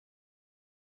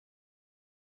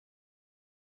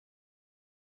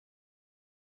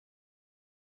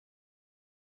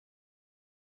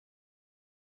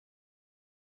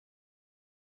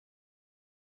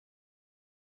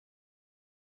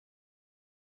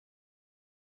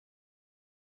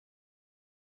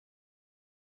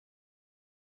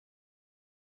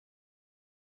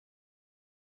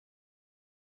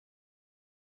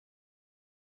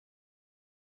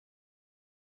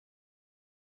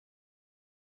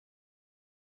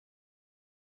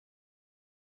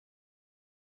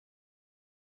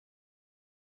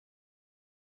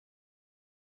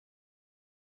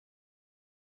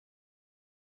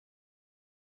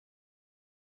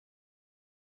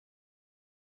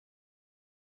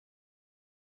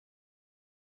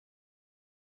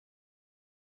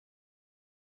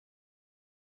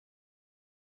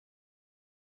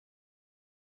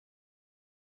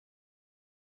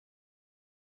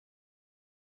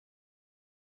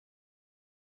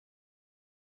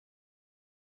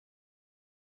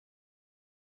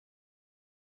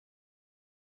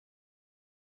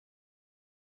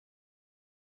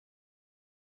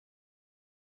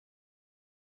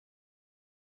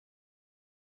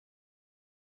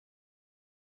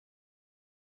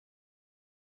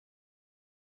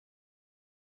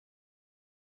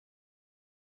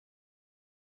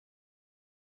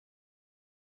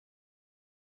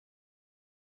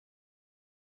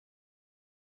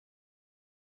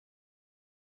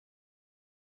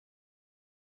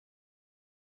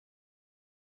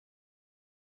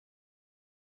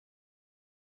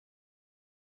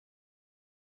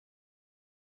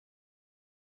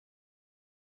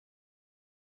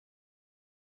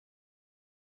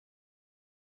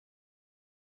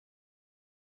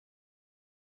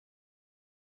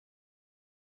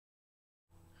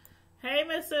Hey,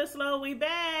 Miss Sislo, we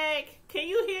back. Can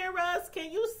you hear us?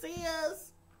 Can you see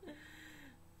us?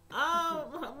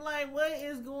 I'm like, what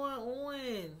is going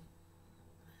on?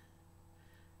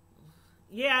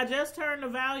 Yeah, I just turned the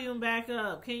volume back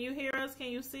up. Can you hear us?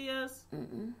 Can you see us?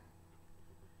 Mm-mm.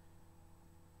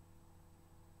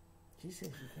 She said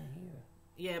she can't hear.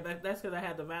 Yeah, but that's because I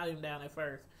had the volume down at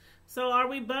first. So are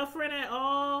we buffering at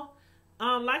all?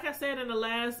 Like I said in the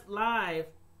last live,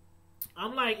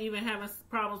 I'm like even having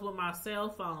problems with my cell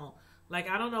phone. Like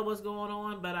I don't know what's going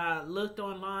on, but I looked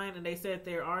online and they said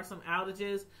there are some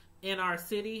outages in our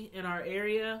city, in our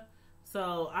area.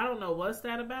 So I don't know what's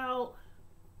that about.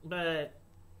 But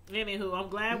anywho, I'm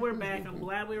glad we're back. I'm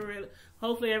glad we were.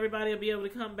 Hopefully everybody will be able to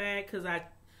come back because I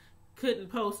couldn't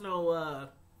post no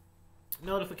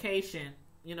notification.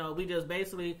 You know, we just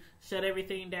basically shut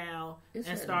everything down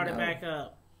and started back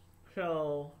up.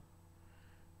 So,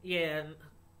 yeah.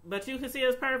 But you can see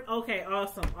us perfect. Okay,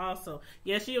 awesome.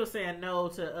 Yeah, she was saying no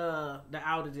to the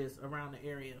outages around the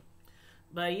area.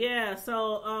 But yeah,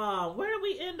 so where did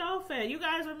we end off at? You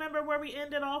guys remember where we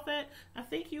ended off at? I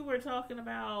think you were talking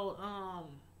about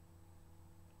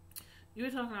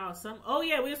some. Oh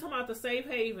yeah, we were talking about the safe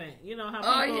haven. You know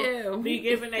how people be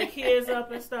giving their kids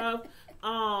up and stuff.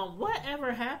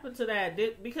 Whatever happened to that?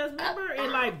 Because remember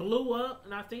it like blew up,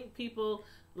 and I think people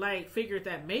like figured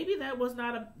that maybe that was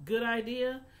not a good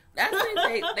idea. I think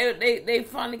they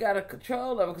finally got a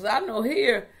control of it, because I know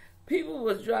here people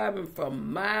was driving for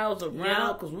miles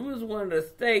around because we was one of the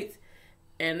states,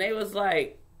 and they was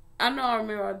like, I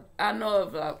know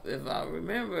if I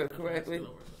remember correctly,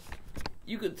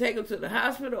 you could take them to the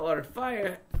hospital or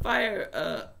the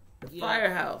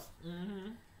firehouse,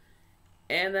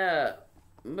 and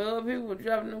more people were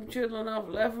dropping them children off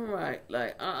left and right.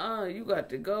 Like, you got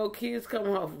to go. Kids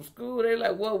coming home from school, they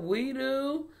like, what we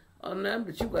do? Oh, nothing,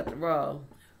 but you got the raw.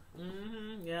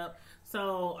 Yep.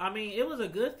 So, I mean, it was a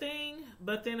good thing,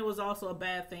 but then it was also a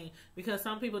bad thing because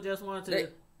some people just wanted to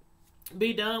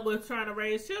be done with trying to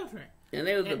raise children. And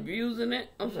they was abusing it?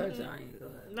 I'm sorry, Johnny. Go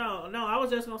ahead. No, I was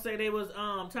just going to say they was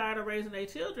tired of raising their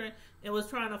children and was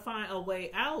trying to find a way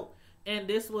out. And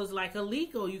this was like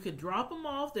illegal. You could drop them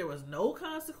off. There was no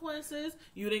consequences.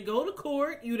 You didn't go to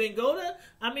court. You didn't go to...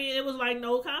 I mean, it was like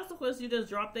no consequence. You just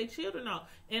dropped their children off.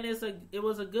 And it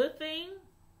was a good thing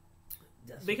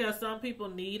because some people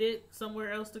needed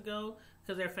somewhere else to go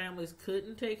because their families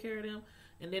couldn't take care of them.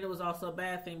 And then it was also a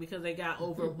bad thing because they got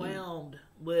overwhelmed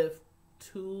with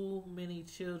too many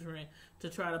children to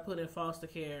try to put in foster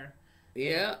care.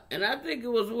 Yeah, and I think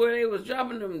it was where they was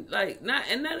dropping them, like, not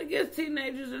against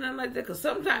teenagers and nothing like that, because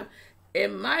sometimes it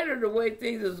might have, the way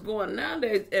things is going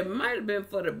nowadays, it might have been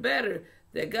for the better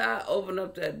that God opened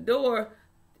up that door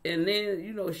and then,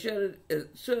 shut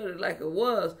it like it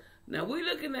was. Now, we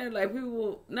looking at it like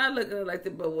people, not looking at it like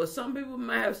that, but what some people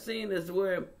might have seen is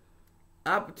where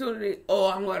opportunity,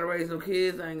 I'm going to raise some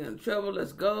kids, I ain't in trouble,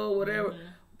 let's go, whatever.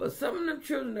 But some of them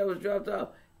children that was dropped off,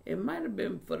 it might have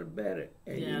been for the better.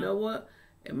 And you know what?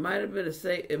 It might have been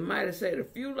it might have saved a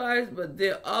few lives, but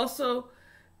there also,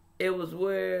 it was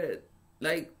where,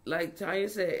 like Tanya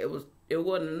said, it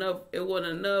wasn't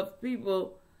enough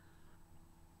people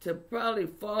to probably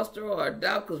foster or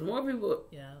adopt, because more people,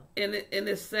 and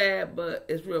it's sad, but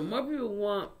it's real, more people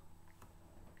want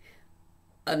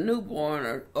a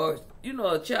newborn or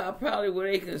a child probably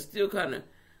where they can still kind of,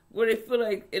 where they feel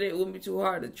like it wouldn't be too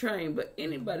hard to train, but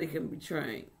anybody can be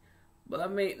trained. But I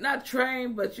mean, not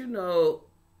trained, but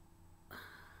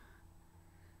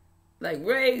like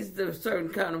raised a certain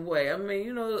kind of way. I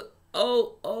mean,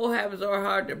 old habits are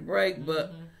hard to break,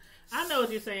 but I know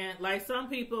what you're saying. Like some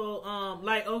people,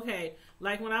 like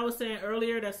when I was saying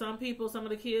earlier that some of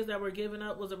the kids that were giving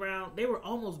up was around, they were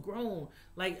almost grown,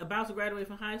 like about to graduate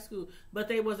from high school, but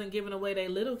they wasn't giving away their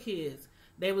little kids.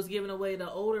 They was giving away the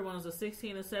older ones, the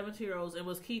 16 and 17-year-olds, and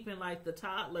was keeping like the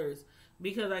toddlers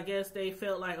because I guess they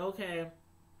felt like, okay,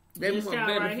 this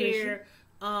child right here,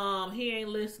 he ain't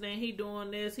listening, he doing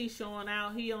this, he showing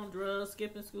out, he on drugs,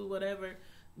 skipping school, whatever.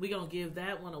 We gonna give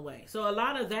that one away. So a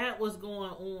lot of that was going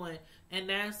on, and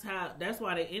that's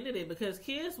why they ended it, because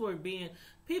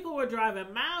people were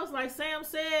driving miles, like Sam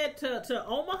said, to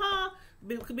Omaha,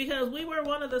 because we were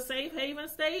one of the safe haven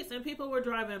states, and people were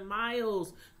driving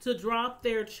miles to drop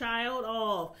their child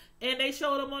off, and they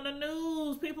showed them on the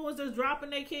news. People was just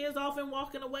dropping their kids off and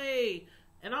walking away,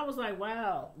 and I was like,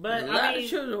 wow. But a lot of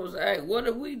children was like, what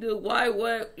do we do? Why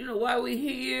we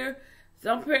here?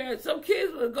 Some kids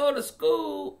would go to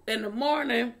school in the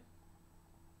morning,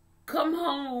 come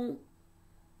home,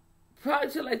 probably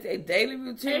to like their daily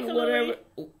routine or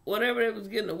whatever they was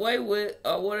getting away with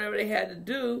or whatever they had to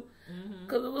do.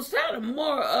 Because it was kind of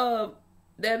more of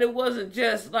that it wasn't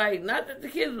just like, not that the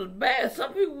kids was bad.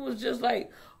 Some people was just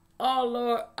like, oh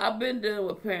Lord, I've been dealing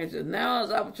with parents. And now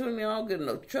it's opportunity. I don't get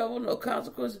no trouble, no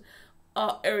consequences.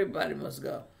 Oh, everybody must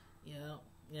go. Yeah,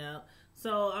 yeah.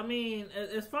 So, I mean,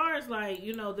 as far as like,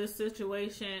 you know, this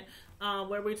situation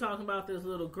where we're talking about this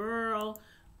little girl,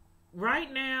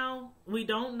 right now, we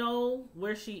don't know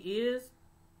where she is.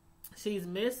 She's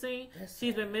missing.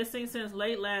 She's been missing since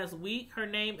late last week. Her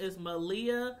name is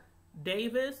Maleah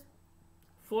Davis,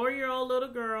 4-year-old little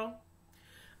girl.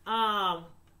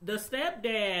 The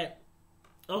stepdad,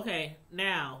 okay,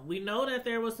 now, we know that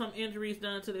there was some injuries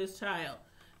done to this child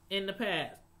in the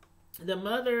past. The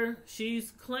mother,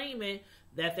 she's claiming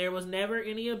that there was never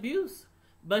any abuse,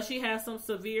 but she has some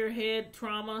severe head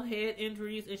trauma, head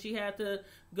injuries, and she had to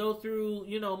go through,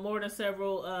 you know, more than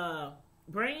several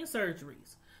brain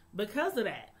surgeries because of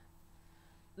that.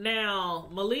 Now,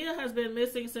 Maleah has been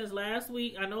missing since last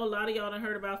week. I know a lot of y'all done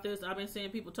heard about this. I've been seeing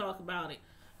people talk about it.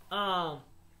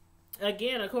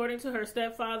 Again, according to her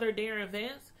stepfather, Darren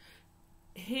Vance,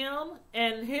 him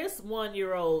and his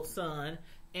 1-year-old son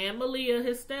and Maleah,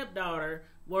 his stepdaughter,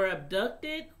 were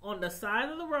abducted on the side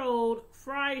of the road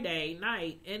Friday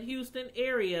night in Houston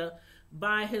area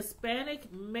by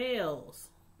Hispanic males.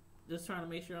 Just trying to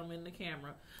make sure I'm in the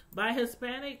camera. By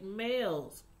Hispanic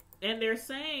males. And they're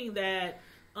saying that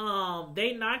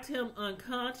they knocked him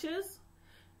unconscious.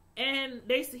 And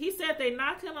he said they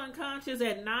knocked him unconscious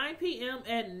at 9 p.m.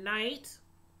 at night.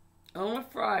 On a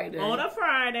Friday.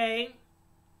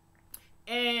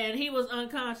 And he was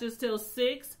unconscious till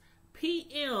 6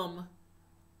 p.m.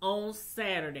 on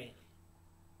Saturday.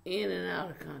 In and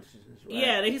out of consciousness, right?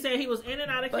 Yeah, he said he was in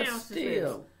and out of consciousness.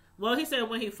 Still. Well, he said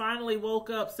when he finally woke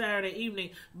up Saturday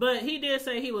evening. But he did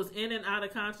say he was in and out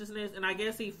of consciousness. And I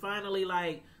guess he finally,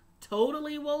 like,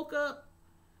 totally woke up,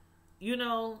 you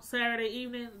know, Saturday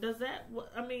evening. Does that,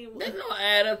 I mean... That don't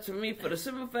add up to me. For the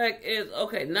simple fact is,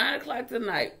 okay, 9 o'clock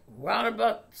tonight, round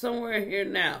about somewhere here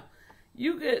now.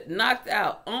 You get knocked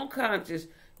out, unconscious.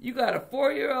 You got a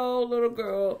 4-year-old little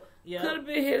girl. Yep. Could have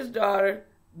been his daughter,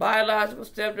 biological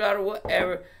stepdaughter,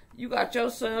 whatever. You got your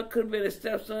son, could have been his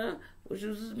stepson, which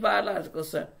was his biological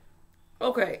son.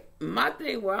 Okay, my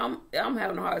thing where I'm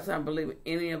having a hard time believing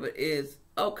any of it is,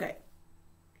 okay,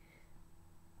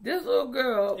 this little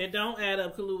girl... It don't add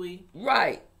up, Kalui.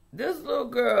 Right. This little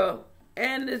girl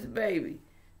and this baby.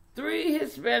 3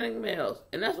 Hispanic males.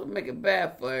 And that's what make it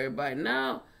bad for everybody.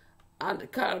 Now... I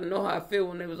kind of know how I feel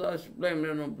when they was always blaming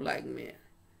it on black men.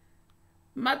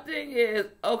 My thing is,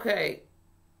 okay,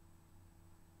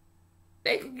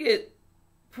 they could get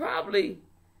probably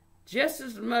just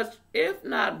as much, if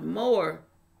not more,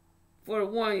 for the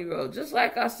 1-year-old. Just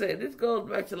like I said, this goes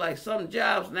back to like some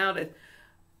jobs now that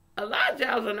a lot of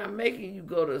jobs are not making you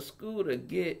go to school to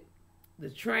get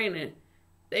the training.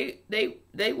 If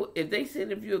they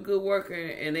send if you're a good worker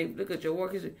and they look at your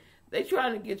work history, they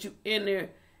trying to get you in there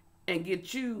and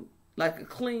get you like a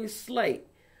clean slate.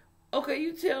 Okay,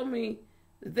 you tell me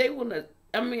that they wouldn't have,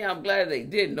 I mean, I'm glad they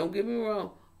didn't, don't get me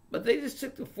wrong, but they just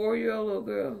took the 4-year-old little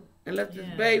girl and left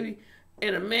this baby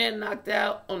and a man knocked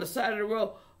out on the side of the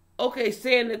road. Okay,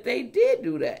 saying that they did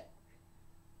do that.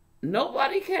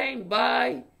 Nobody came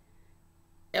by.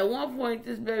 At one point,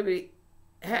 this baby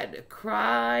had to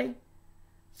cry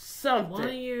something.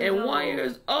 1 year and old. 1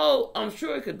 year old, I'm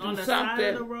sure he could do on the something.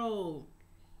 Side of the road.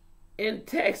 In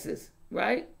Texas,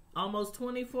 right? Almost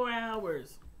 24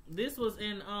 hours. This was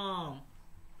in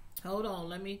hold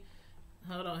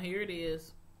on, here it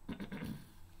is.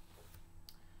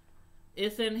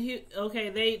 It's in okay,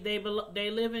 they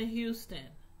live in Houston.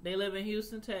 They live in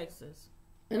Houston, Texas.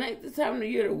 And ain't the time of the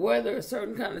year to weather a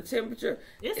certain kind of temperature.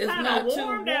 It's kind of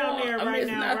warm down there right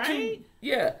now, right?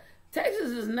 Yeah.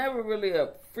 Texas is never really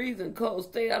a freezing cold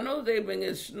state. I know they've been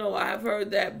getting snow. I've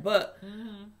heard that, but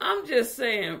I'm just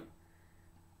saying,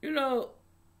 you know,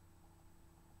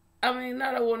 I mean,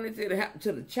 not I want anything to happen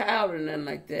to the child or nothing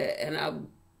like that. And I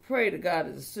pray to God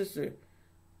that the sister,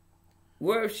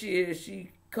 wherever she is,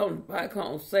 she comes back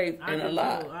home safe and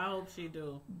alive. I hope she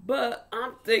do. But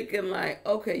I'm thinking like,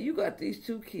 okay, you got these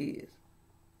 2 kids.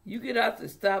 You get out to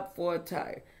stop for a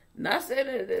tire. Not saying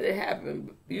that it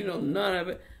happened, you know, none of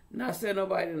it. Not saying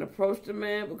nobody didn't approach the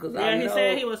man because I know. Yeah, he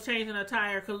said he was changing a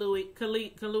tire,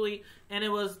 Kalui, and it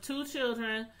was 2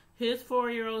 children, his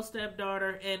 4-year-old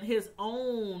stepdaughter, and his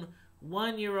own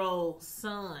 1-year-old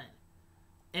son.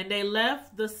 And they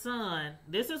left the son.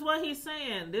 This is what he's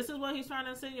saying. This is what he's trying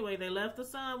to insinuate. They left the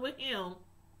son with him.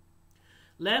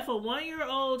 Left a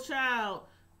 1-year-old child,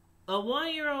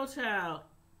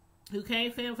 who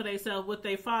can't fend for themselves with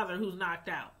their father who's knocked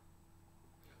out.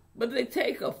 But they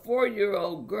take a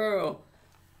 4-year-old girl.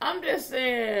 I'm just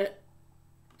saying,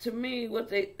 to me, what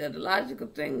the logical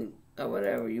thing or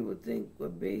whatever you would think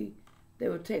would be, they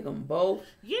would take them both.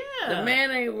 Yeah. The man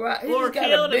ain't right. Or got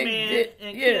kill a the big man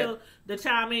and kill the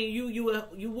child. I mean,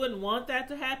 you wouldn't want that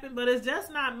to happen, but it's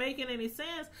just not making any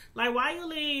sense. Like, why you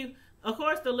leave? Of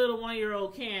course, the little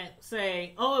 1-year-old can't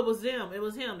say, "Oh, it was them. It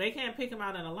was him." They can't pick him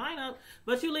out in a lineup.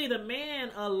 But you leave the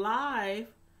man alive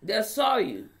that saw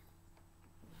you,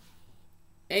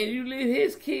 and you leave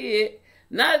his kid.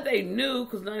 Not that they knew,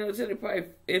 because they probably,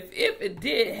 if it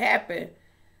did happen,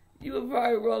 you would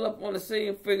probably roll up on the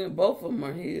scene figuring both of them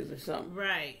are his or something.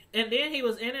 Right. And then he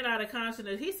was in and out of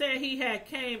consciousness. He said he had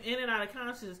came in and out of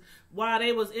consciousness while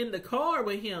they was in the car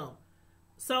with him.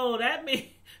 So that means,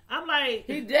 I'm like...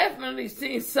 He definitely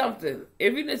seen something.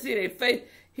 If he didn't see their face,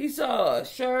 he saw a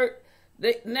shirt.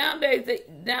 Nowadays,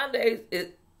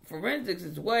 forensics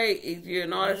is way easier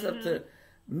and all that stuff to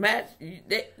match.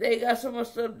 They got so much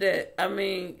stuff that, I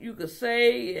mean, you could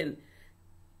say and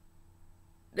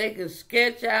they can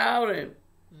sketch out and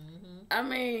I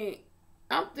mean,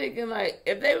 I'm thinking like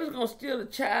if they was gonna steal a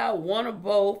child, one or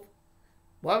both,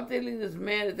 why would they leave this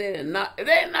man if they didn't knock? If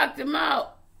they knocked him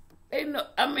out, they know.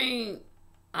 I mean,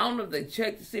 I don't know if they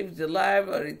checked to see if he's alive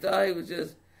or they thought he was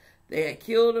just they had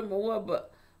killed him or what.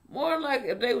 But more like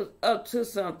if they was up to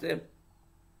something,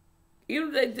 even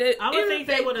if they did, I would think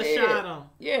they would have shot him.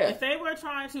 Yeah, if they were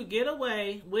trying to get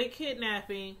away with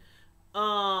kidnapping,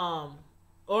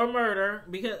 or murder,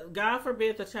 because God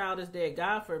forbid the child is dead.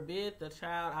 God forbid the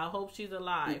child. I hope she's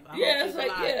alive.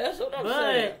 That's what I'm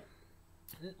saying.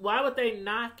 Why would they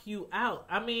knock you out?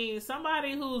 I mean,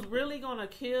 somebody who's really gonna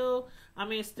kill,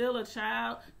 steal a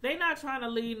child, they not trying to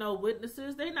leave no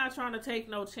witnesses. They not trying to take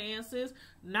no chances.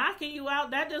 Knocking you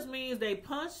out, that just means they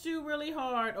punched you really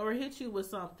hard or hit you with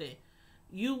something.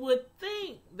 You would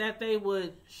think that they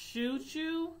would shoot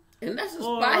you. And that's a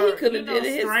spot he could have did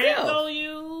it himself. Strangle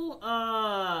you,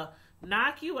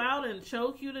 knock you out and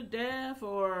choke you to death,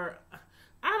 or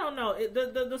I don't know.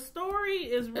 The story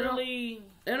is really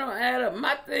it don't add up.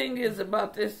 My thing is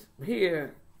about this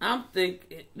here. I'm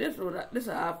thinking this is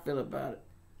how I feel about it.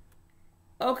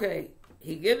 Okay,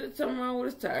 he get it something wrong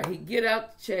with his tire. He get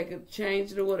out to check it,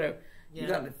 change it or whatever. Yeah. You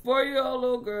got a 4-year-old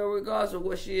little girl, regardless of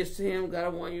what she is to him. Got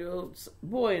a 1-year-old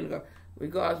boy in the girl,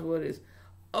 regardless of what it is.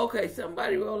 Okay,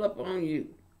 somebody roll up on you,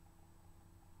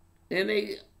 and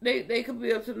they could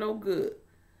be up to no good.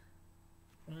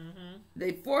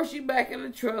 They force you back in the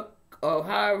truck, or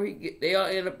however they all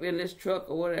end up in this truck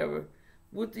or whatever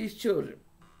with these children.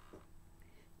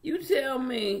 You tell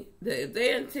me that if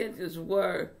their intentions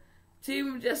were to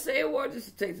even just say a word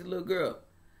just to take the little girl,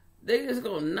 they just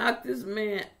gonna knock this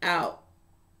man out,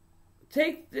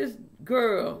 take this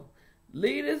girl.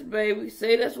 Leave this baby.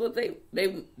 Say that's what they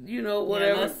whatever.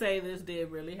 Yeah, let's say this did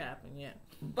really happen, yeah.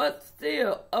 But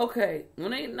still, okay,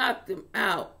 when they knocked him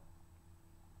out,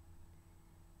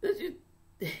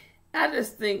 I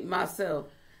just think myself,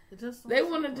 they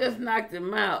wouldn't have just knocked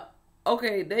him out.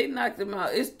 Okay, they knocked him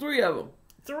out. It's 3 of them.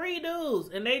 3 dudes,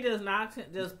 and they just knocked him,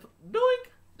 just doink.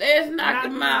 They just knocked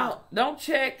him out. Don't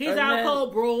check. He's out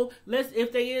cold, bro.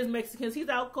 If they is Mexicans, he's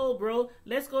out cold, bro.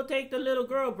 Let's go take the little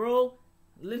girl, bro.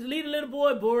 Let's leave the little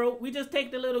boy, bro. We just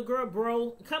take the little girl,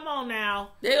 bro. Come on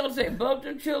now. They don't say both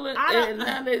them children.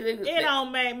 It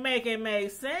don't make it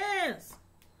make sense.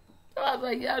 So I was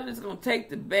like, y'all just gonna take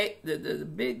the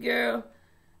big girl.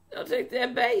 Don't take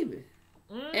that baby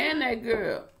and that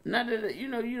girl. Not that you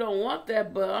don't want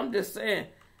that, but I'm just saying.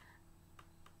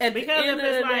 At because the end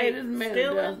of the day, this man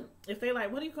stealing, if they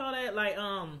like, what do you call that? Like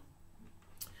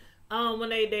when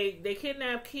they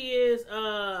kidnap kids,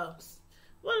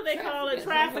 what do they call it?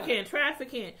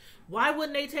 Trafficking. Why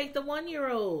wouldn't they take the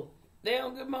 1-year-old? They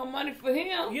don't get more money for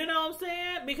him. You know what I'm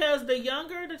saying? Because the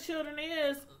younger the children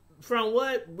is, from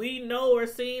what we know or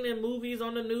seen in movies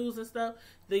on the news and stuff,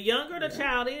 the younger the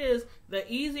child is,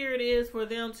 the easier it is for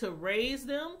them to raise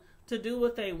them, to do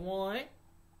what they want,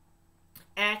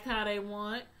 act how they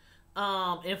want,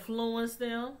 influence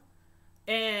them.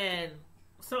 And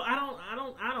so I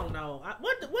don't know.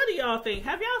 What do y'all think?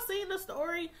 Have y'all seen the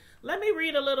story? Let me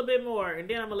read a little bit more, and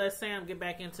then I'm gonna let Sam get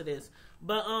back into this.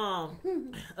 But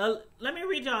let me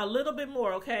read y'all a little bit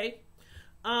more, okay?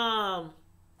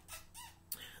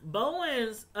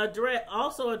 Bowens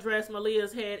also addressed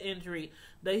Maleah's head injury.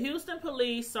 The Houston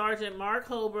Police Sergeant Mark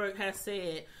Holberg has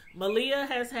said Maleah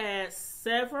has had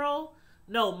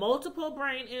multiple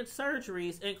brain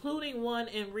surgeries, including one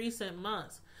in recent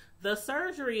months. The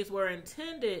surgeries were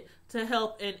intended to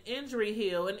help an injury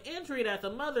heal, an injury that the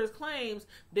mother claims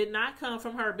did not come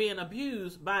from her being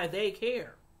abused by daycare,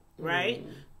 right?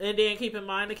 And then keep in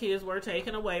mind the kids were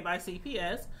taken away by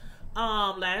CPS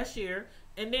last year.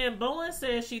 And then Bowen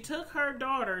says she took her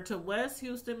daughter to West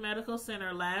Houston Medical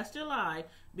Center last July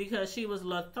because she was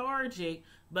lethargic,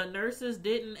 but nurses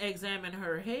didn't examine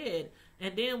her head.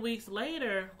 And then weeks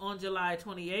later, on July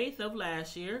 28th of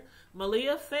last year,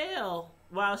 Maleah fell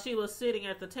while she was sitting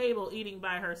at the table eating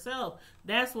by herself.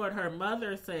 That's what her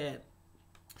mother said.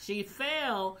 She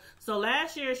fell. So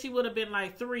last year she would have been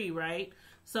like 3, right?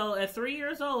 So at 3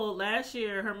 years old, last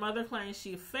year, her mother claims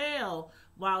she fell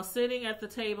while sitting at the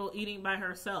table eating by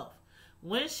herself.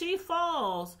 When she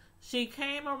falls, she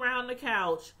came around the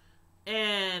couch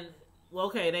and,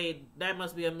 okay, that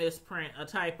must be a misprint, a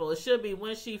typo. It should be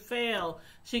when she fell,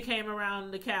 she came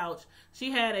around the couch.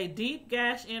 She had a deep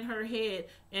gash in her head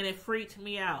and it freaked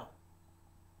me out.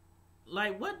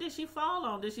 Like, what did she fall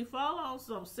on? Did she fall on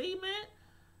some cement?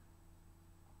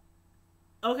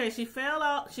 Okay, she fell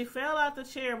out the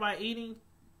chair by eating.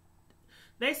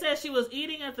 They said she was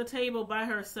eating at the table by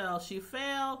herself. She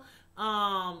fell.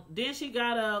 Then she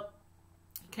got up,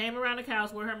 came around the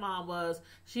couch where her mom was.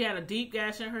 She had a deep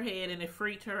gash in her head and it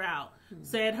freaked her out,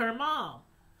 said her mom.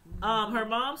 Her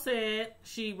mom said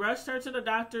she rushed her to the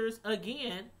doctors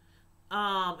again,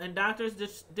 and doctors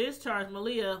discharged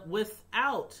Maleah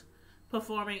without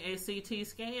performing a CT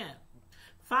scan.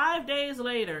 5 days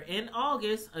later, in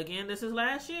August, again this is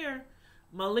last year,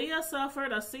 Maleah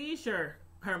suffered a seizure,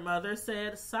 her mother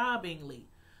said sobbingly.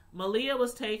 Maleah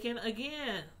was taken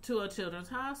again to a children's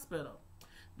hospital.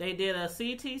 They did a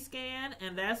CT scan,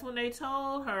 and that's when they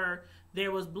told her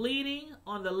there was bleeding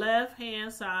on the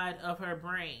left-hand side of her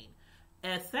brain.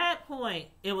 At that point,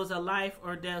 it was a life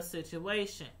or death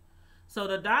situation. So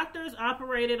the doctors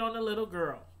operated on the little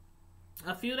girl.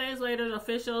 A few days later,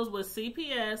 officials with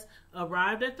CPS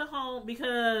arrived at the home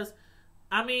because,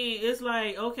 I mean, it's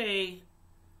like, okay,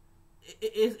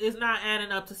 it's not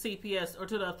adding up to CPS or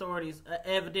to the authorities,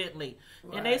 evidently.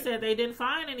 Right. And they said they didn't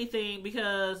find anything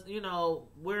because,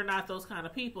 we're not those kind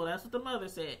of people. That's what the mother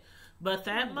said. But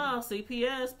that month,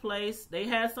 CPS they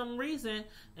had some reason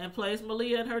and placed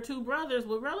Maleah and her 2 brothers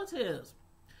with relatives.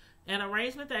 An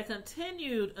arrangement that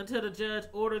continued until the judge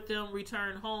ordered them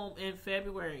return home in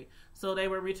February. So they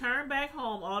were returned back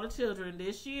home, all the children,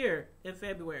 this year in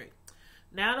February.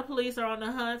 Now the police are on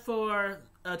the hunt for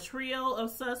a trio of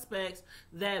suspects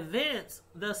that Vince,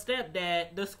 the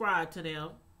stepdad, described to them.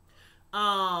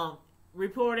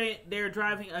 Reported they're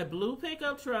driving a blue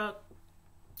pickup truck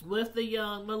with the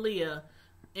young Maleah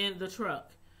in the truck.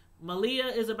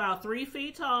 Maleah is about 3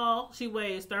 feet tall. She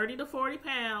weighs 30 to 40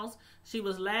 pounds. She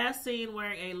was last seen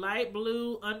wearing a light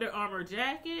blue Under Armour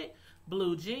jacket,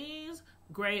 blue jeans,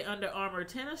 gray Under Armour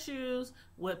tennis shoes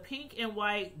with pink and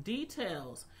white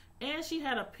details. And she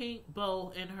had a pink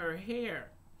bow in her hair.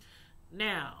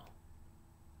 Now,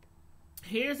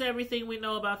 here's everything we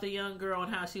know about the young girl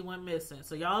and how she went missing.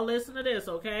 So y'all listen to this,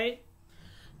 okay?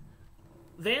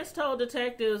 Vince told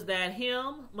detectives that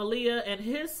him, Maleah, and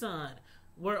his son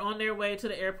were on their way to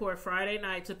the airport Friday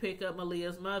night to pick up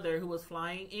Maleah's mother, who was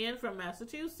flying in from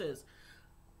Massachusetts.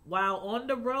 While on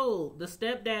the road, the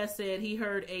stepdad said he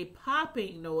heard a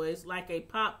popping noise like a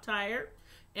pop tire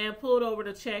and pulled over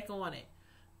to check on it.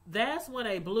 That's when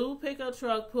a blue pickup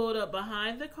truck pulled up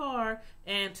behind the car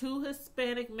and 2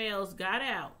 Hispanic males got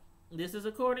out. This is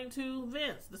according to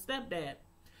Vince, the stepdad.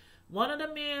 One of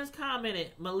the men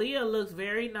commented, "Maleah looks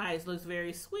very nice, looks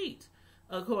very sweet,"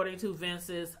 according to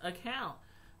Vince's account.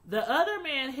 The other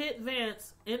man hit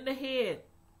Vince in the head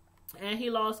and he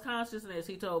lost consciousness,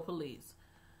 he told police.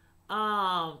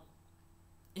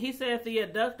 He said the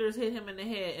abductors hit him in the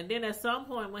head. And then at some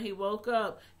point when he woke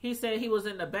up, he said he was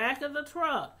in the back of the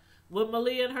truck with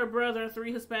Maleah and her brother and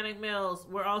 3 Hispanic males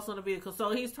were also in the vehicle.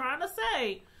 So he's trying to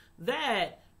say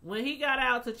that when he got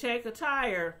out to check a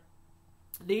tire,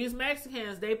 these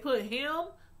Mexicans, they put him,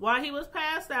 while he was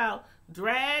passed out,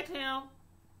 dragged him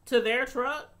to their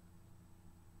truck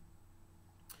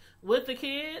with the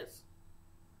kids.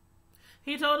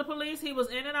 He told the police he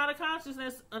was in and out of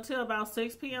consciousness until about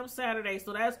 6 p.m. Saturday,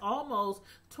 so that's almost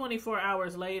 24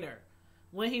 hours later,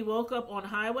 when he woke up on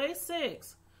Highway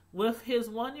 6 with his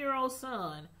 1-year-old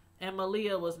son, and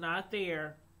Maleah was not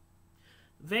there.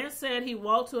 Vince said he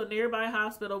walked to a nearby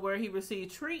hospital where he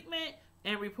received treatment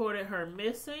and reported her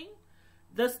missing.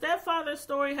 The stepfather's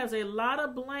story has a lot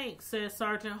of blanks, said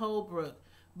Sergeant Holbrook,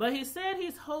 but he said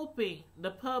he's hoping the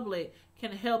public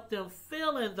can help them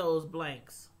fill in those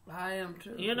blanks. I am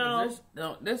too.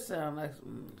 This sounds like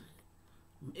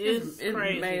it's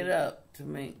crazy. Made up to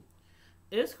me.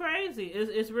 It's crazy.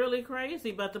 It's really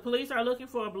crazy. But the police are looking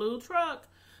for a blue truck.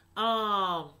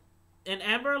 An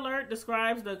Amber Alert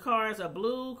describes the car as a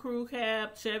blue crew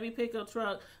cab Chevy pickup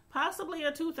truck, possibly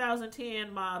a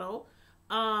 2010 model.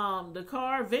 the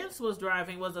car Vince was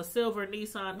driving was a silver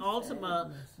Nissan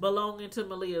Altima belonging to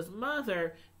Maleah's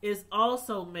mother, is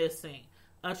also missing.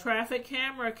 A traffic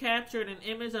camera captured an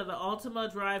image of the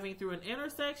Altima driving through an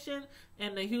intersection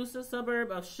in the Houston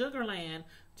suburb of Sugar Land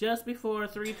just before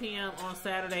 3 p.m. on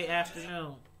Saturday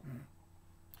afternoon.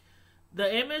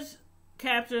 The image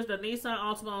captures the Nissan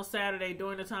Altima on Saturday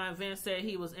during the time Vince said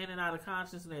he was in and out of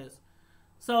consciousness.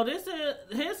 So this is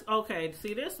his, okay,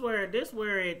 see this where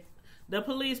the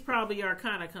police probably are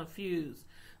kind of confused.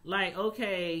 Like,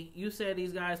 okay, you said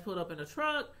these guys put up in a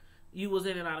truck. You was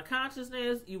in and out of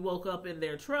consciousness. You woke up in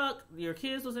their truck. Your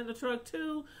kids was in the truck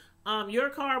too. Your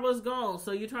car was gone.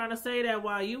 So you're trying to say that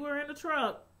while you were in the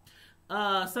truck,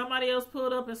 somebody else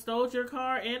pulled up and stole your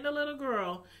car and the little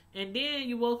girl, and then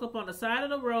you woke up on the side of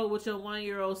the road with your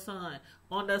 1-year-old son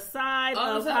on the side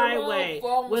of the highway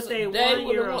with a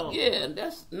 1-year-old. Yeah,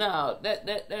 that's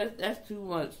too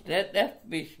much. That's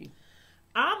fishy.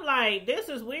 I'm like, this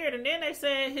is weird. And then they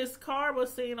said his car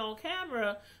was seen on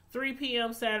camera 3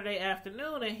 p.m. Saturday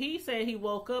afternoon, and he said he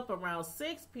woke up around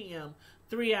 6 p.m.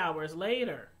 3 hours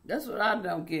later. That's what I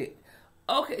don't get.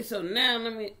 Okay, so now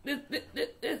let me. This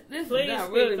Please is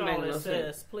not really speak making on no it,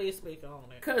 sense. sis. Please speak on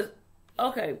it. Because,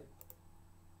 okay,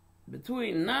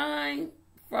 between 9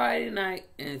 Friday night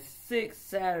and 6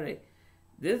 Saturday,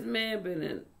 this man been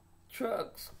in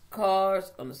trucks,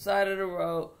 cars, on the side of the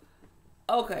road.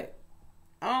 Okay,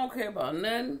 I don't care about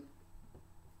nothing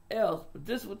else, but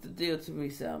this is what the deal to me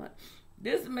sound like.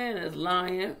 This man is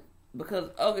lying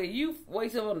because, okay, you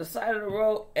wake up on the side of the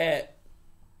road at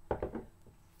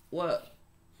what?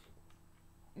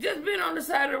 Just been on the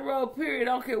side of the road, period.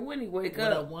 I don't care when he wake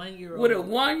up. With a 1-year-old. With a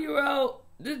 1-year-old,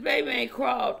 this baby ain't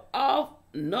crawled off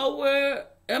nowhere.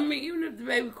 I mean, even if the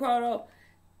baby crawled off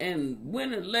and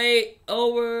went and laid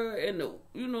over in the,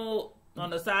 on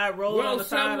the side road, on the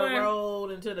side of the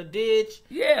road, into the ditch.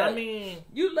 Yeah. I mean,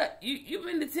 you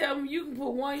mean to tell me you can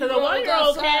put 1-year-old because a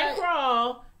 1-year-old outside? can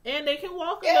crawl and they can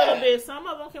walk a little bit. Some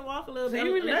of them can walk a little bit.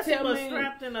 You mean Unless to it tell was me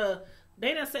strapped in a.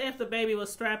 They didn't say if the baby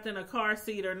was strapped in a car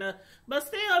seat or not. But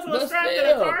still, if it was strapped in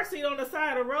a car seat on the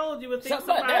side of the road, you would think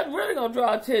somebody... That's really going to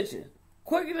draw attention.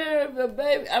 Quicker than the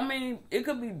baby. I mean, it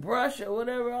could be brush or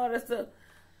whatever, all that stuff.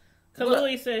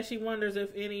 Kalui says she wonders if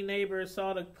any neighbors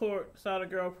saw the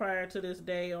girl prior to this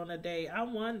day on a day. I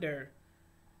wonder.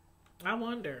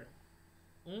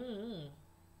 Mm-hmm.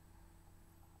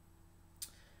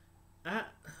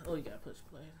 Oh, you got to push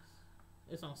play.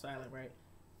 It's on silent, right?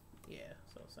 Yeah,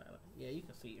 so silent. Yeah, you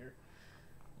can see her.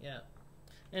 Yeah.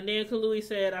 And then Kalui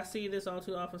said, I see this all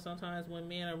too often sometimes when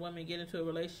men or women get into a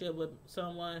relationship with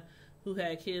someone who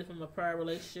had kids from a prior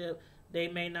relationship. They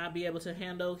may not be able to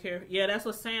handle care. Yeah, that's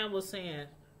what Sam was saying.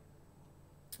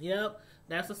 Yep,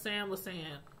 that's what Sam was saying.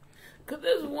 Cause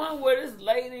there's one where this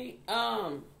lady,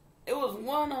 it was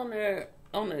one on there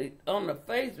on the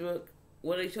Facebook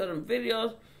where they showed them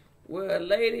videos where a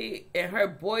lady and her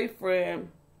boyfriend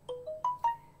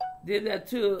did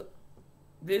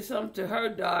something to her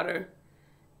daughter,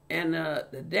 and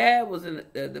the dad was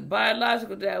the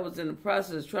biological dad was in the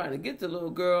process of trying to get the little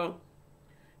girl.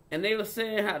 And they were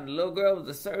saying how the little girl was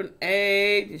a certain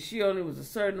age, and she only was a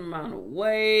certain amount of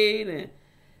weight,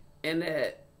 and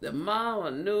that the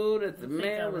mama knew that the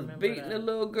man was beating the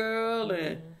little girl,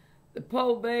 and the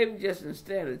poor baby just didn't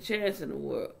stand a chance in the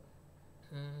world.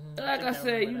 Mm-hmm. Like I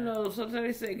said, sometimes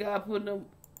they say God don't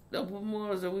put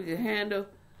more than we can handle,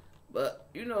 but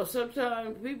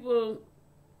sometimes people,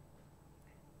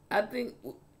 I think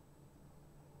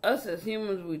us as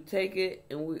humans, we take it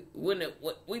and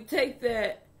we take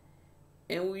that.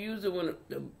 And we use it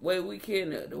the way we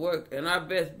can to work in our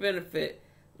best benefit.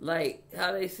 Like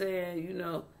how they saying,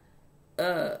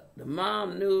 the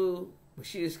mom knew, but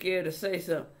she was scared to say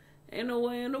something. Ain't no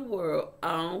way in the world,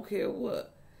 I don't care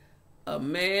what a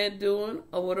man doing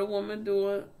or what a woman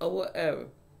doing or whatever.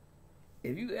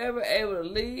 If you ever able to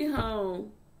leave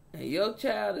home and your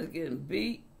child is getting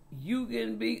beat, you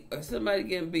getting beat, or somebody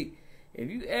getting beat, if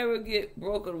you ever get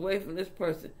broken away from this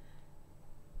person,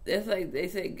 that's like they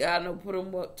say God don't put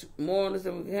them more on us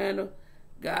than we can handle.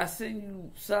 God send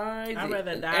you signs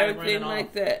and everything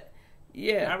like that.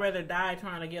 Yeah. I'd rather die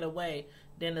trying to get away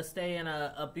than to stay in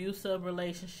an abusive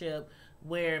relationship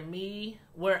where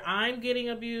I'm getting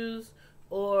abused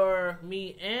or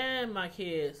me and my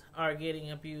kids are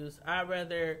getting abused. I'd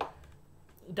rather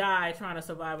die trying to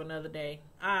survive another day.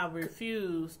 I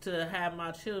refuse to have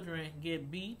my children get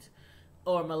beat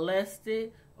or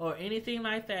molested or anything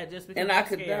like that just because I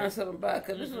could done something about it.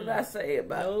 Because this is what I say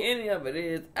about any of it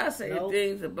is. I say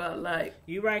things about like...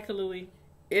 You right, Kalui.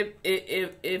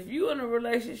 If you in a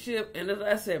relationship, and as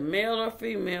I said, male or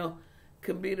female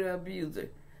could be the abuser.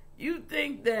 you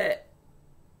think that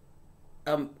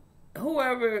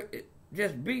whoever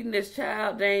just beating this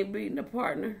child, they ain't beating the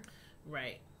partner?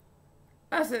 Right.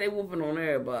 I said they whooping on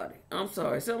everybody. I'm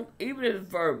sorry. Even if it's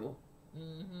verbal.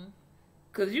 Mm-hmm.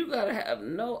 Because you got to have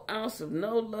no ounce of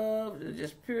no love,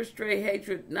 just pure straight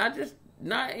hatred. Not towards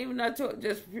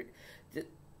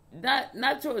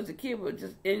the kid, but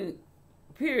just in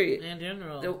period. In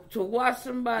general. To watch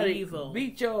somebody evil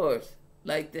beat yours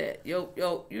like that.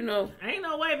 Yo, you know. Ain't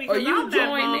no way, because or you I'm that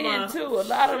join mama. in too. A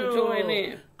lot of them join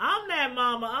in. I'm that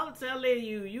mama. I'm telling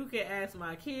you, you can ask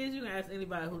my kids, you can ask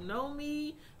anybody who know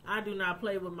me. I do not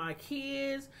play with my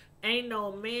kids. Ain't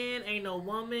no man, ain't no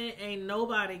woman, ain't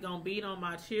nobody gonna beat on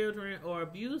my children or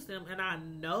abuse them. And I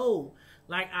know,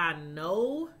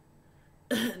 no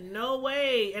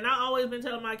way. And I always been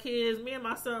telling my kids, me and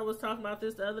my son was talking about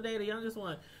this the other day, the youngest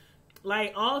one.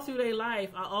 Like, all through their life,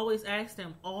 I always ask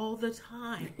them all the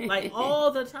time. Like,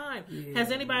 all the time. Yeah, has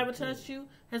anybody ever touched you?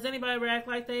 Has anybody ever act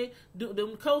like they do? The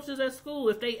coaches at school,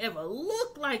 if they ever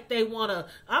look like they want to...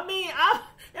 I mean,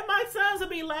 and my sons will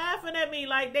be laughing at me.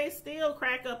 Like, they still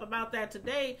crack up about that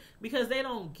today because they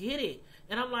don't get it.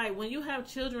 And I'm like, when you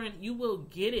have children, you will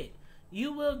get it.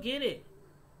 You will get it.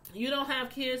 You don't have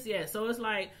kids yet. So it's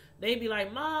like... They'd be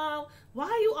like, Mom, why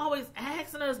are you always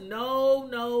asking us no,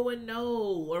 and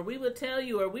no? Or we would tell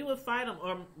you, or we would fight them.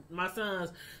 Or my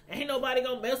sons, ain't nobody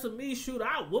gonna mess with me. Shoot,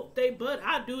 I whoop they butt.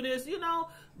 I do this, you know.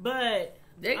 But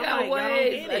they got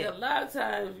ways. Like a lot of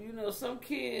times, you know, some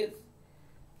kids,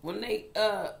 when they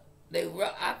I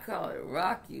call it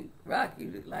rock you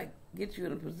to like get you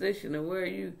in a position of where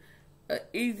you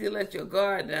easy to let your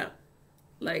guard down.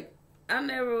 Like, I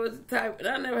never was the type, and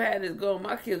I never had this going.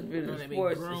 My kids been in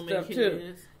sports and stuff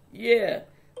too. Yeah,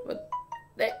 but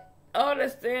all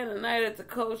that staying the night at the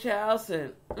coach house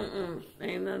and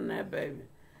ain't nothing that, baby.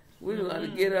 We gotta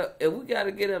get up. If we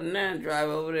gotta get up now and drive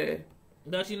over there.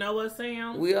 Don't you know what,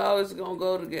 Sam? We always gonna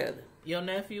go together. Your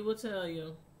nephew will tell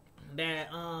you that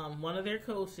one of their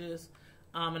coaches,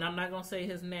 and I'm not gonna say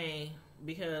his name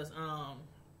because I'm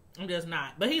just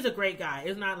not. But he's a great guy.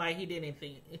 It's not like he did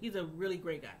anything. He's a really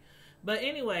great guy. But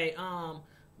anyway,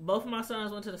 both of my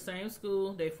sons went to the same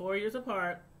school. They 4 years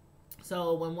apart.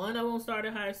 So when one of them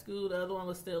started high school, the other one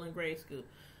was still in grade school.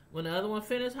 When the other one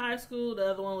finished high school, the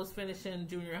other one was finishing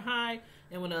junior high.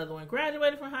 And when the other one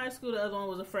graduated from high school, the other one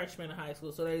was a freshman in high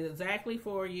school. So they exactly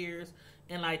 4 years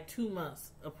and like 2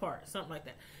 months apart, something like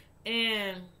that.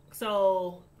 And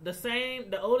so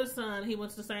the oldest son, he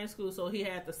went to the same school, so he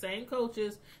had the same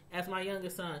coaches as my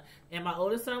youngest son. And my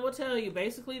oldest son will tell you,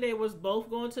 basically they was both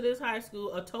going to this high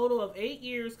school, a total of 8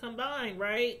 years combined,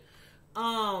 right?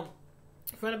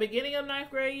 From the beginning of 9th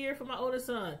grade year for my oldest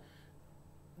son,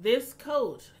 this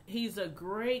coach, he's a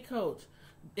great coach.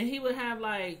 And he would have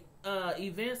like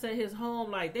events at his home,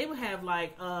 like they would have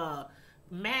like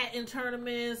Madden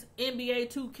tournaments,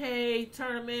 NBA 2K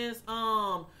tournaments,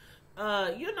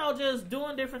 you know, just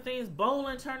doing different things,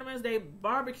 bowling tournaments, they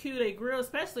barbecue, they grill,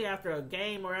 especially after a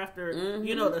game or after,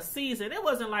 you know, the season. It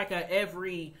wasn't like a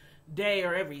every day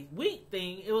or every week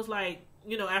thing. It was like,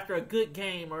 you know, after a good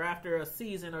game or after a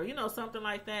season or, you know, something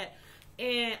like that.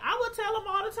 And I would tell them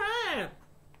all the time,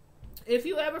 if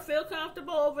you ever feel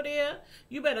comfortable over there,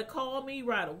 you better call me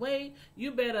right away.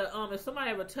 You better, if somebody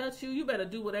ever touch you, you better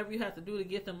do whatever you have to do to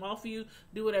get them off of you.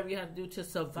 Do whatever you have to do to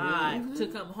survive, to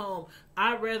come home.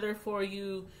 I'd rather for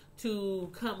you to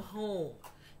come home.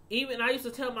 Even I used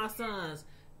to tell my sons,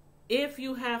 if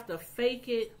you have to fake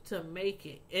it to make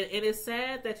it. And it's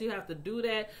sad that you have to do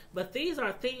that, but these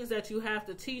are things that you have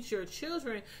to teach your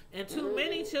children. And too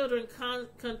many children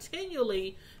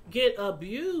continually get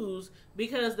abused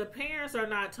because the parents are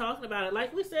not talking about it.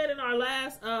 Like we said in our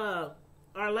last hood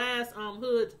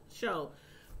show,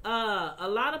 a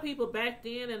lot of people back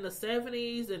then in the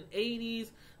 70s and 80s,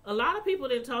 a lot of people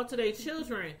didn't talk to their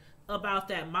children about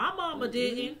that. My mama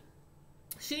didn't.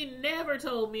 She never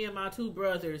told me and my two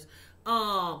brothers,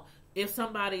 if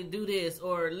somebody do this,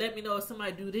 or let me know if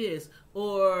somebody do this,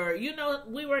 or, you know,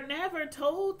 we were never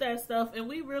told that stuff, and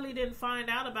we really didn't find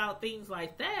out about things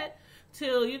like that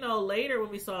till, you know, later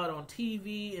when we saw it on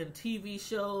TV and TV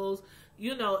shows,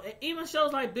 you know, even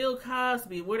shows like Bill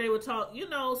Cosby, where they would talk, you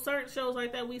know, certain shows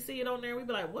like that, we see it on there, we'd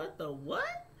be like, what the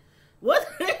what? What?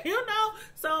 You know?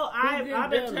 So I've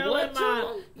been telling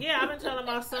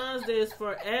my sons this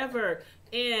forever.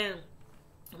 And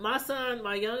my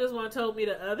youngest one told me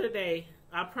the other day,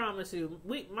 I promise you,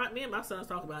 me and my sons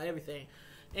talk about everything.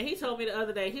 And he told me the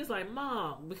other day, he's like,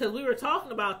 Mom, because we were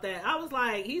talking about that. I was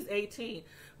like, he's 18.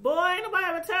 Boy, ain't nobody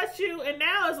ever touched you. And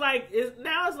now it's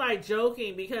like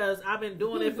joking because I've been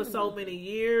doing it for so many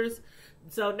years.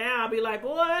 So now I'll be like,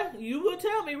 boy, you would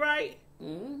tell me, right?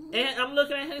 Mm-hmm. And I'm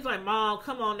looking at him, he's like, Mom,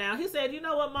 come on now. He said, you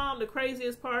know what, Mom, the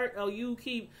craziest part, you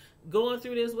keep going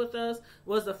through this with us,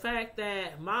 was the fact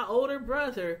that my older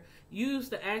brother used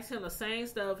to ask him the same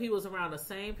stuff. He was around the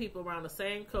same people, around the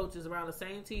same coaches, around the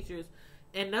same teachers,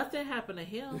 and nothing happened to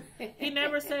him. He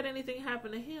never said anything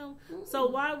happened to him. So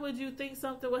why would you think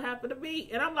something would happen to me?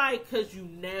 And I'm like, because you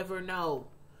never know.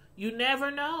 You never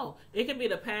know. It can be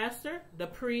the pastor, the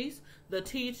priest, the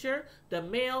teacher, the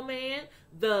mailman,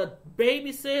 the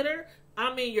babysitter.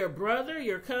 I mean, your brother,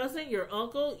 your cousin, your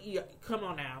uncle. Come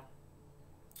on now.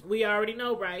 We already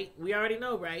know, right?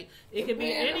 It can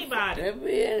be anybody. It can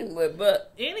be anywhere,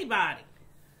 but anybody.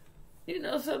 You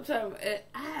know, sometimes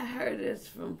I heard this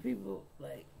from people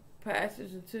like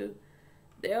pastors and too.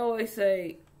 They always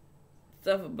say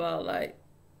stuff about like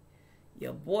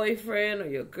your boyfriend or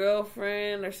your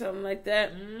girlfriend or something like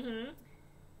that. Mm-hmm.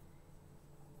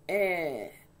 And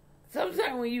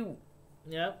sometimes when you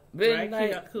been right,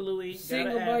 like Kului,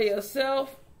 single by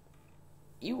yourself,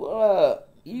 you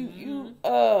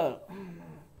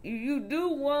do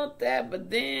want that,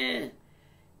 but then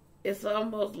it's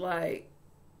almost like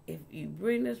if you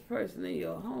bring this person in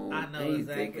your home, I know and you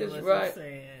exactly think it's what right, you're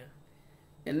saying.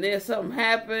 And then something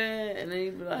happened, and then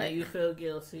you be like, and you feel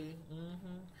guilty.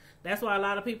 Mm-hmm. That's why a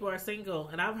lot of people are single,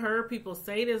 and I've heard people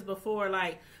say this before.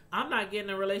 Like, I'm not getting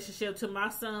a relationship till my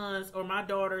sons or my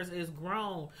daughters is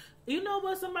grown. You know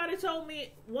what? Somebody told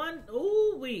me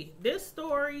this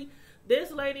story.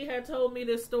 This lady had told me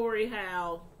this story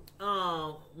how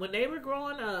when they were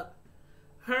growing up,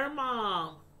 her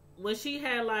mom, when she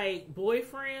had like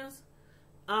boyfriends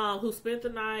who spent the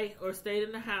night or stayed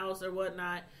in the house or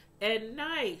whatnot, at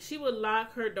night she would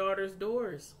lock her daughter's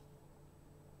doors.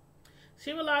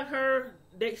 She would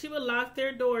lock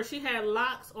their doors. She had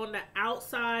locks on the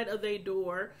outside of their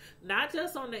door, not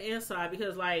just on the inside,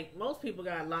 because like most people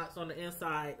got locks on the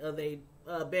inside of their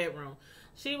bedroom.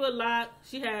 She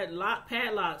had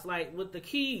padlocks, like with the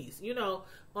keys,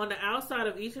 on the outside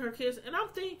of each of her kids. And I'm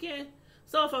thinking,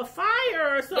 so if a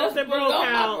fire or something broke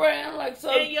out, like,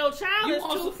 so and your child is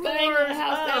 2 floors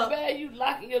house up, that bad, you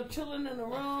locking your children in the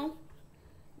room?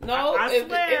 No, I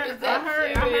swear, I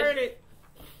heard it.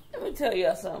 Let me tell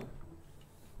y'all something.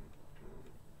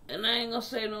 And I ain't gonna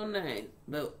say no name,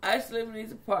 but I used to live in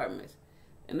these apartments.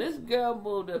 And this girl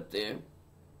moved up there.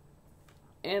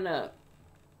 And I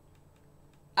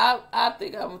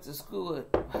think I went to school with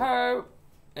her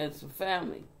and some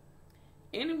family.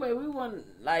 Anyway, we weren't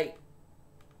like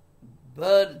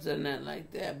buds or nothing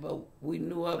like that, but we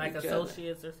knew of like each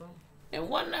associates other. Or something. And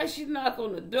one night she knocked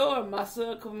on the door, and my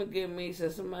son come and get me. He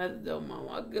said, somebody at the door. Mom,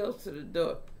 I goes to the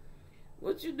door.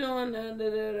 What you doing?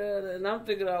 And I'm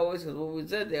thinking always, because when we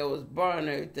was at there, was barring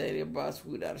everything. They brought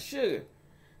sweet out of sugar.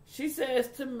 She says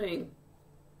to me,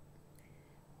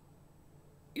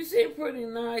 you seem pretty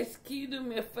nice. Can you do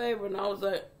me a favor? And I was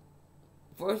like,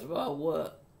 first of all,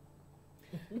 what?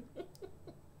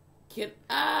 Can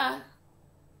I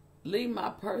leave my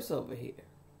purse over here?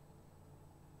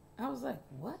 I was like,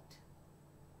 what?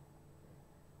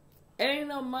 Ain't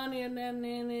no money or nothing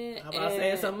in it. I'm about to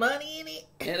say some money in it.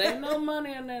 It ain't no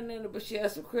money or nothing in it, but she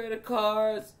has some credit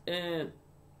cards and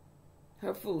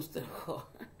her food stamp card.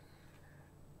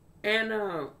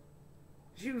 And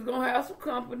she was gonna have some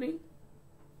company.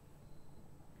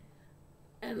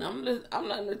 And I'm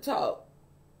letting her talk.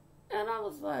 And I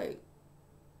was like,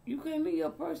 you can't leave your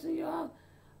purse in your house.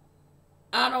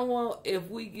 I don't want,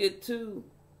 if we get too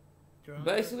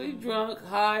drunk,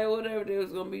 high, or whatever they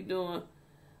was gonna be doing,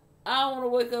 I don't want to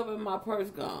wake up and my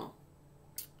purse gone.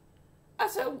 I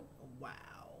said, wow.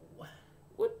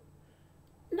 What?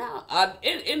 No,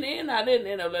 in the end, I didn't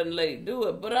end up letting the lady do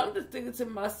it, but I'm just thinking to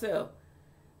myself,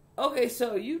 okay,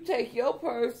 so you take your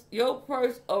purse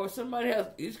over somebody else,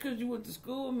 just because you went to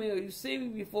school with me or you see me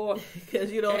before.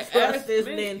 Because you don't trust this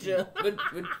ninja. But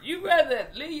you rather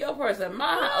leave your purse at my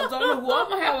house. I don't know who I'm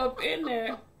going to have up in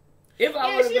there if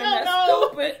I would have been that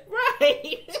stupid.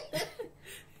 Right.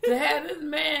 To have this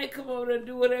man come over and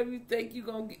do whatever you think you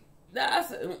gonna get. Nah, I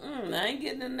said, I ain't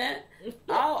getting in that.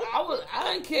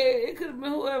 I didn't care. It could have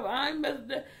been whoever. I ain't messing with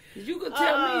that. Cause you could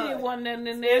tell me there wasn't nothing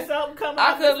in there. Something come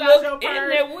I out could look in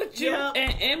there with you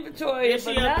and inventory. And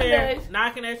she up there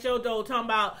knocking at your door talking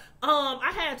about,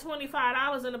 I had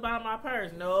 $25 in the bottom of my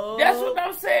purse. No. That's what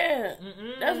I'm saying.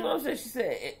 That's what I'm saying. She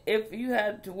said, if you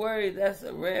had to worry, that's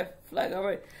a red flag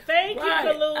already. Thank you,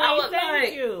 Kului.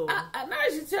 Thank you. I know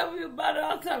she tell me about it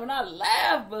all the time, and I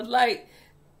laugh, but like,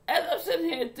 as I'm sitting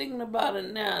here thinking about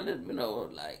it now, it's been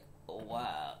over like a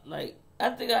while. Like, I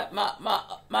think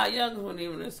my youngest wasn't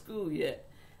even in school yet.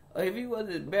 Or if he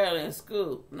wasn't barely in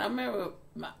school. And I remember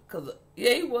he was, because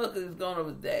he was going over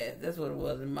his dad. That's what it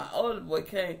was. And my oldest boy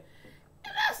came,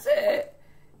 and I said,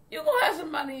 "You gonna have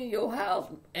somebody in your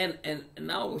house?" And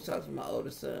I always talk to my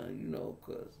oldest son,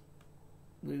 because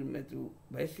we went through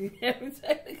basically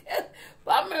everything together.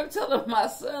 But I remember telling my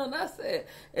son, I said,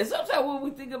 and sometimes when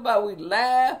we think about it, we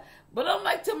laugh, but I'm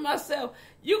like to myself,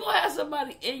 you gonna have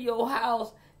somebody in your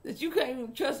house that you can't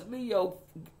even trust to leave your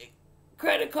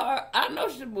credit card. I know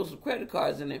she put some credit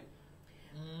cards in there.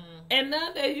 And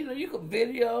nowadays, you can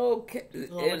video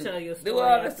and tell you do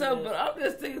all that stuff, but I'm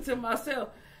just thinking to myself,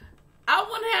 I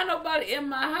wouldn't have nobody in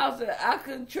my house that I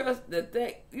couldn't trust that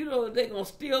they gonna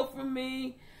steal from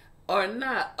me or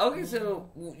not. Okay, so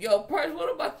your purse,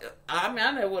 what about I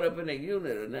never went up in a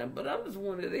unit or nothing, but I'm just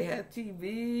wondering if they had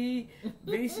TV,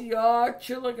 VCR,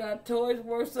 children got toys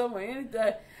worth something or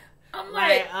anything. I'm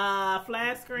like,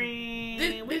 flat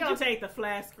screen. We're going to take the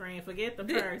flat screen. Forget the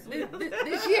purse.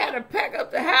 Did she have to pack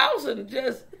up the house and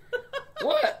just,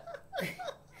 what?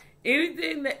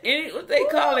 Anything what they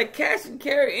call it, cash and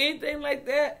carry, anything like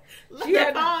that? She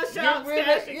had to get rid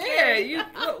of,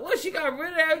 she got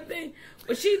rid of everything.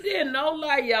 But she did, no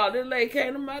lie, y'all. This lady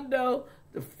came to my door.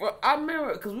 I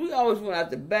remember, because we always went out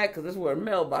the back, because that's where the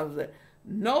mailbox was at.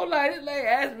 No lie, this lady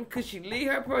asked me, could she leave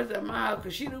her purse at my house,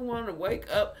 because she didn't want to wake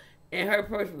up and her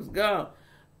purse was gone.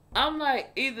 I'm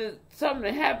like, either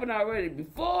something happened already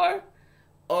before,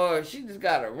 or she just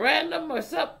got a random or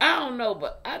something. I don't know,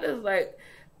 but I just like,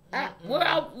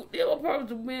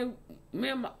 purpose of me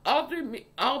and my, all three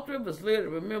of us lived there,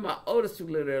 but me and my oldest two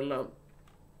lived there alone.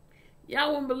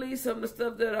 Y'all wouldn't believe some of the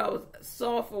stuff that I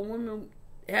saw from women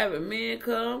having men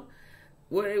come,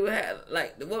 where they would have,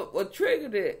 like, what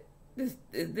triggered it. This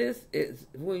is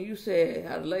when you said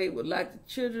how the lady would lock the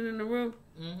children in the room.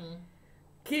 Mm-hmm.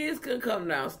 Kids couldn't come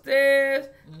downstairs.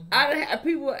 Mm-hmm. I done had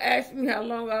people ask me how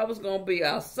long I was gonna be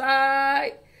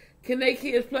outside. Can they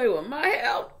kids play with my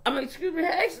help? Excuse me,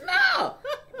 heck, no.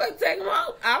 You better take them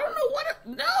out. I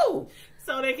don't know no.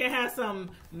 So they can have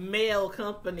some male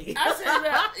company. I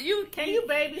said, can you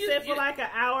babysit for like an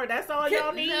hour? That's all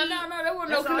y'all need? No, there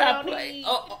wasn't no can I play.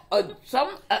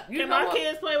 Can my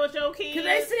kids play with your kids? Can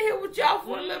they sit here with y'all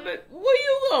for a little bit? Where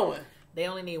you going? They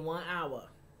only need 1 hour.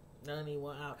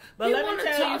 But you let me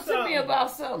tell you something. To me about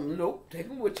something. Nope, take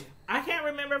them with you. I can't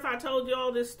remember if I told you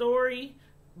all this story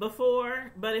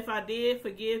before, but if I did,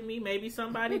 forgive me. Maybe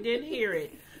somebody didn't hear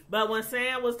it. But when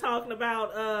Sam was talking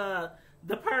about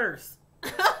the purse,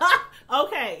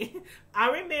 okay, I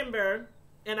remember,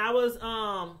 and I was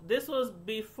this was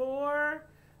before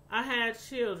I had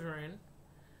children,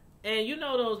 and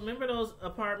remember those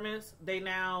apartments? They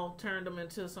now turned them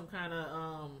into some kind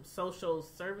of social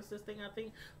services thing, I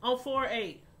think, on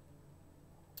 48th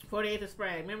and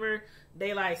Sprague. Remember,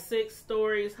 they like 6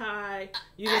 stories high.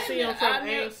 You can see them from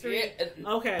Ames Street. Yeah.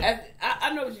 Okay.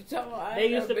 I know what you're talking about. They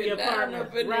used to be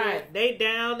apartments. Right. They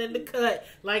down in the cut.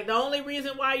 Like, the only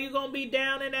reason why you going to be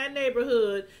down in that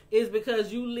neighborhood is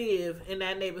because you live in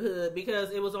that neighborhood,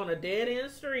 because it was on a dead-end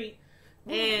street.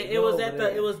 And it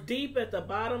was deep at the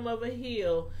bottom of a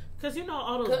hill. Because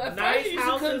all those nice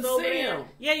houses over there.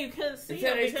 Yeah, you couldn't see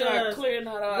them because they started clearing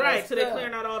out all that stuff. So they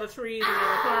clearing out all the trees in the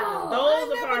apartments.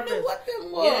 Those apartments. I never knew what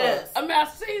them was. Yes. I've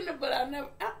seen them, but I never.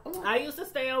 I used to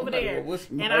stay over there,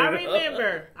 and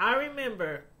I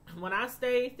remember when I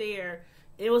stayed there.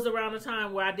 It was around the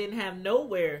time where I didn't have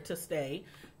nowhere to stay,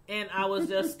 and I was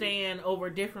just staying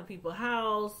over different people's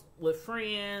house with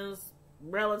friends,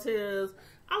 relatives.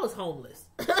 I was homeless.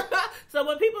 So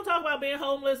when people talk about being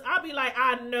homeless, I'll be like,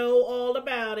 I know all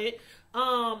about it.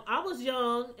 I was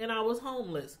young and I was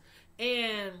homeless.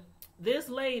 And this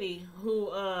lady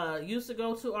who used to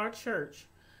go to our church,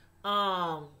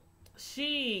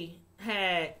 she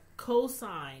had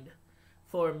co-signed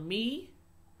for me,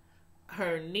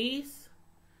 her niece,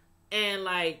 and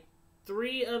like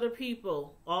 3 other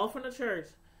people, all from the church,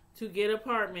 to get an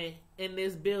apartment in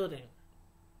this building.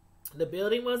 The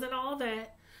building wasn't all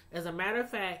that. As a matter of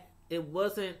fact, it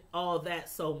wasn't all that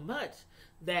so much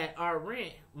that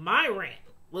my rent,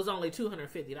 was only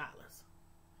 $250.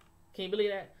 Can you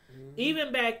believe that? Mm-hmm.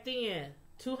 Even back then,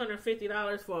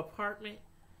 $250 for an apartment,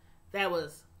 that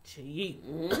was cheap.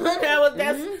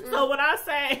 Mm-hmm. So when I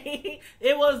say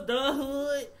it was the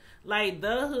hood, like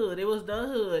the hood, it was the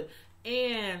hood.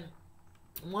 And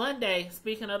one day,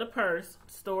 speaking of the purse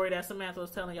story that Samantha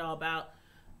was telling y'all about,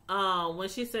 when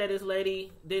she said this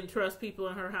lady didn't trust people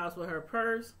in her house with her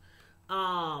purse,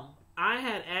 I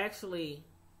had actually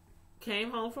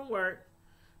came home from work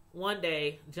one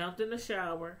day, jumped in the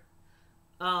shower,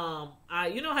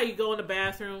 You know how you go in the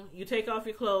bathroom, you take off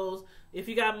your clothes. If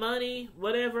you got money,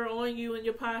 whatever on you in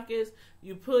your pockets,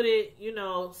 you put it,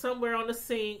 somewhere on the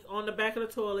sink, on the back of the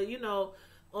toilet,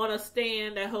 on a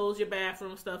stand that holds your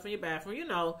bathroom stuff in your bathroom,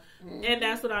 Mm-hmm. And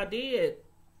that's what I did.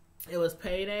 It was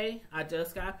payday. I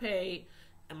just got paid,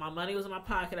 and my money was in my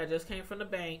pocket. I just came from the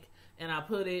bank, and I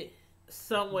put it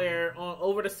somewhere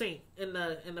over the sink in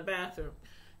the bathroom.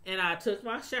 And I took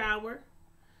my shower.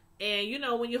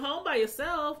 And, when you're home by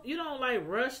yourself, you don't,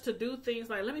 rush to do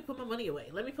things like, let me put my money away.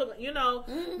 Let me put,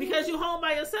 Mm-hmm. because you're home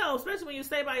by yourself, especially when you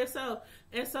stay by yourself.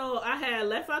 And so I had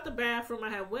left out the bathroom. I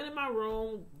had went in my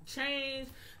room, changed,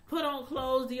 put on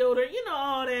clothes, deodorant,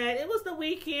 all that. It was the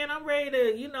weekend. I'm ready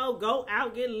to, go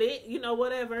out, get lit,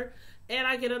 whatever. And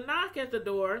I get a knock at the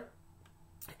door.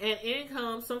 And in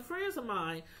comes some friends of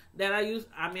mine that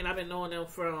I've been knowing them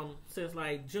since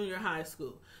junior high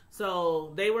school.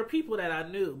 So they were people that I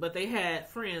knew, but they had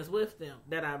friends with them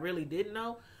that I really didn't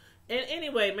know. And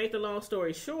anyway, make the long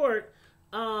story short,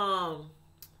 they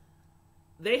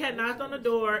had knocked on the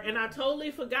door, and I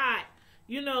totally forgot,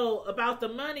 about the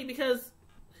money, because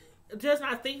just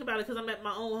not think about it because I'm at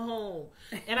my own home.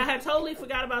 And I had totally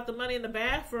forgot about the money in the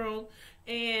bathroom,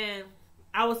 and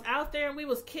I was out there and we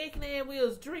was kicking it, we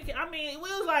was drinking. We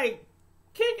was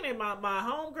kicking it. My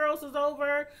homegirls was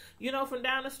over, from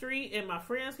down the street, and my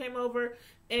friends came over,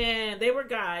 and they were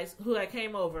guys who had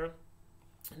came over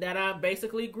that I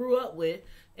basically grew up with.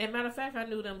 And matter of fact, I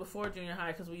knew them before junior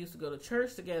high because we used to go to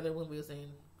church together when we was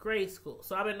in grade school.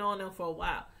 So I've been knowing them for a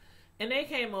while. And they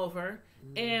came over,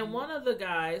 and one of the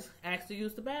guys asked to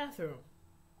use the bathroom.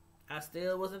 I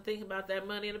still wasn't thinking about that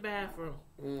money in the bathroom.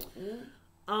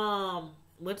 Mm-hmm.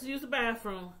 Went to use the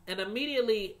bathroom, and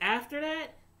immediately after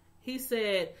that, he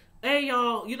said, hey,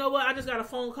 y'all, you know what? I just got a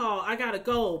phone call. I got to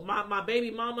go. My baby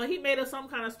mama, he made up some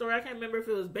kind of story. I can't remember if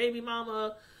it was baby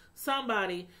mama,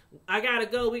 somebody. I got to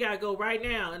go. We got to go right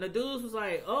now. And the dudes was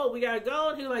like, oh, we got to go?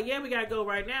 And he was like, yeah, we got to go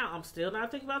right now. I'm still not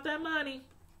thinking about that money.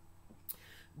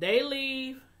 They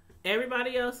leave.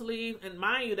 Everybody else leave. And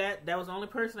mind you, that was the only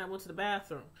person that went to the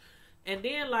bathroom. And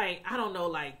then,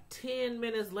 10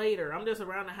 minutes later, I'm just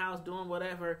around the house doing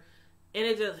whatever, and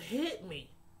it just hit me.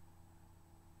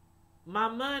 My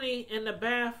money in the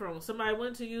bathroom. Somebody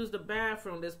went to use the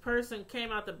bathroom. This person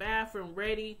came out the bathroom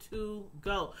ready to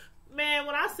go. Man,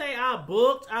 when I say I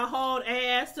booked, I hauled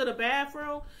ass to the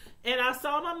bathroom, and I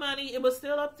saw my money. It was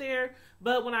still up there,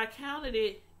 but when I counted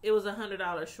it, it was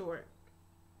 $100 short.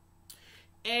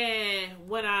 And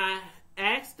when I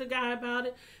asked the guy about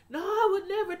it, no, I would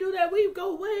never do that. We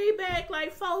go way back,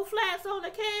 4 flats on the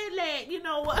Cadillac. You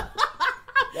know what?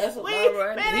 That's what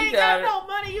right. Man, ain't got no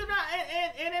money, and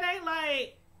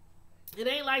it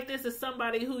ain't like this is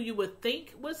somebody who you would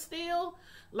think would steal,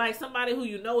 somebody who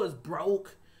is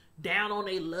broke, down on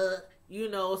their luck,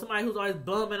 somebody who's always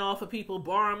bumming off of people,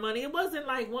 borrowing money. It wasn't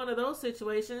one of those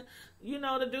situations.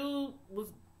 The dude was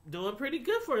doing pretty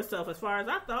good for himself as far as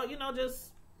I thought.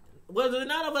 Just wasn't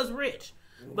none of us rich.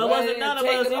 But wasn't none of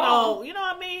us, you know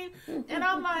what I mean? And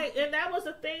I'm and that was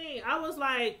the thing. I was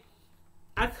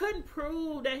I couldn't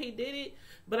prove that he did it,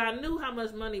 but I knew how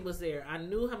much money was there. And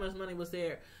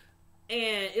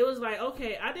it was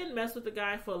okay, I didn't mess with the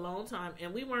guy for a long time,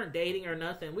 and we weren't dating or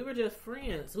nothing. We were just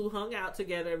friends who hung out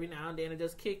together every now and then and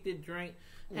just kicked it, drank,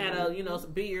 had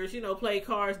some beers, played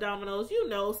cards, dominoes,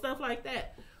 stuff like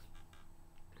that.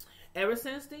 Ever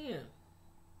since then,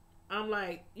 I'm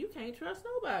you can't trust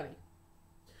nobody.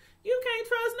 You can't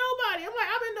trust nobody. I'm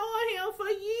I've been knowing him for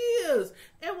years.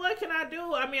 And what can I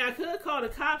do? I could call the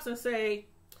cops and say,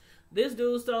 this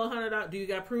dude stole $100. Do you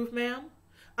got proof, ma'am?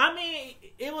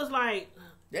 It was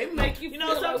they make you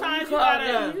feel sometimes you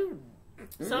gotta,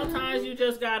 sometimes you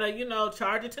just gotta,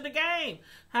 charge it to the game.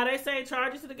 How they say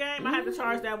charge it to the game? I had to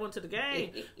charge that one to the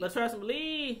game. But trust me,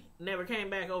 Lee never came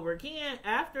back over again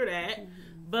after that.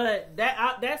 But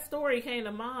that story came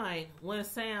to mind when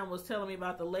Sam was telling me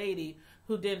about the lady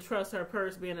who didn't trust her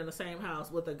purse being in the same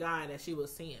house with a guy that she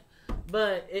was seeing.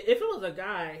 But if it was a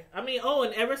guy, and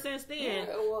ever since then,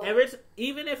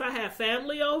 even if I have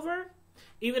family over,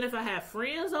 even if I have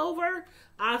friends over,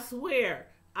 I swear,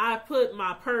 I put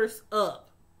my purse up.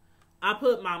 I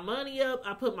put my money up.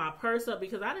 I put my purse up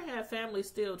because I didn't have family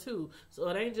still too. So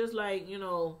it ain't just I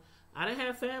didn't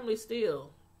have family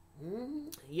still. Mm-hmm.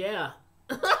 Yeah.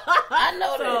 I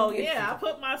know that. So yeah, I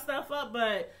put my stuff up,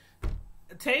 but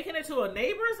taking it to a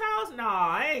neighbor's house? Nah,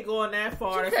 I ain't going that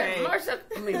far to say. My son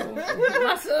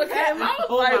came out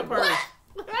my purse.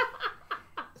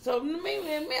 So me,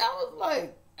 I was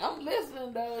I'm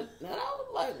listening though, and I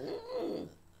was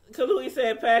Cause Louis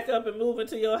said pack up and move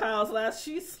into your house. Last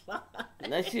she slide.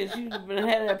 That shit, she had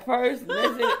that purse.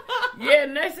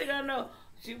 Next thing I know,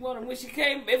 she wanted, when she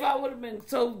came, if I would have been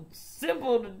so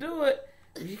simple to do it,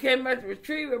 if she came back to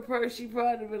retrieve her purse, she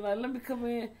probably been like, let me come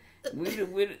in. We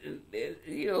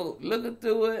looking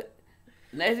through it.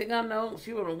 Next thing I know,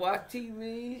 she want to watch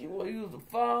TV. She want to use the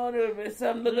phone. There would have been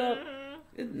something to look up.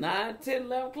 It's 9, 10,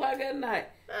 11 o'clock at night.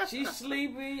 She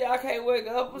sleepy. I can't wake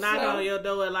up or Knock something. on your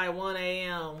door at like 1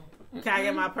 a.m. Can I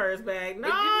get my purse back? No,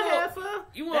 Heifer.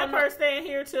 That purse staying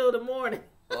here till the morning.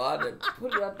 Oh, I done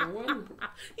put it out the window.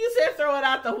 You said throw it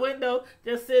out the window.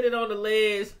 Just sit it on the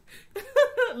ledge.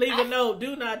 Leave a note.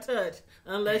 Do not touch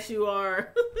unless you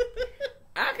are.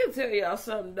 I can tell y'all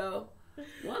something, though.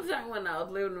 One time when I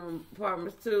was living in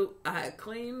apartments, too, I had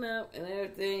cleaned up and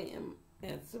everything,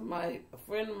 and a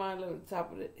friend of mine lived at the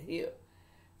top of the hill.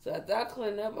 So after I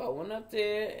cleaned up, I went up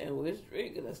there, and we was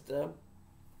drinking and stuff.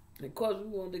 And of course, we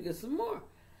wanted to get some more.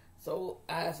 So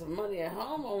I had some money at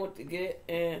home I went to get,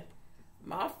 and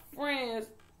my friend's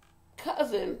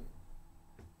cousin,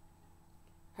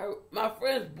 my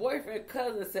friend's boyfriend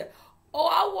cousin said, oh,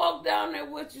 I walked down there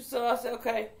with you. So I said,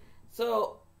 okay.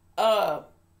 So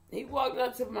he walked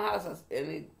up to my house,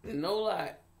 and no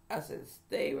lie, I said,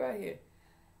 stay right here.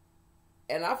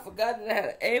 And I forgot that I had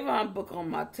an Avon book on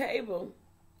my table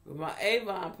with my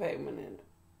Avon payment in it.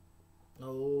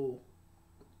 Oh.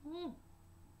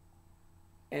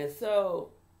 And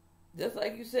so, just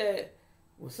like you said,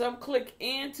 when something click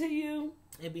into you,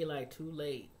 it'd be like too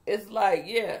late. It's like,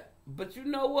 yeah. But you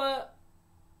know what?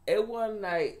 It wasn't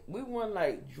like, we weren't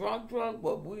like drunk,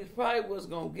 but we probably was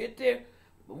going to get there.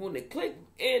 But when it clicked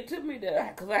into me,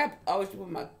 because I always put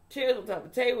my chairs on top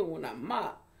of the table when I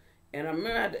mop. And I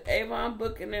remember I had the Avon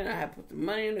book in there, and I had put the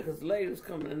money in there because the lady was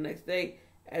coming the next day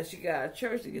as she got out of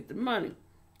church to get the money.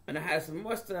 And I had some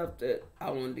more stuff that I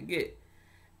wanted to get.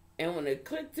 And when it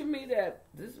clicked to me that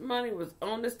this money was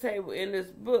on this table in this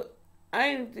book, I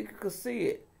didn't even think I could see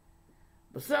it.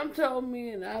 But something told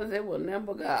me, and I was able to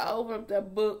never got. I opened up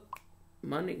that book,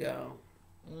 money gone.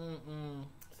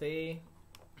 See?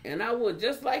 And I would,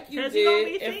 just like you did, you don't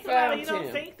be and thinking found about it. You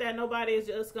don't think that nobody is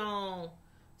just going to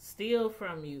steal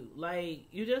from you. Like,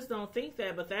 you just don't think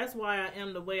that, but that's why I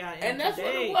am the way I am today. And that's today.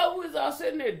 what it was. We was all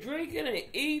sitting there drinking and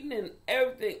eating and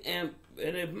everything. And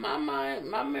if my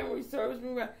memory serves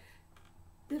me right,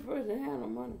 this person had no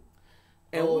money.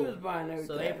 And we was buying everything.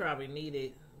 So they probably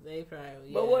needed. They probably,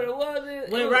 yeah. But what it was,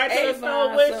 went right to the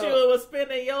store with you and was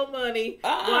spending your money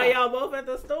while y'all both at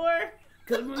the store.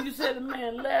 Because when you said the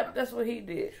man left, that's what he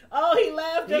did. Oh, he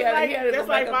left just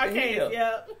like my case.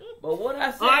 Yeah. But what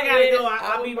I said, I gotta go.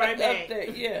 I'll be right back. There,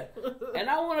 yeah. And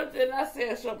I went up there and I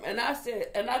said something, and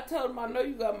I told him, I know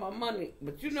you got my money,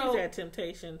 but you know, she's had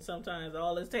temptation sometimes.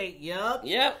 All it takes. Yep.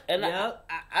 And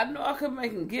I know I could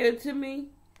make him give it to me.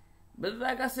 But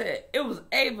like I said, it was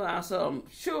Avon, so I'm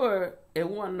sure it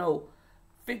wasn't no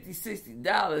 $50,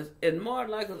 $60. And more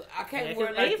like, I can't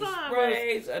wear like Avon the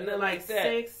sprays or nothing like that.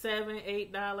 $6,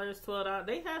 $7, $8, $12.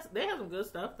 They have some good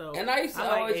stuff though. And I used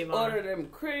to always order them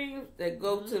creams that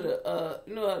go to the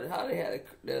you know how they had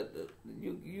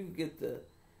you get the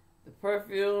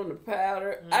perfume, the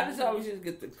powder. I just always used to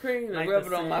get the cream and rub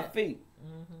it on my feet.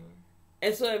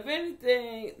 And so, if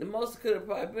anything, the most could have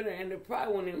probably been, and it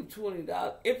probably wasn't even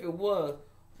 $20 if it was.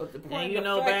 But the point, and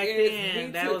back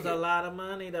then that was a lot of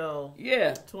money, though.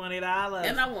 Yeah, $20.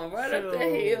 And I went right up the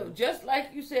hill, just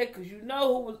like you said, because you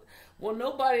know who was. Well,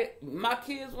 nobody. My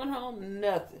kids went home,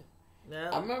 nothing.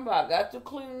 Yep. I remember I got to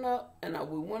cleaning up, and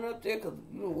we went up there because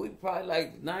we probably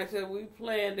like 9 we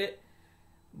planned it,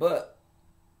 but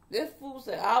this fool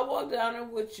said, "I'll walk down there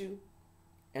with you."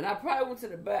 And I probably went to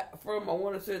the back from my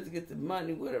one to get the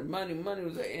money with her. Money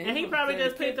was like, and he probably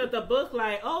just picked up the book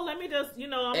like, oh, let me just, I'm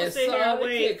gonna sit here and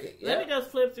wait. Yep. Let me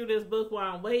just flip through this book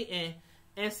while I'm waiting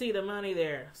and see the money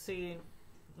there. See,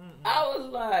 I was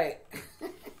like,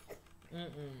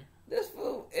 this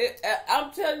fool.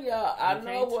 I'm telling y'all, I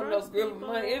know it wasn't no grip of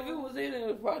money. If it was in it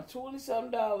was probably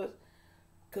 $20-something.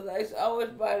 Because I used to always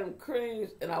buy them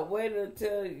creams, and I waited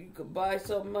until you could buy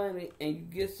so many and you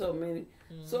get so many.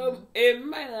 So it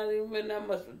might not even be that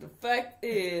much, but the fact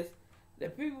is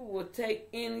that people will take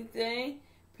anything.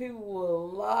 People will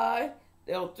lie.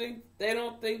 They don't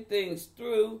think things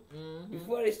through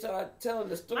before they start telling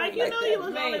the story. Like you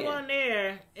was the only one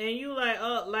there, and you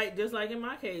just like in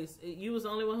my case, you was the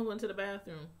only one who went to the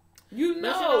bathroom. You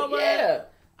know yeah.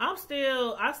 I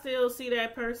still see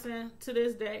that person to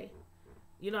this day.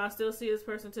 I still see this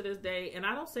person to this day, and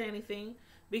I don't say anything.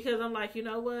 Because I'm like, you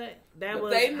know what? That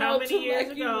was how many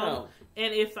years ago?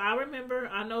 And if I remember,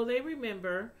 I know they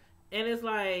remember. And it's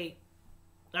like,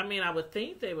 I mean, I would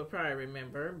think they would probably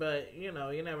remember, but you know,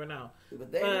 you never know.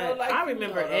 But they know, like, I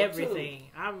remember everything. Too.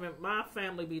 I remember my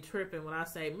family be tripping when I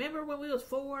say, "Remember when we was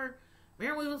 4?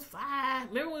 Remember when we was 5?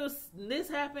 Remember when this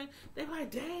happened?" They're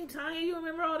like, "Dang, Tanya, you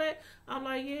remember all that?" I'm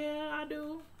like, "Yeah, I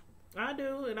do."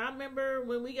 And I remember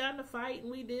when we got in a fight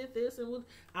and we did this, and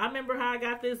I remember how I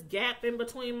got this gap in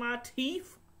between my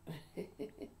teeth.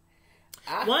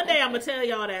 One day I'm gonna tell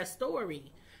y'all that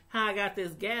story. How I got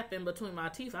this gap in between my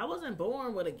teeth. I wasn't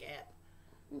born with a gap.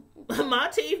 My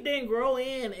teeth didn't grow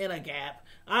in a gap.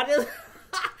 I just,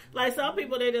 like some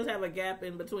people, they just have a gap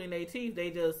in between their teeth. They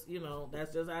just, you know,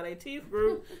 that's just how their teeth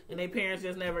grew. And their parents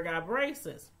just never got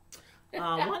braces.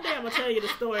 One day I'm going to tell you the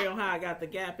story on how I got the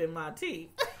gap in my teeth.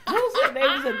 Who said they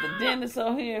was at the dentist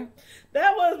on here?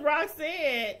 That was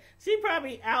Roxanne. She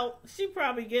probably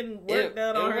getting work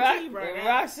done on her teeth right now.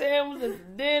 Roxanne was at the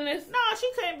dentist? No,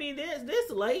 she can't be this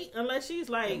late unless she's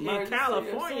like in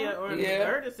California or in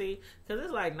emergency, because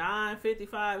it's like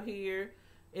 9:55 here.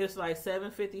 It's like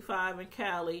 7:55 in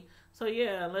Cali. So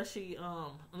yeah, unless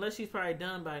she's probably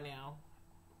done by now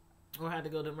or had to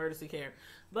go to emergency care.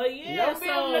 But yeah, don't be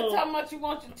able to tell much you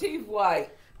want your teeth white.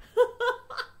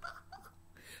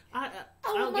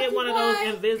 I'll get one of those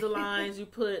Invisaligns you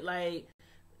put like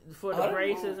for the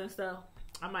braces and stuff.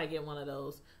 I might get one of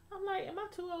those. I'm like, am I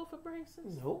too old for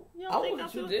braces? Nope. You don't think I'm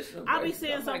too? I be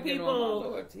seeing some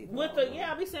people with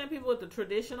I be seeing people with the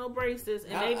traditional braces,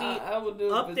 and they be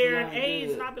up there in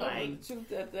age, and I be like, shoot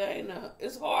that thing up.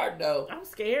 It's hard though. I'm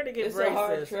scared to get braces. It's a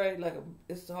hard trade,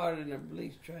 it's harder than a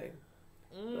bleach tray.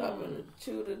 But I'm gonna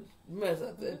chew the mess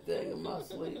out that thing in my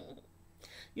sleep.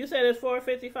 You said it's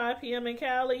 4:55 p.m. in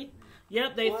Cali.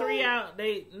 Yep, they 3 out.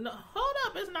 Hold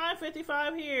up, it's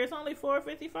 9:55 here. It's only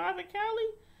 4:55 in Cali.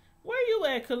 Where you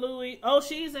at, Kalui? Oh,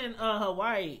 she's in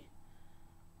Hawaii.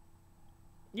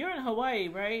 You're in Hawaii,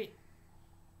 right?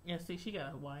 Yeah, see, she got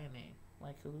a Hawaiian name,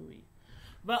 like Kalui.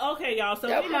 But okay, y'all. So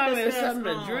that we might be discussed,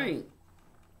 something to drink.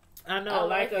 I know,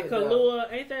 like a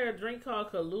Kahlua. Ain't there a drink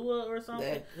called Kahlua or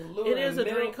something? It is a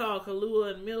drink called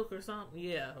Kahlua and milk or something.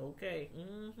 Yeah, okay.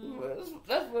 Mm-hmm. Well,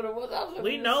 that's what it was.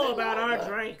 We know about our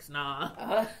drinks, nah.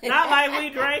 Not like we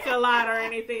drank a lot or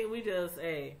anything. We just,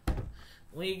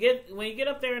 when you get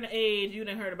up there in the age, you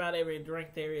done heard about every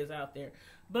drink there is out there.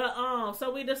 But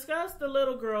so we discussed the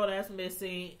little girl that's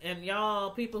missing, and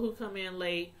y'all, people who come in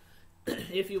late,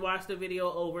 if you watch the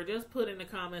video over, just put in the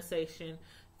comment section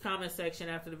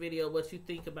after the video what you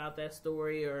think about that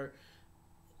story, or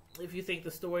if you think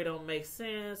the story don't make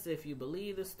sense, if you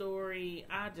believe the story.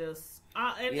 And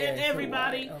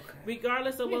everybody,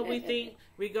 regardless of what we think,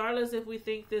 regardless if we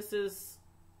think this is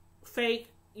fake,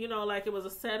 you know, like it was a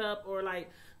setup, or like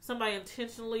somebody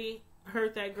intentionally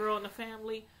hurt that girl in the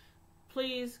family,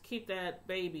 please keep that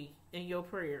baby in your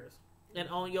prayers and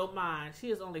on your mind.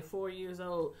 She is only 4 years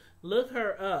old. Look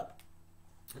her up.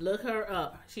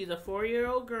 She's a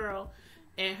 4-year-old girl,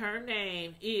 and her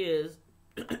name is,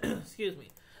 excuse me,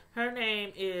 her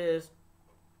name is,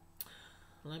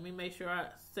 let me make sure I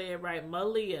say it right,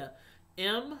 Maleah,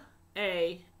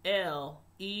 Maleah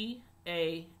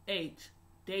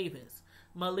Davis.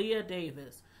 Maleah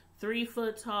Davis. 3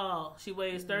 foot tall. She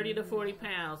weighs 30 to 40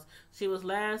 pounds. She was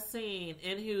last seen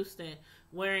in Houston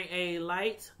wearing a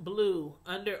light blue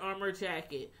Under Armour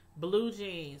jacket, blue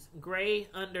jeans, gray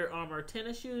Under Armour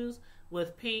tennis shoes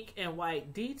with pink and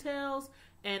white details,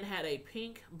 and had a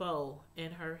pink bow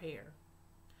in her hair.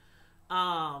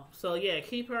 So yeah,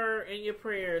 keep her in your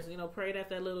prayers. You know, pray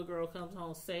that little girl comes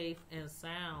home safe and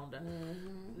sound.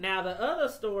 Mm-hmm. Now, the other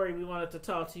story we wanted to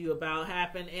talk to you about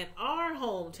happened in our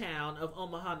hometown of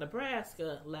Omaha,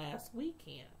 Nebraska last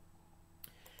weekend.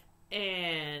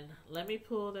 And let me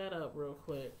pull that up real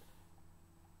quick.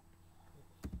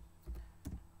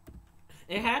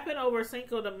 It happened over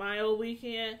Cinco de Mayo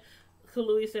weekend.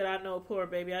 Kalui said, I know, poor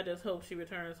baby. I just hope she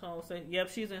returns home safe. Yep,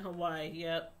 she's in Hawaii.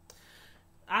 Yep.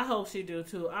 I hope she do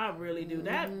too. I really do.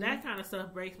 Mm-hmm. That kind of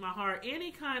stuff breaks my heart.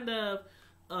 Any kind of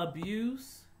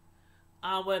abuse,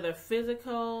 whether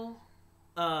physical,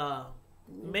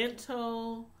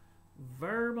 mental,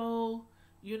 verbal,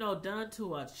 you know, done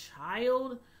to a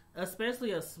child,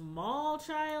 especially a small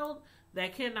child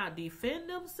that cannot defend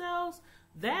themselves,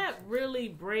 that really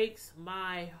breaks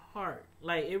my heart.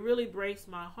 Like, it really breaks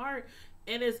my heart.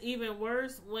 And it's even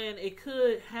worse when it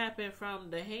could happen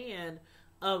from the hand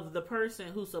of the person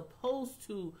who's supposed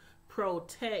to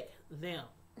protect them.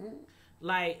 Mm.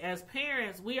 Like, as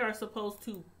parents, we are supposed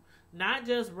to not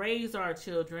just raise our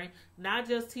children, not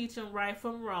just teach them right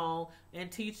from wrong,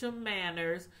 and teach them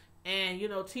manners, and, you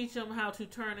know, teach them how to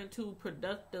turn into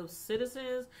productive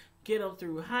citizens, get them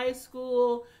through high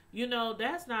school. You know,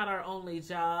 that's not our only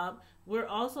job. we're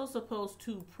also supposed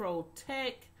to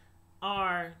protect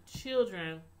our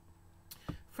children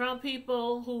from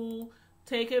people who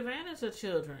take advantage of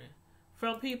children,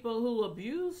 from people who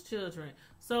abuse children.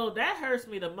 So that hurts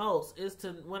me the most is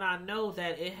to when I know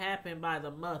that it happened by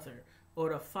the mother or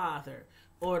the father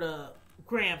or the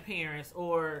grandparents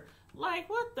or like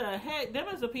what the heck? Them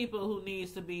is the people who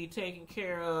needs to be taken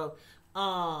care of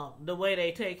the way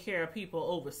they take care of people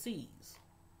overseas.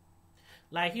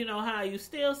 Like, you know how you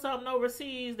steal something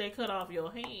overseas, they cut off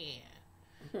your hand.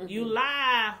 You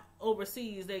lie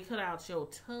overseas, they cut out your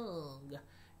tongue.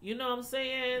 You know what I'm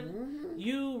saying? Mm-hmm.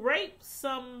 You rape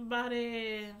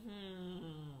somebody.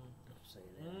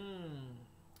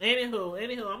 Anywho,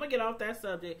 I'm gonna get off that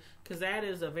subject because that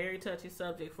is a very touchy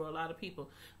subject for a lot of people.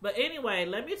 But anyway,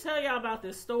 let me tell y'all about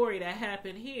this story that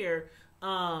happened here,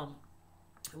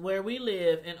 where we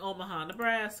live in Omaha,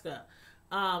 Nebraska.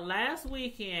 Last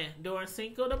weekend during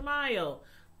Cinco de Mayo,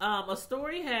 a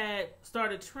story had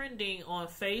started trending on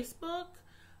Facebook.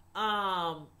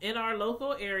 In our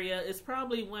local area. It's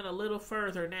probably went a little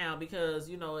further now because,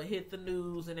 you know, it hit the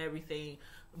news and everything.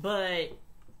 But,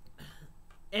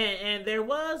 and there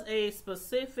was a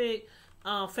specific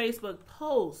Facebook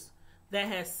post that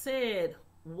has said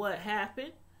what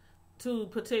happened to a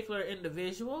particular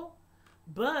individual.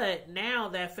 But now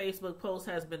that Facebook post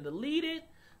has been deleted,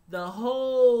 the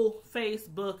whole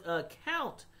Facebook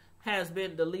account has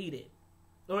been deleted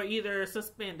or either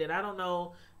suspended. I don't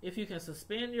know if you can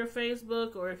suspend your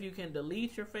Facebook or if you can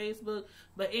delete your Facebook.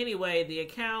 But anyway, the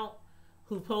account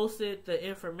who posted the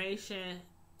information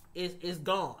is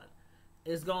gone.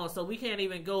 It's gone. So we can't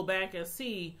even go back and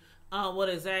see what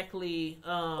exactly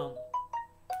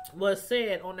was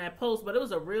said on that post. But it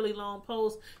was a really long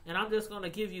post, and I'm just going to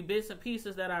give you bits and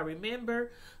pieces that I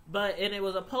remember. And it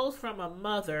was a post from a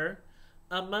mother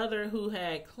who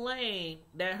had claimed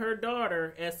that her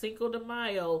daughter at Cinco de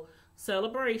Mayo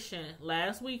celebration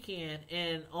last weekend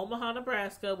in Omaha,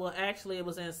 Nebraska. Well, actually, it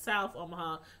was in South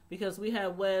Omaha because we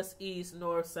have west, east,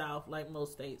 north, south, like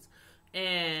most states.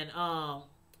 And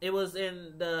it was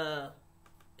in the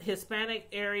Hispanic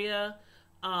area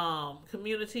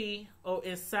community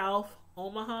in South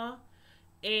Omaha.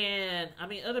 And, I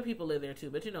mean, other people live there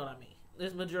too, but you know what I mean.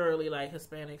 It's majority like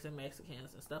Hispanics and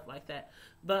Mexicans and stuff like that.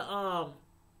 But,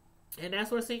 and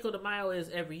that's where Cinco de Mayo is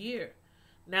every year.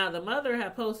 Now, the mother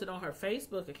had posted on her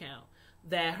Facebook account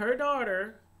that her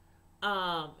daughter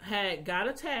had got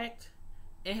attacked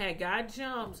and had got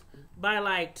jumped by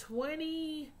like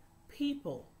 20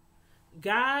 people,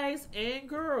 guys and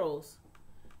girls,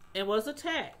 and was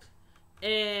attacked.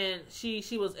 And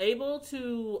she was able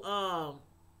to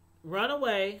run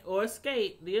away or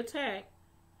escape the attack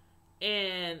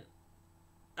and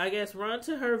I guess run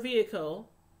to her vehicle.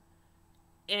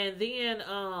 And then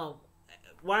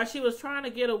while she was trying to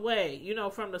get away, you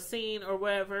know, from the scene or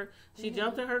wherever, she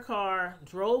jumped in her car,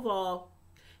 drove off,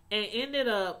 and ended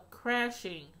up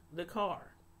crashing the car.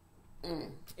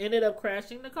 Ended up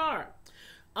crashing the car.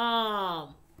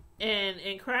 And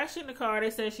in crashing the car, they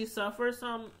said she suffered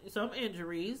some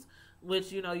injuries,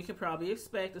 which, you know, you could probably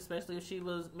expect, especially if she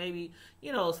was maybe,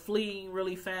 you know, fleeing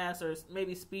really fast or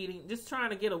maybe speeding, just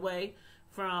trying to get away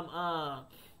from,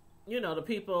 you know, the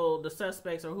people, the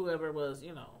suspects or whoever was,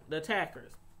 you know, the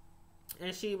attackers.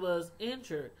 And she was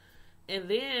injured. And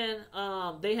then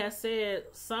they had said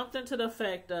something to the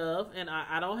effect of, and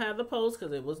I don't have the post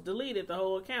because it was deleted, the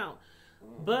whole account.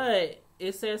 But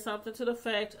it said something to the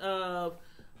effect of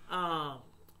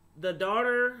the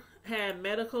daughter had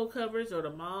medical coverage or the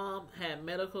mom had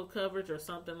medical coverage or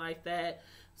something like that.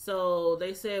 So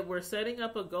they said, we're setting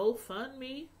up a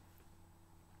GoFundMe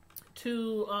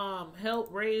to help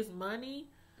raise money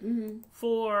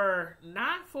for,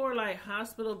 not for like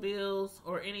hospital bills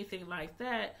or anything like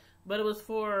that, but it was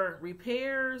for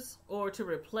repairs or to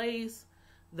replace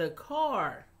the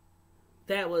car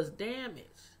that was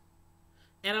damaged.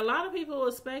 And a lot of people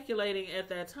were speculating at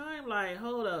that time, like,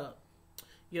 hold up,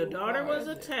 your daughter was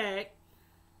attacked,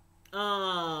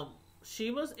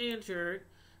 she was injured,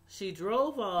 she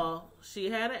drove off, she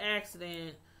had an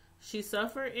accident, she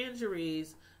suffered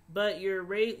injuries, but you're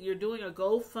doing a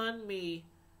GoFundMe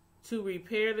to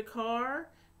repair the car.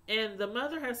 And the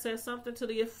mother has said something to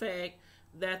the effect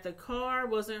that the car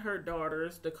wasn't her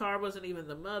daughter's, the car wasn't even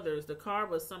the mother's, the car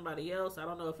was somebody else. I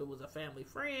don't know if it was a family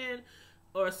friend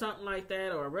or something like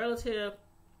that or a relative.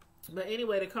 But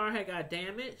anyway, the car had got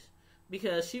damaged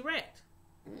because she wrecked.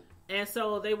 And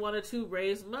so they wanted to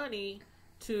raise money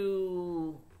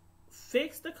to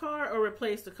fix the car or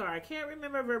replace the car. I can't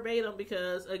remember verbatim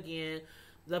because, again,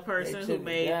 the person who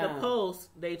made the post,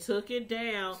 they took it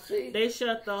down. They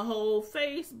shut the whole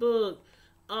Facebook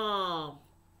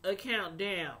account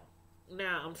down.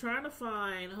 Now I'm trying to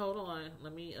find. Hold on.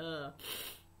 Let me.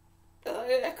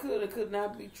 That could or could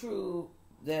not be true.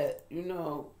 That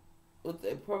what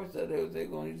the purpose of it they're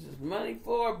going to use this money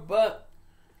for. But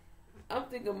I'm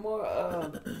thinking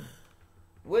more.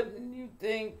 Wouldn't you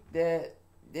think that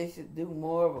they should do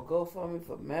more of a GoFundMe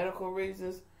for medical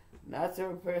reasons, not to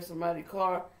repair somebody's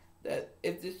car? That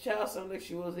if this child sounded like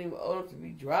she wasn't even old enough to be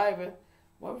driving,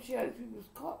 why would she have people's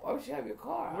car? Why would she have your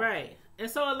car? Right. And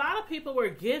so a lot of people were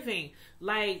giving,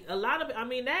 like a lot of, I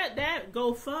mean, that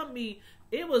GoFundMe,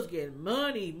 it was getting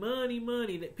money.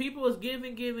 That people was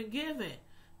giving,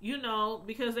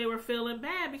 because they were feeling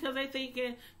bad, because they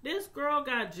thinking this girl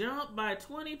got jumped by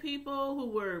 20 people who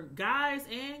were guys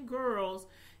and girls,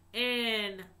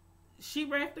 and she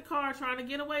wrecked the car trying to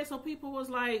get away. So people was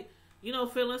like,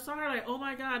 feeling sorry, like, oh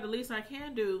my God, the least I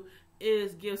can do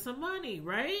is give some money,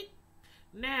 right?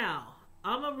 Now,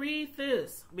 I'm going to read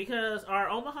this because our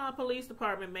Omaha Police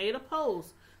Department made a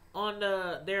post on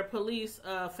their police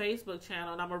Facebook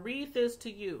channel, and I'm going to read this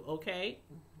to you, okay?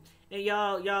 And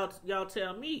y'all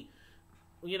tell me,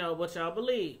 what y'all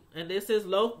believe. And this is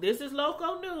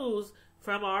local news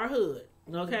from our hood,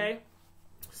 okay?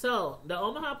 Mm-hmm. So, the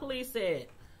Omaha Police said,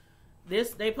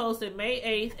 they posted May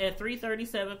 8th at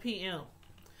 3:37 p.m.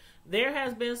 There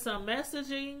has been some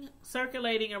messaging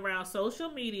circulating around social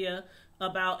media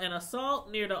about an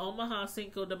assault near the Omaha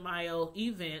Cinco de Mayo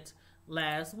event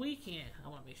last weekend. I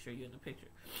want to make sure you're in the picture.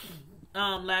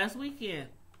 Last weekend.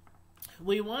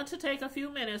 We want to take a few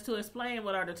minutes to explain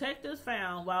what our detectives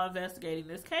found while investigating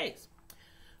this case.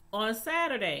 On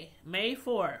Saturday, May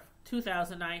 4th,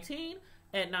 2019,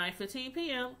 at 9:15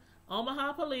 p.m.,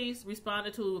 Omaha police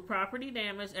responded to a property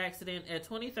damage accident at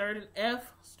 23rd and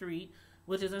F Street,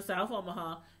 which is in South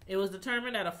Omaha. It was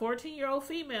determined that a 14-year-old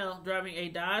female driving a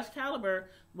Dodge Caliber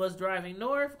was driving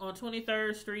north on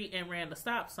 23rd Street and ran the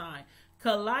stop sign,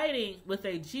 colliding with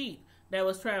a Jeep that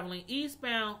was traveling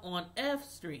eastbound on F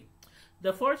Street.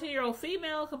 The 14-year-old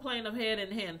female complained of head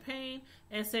and hand pain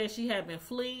and said she had been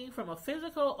fleeing from a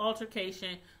physical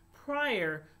altercation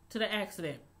prior to the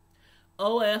accident.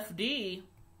 OFD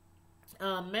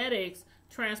medics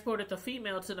transported the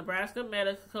female to Nebraska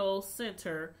Medical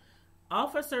Center.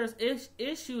 Officers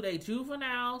issued a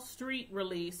juvenile street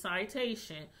release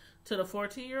citation to the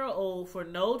 14-year-old for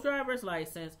no driver's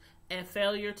license and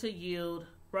failure to yield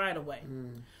right away.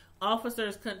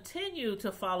 Officers continue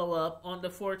to follow up on the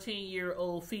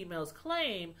 14-year-old female's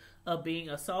claim of being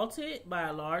assaulted by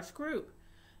a large group.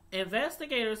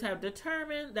 Investigators have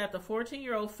determined that the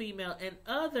 14-year-old female and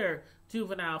other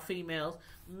juvenile females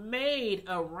made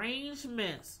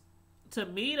arrangements to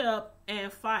meet up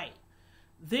and fight.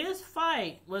 This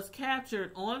fight was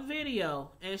captured on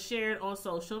video and shared on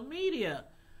social media.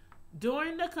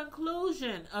 During the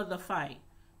conclusion of the fight,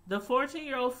 the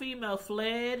 14-year-old female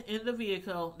fled in the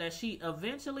vehicle that she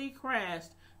eventually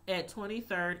crashed at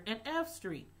 23rd and F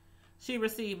Street. She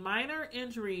received minor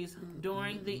injuries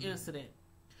during the incident.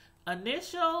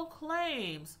 Initial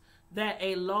claims that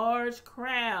a large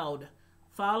crowd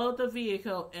followed the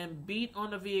vehicle and beat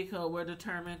on the vehicle were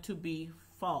determined to be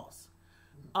false.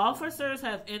 Officers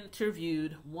have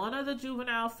interviewed one of the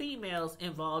juvenile females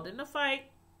involved in the fight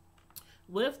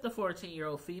with the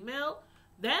 14-year-old female.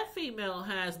 That female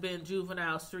has been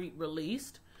juvenile street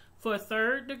released for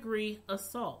third-degree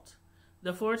assault.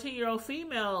 The 14-year-old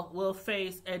female will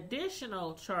face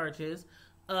additional charges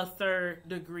of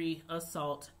third-degree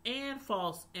assault and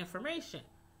false information.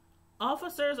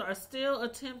 Officers are still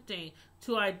attempting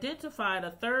to identify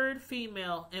the third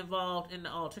female involved in the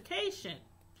altercation.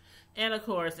 And of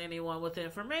course, anyone with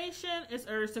information is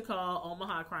urged to call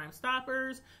Omaha Crime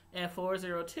Stoppers at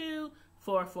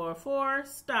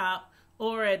 402-444-STOP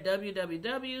or at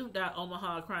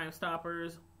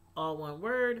www.omahacrimesstoppers, all one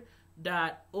word,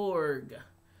 .org.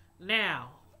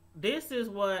 Now, this is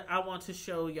what I want to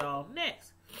show y'all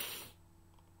next.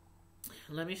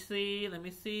 Let me see.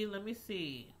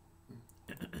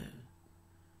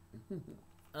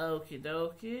 Okie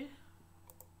dokie.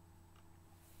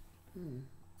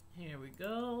 Here we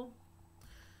go.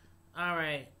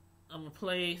 Alright. I'm going to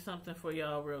play something for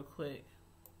y'all real quick.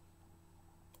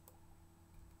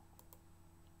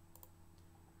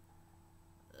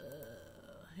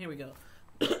 Here we go.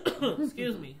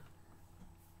 Excuse me.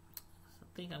 I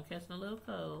think I'm catching a little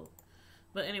cold.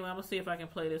 But anyway, I'm going to see if I can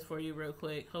play this for you real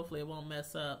quick. Hopefully it won't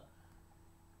mess up.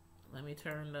 Let me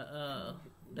turn the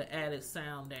added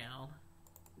sound down.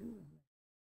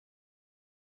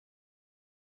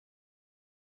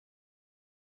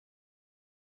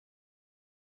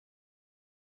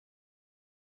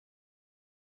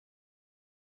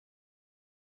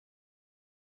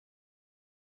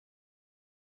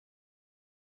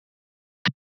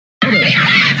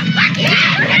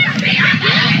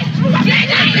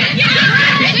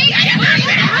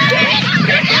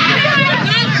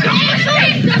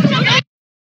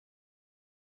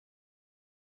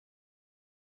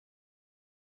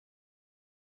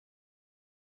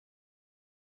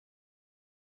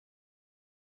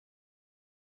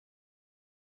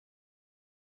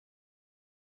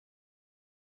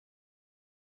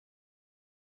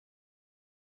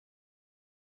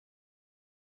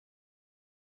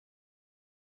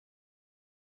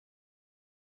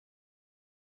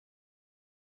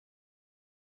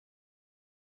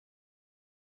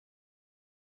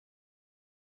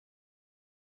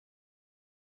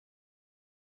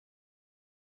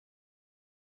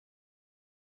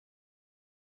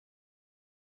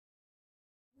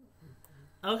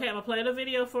 Okay, I'm gonna play the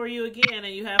video for you again,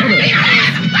 and you have to.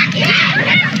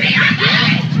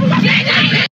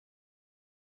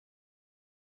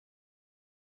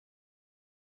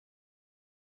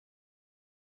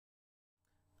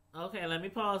 Okay, let me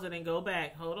pause it and go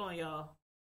back. Hold on, y'all.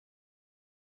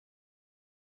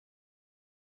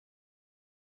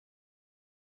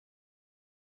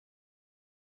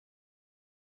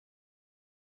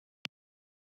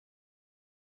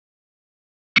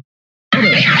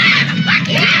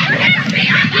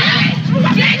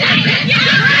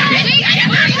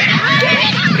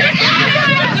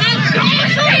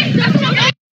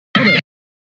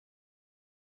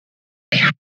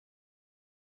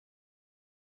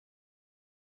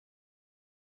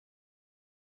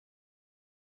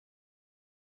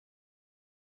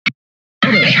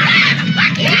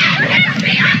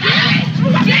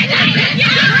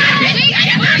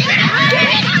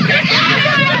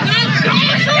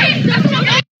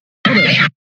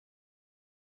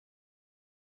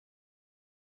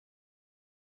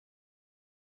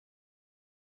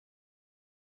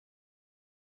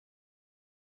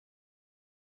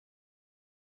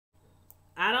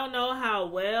 I don't know how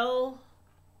well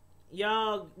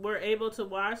y'all were able to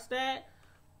watch that,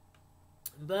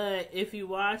 but if you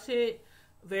watch it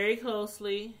very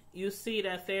closely, you see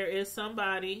that there is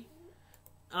somebody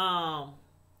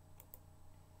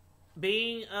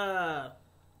being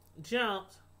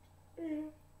jumped.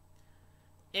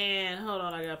 And hold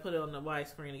on, I gotta put it on the white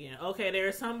screen again. Okay, there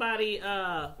is somebody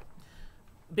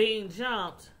being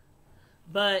jumped,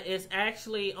 but it's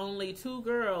actually only two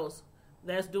girls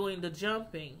that's doing the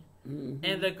jumping. Mm-hmm.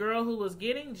 And the girl who was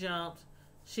getting jumped,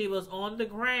 she was on the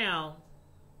ground,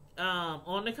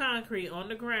 on the concrete, on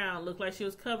the ground, looked like she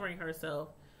was covering herself.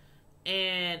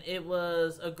 And it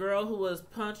was a girl who was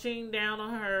punching down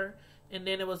on her, and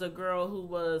then it was a girl who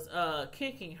was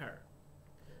kicking her.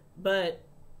 But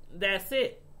that's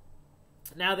it.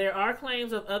 Now, there are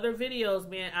claims of other videos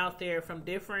being out there from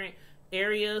different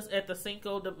areas at the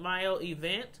Cinco de Mayo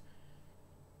event.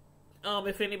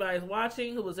 If anybody's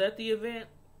watching who was at the event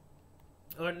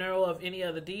or know of any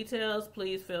other details,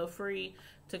 please feel free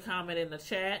to comment in the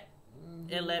chat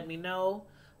and let me know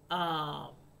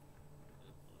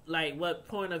like what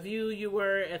point of view you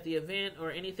were at the event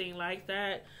or anything like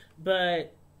that.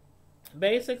 But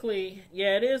basically,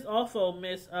 yeah, it is awful,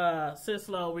 Miss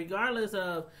Sislo, regardless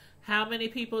of how many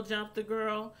people jumped the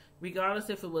girl,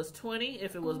 regardless if it was 20,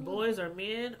 if it was boys or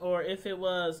men, or if it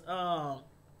was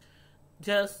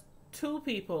just two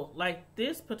people, like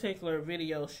this particular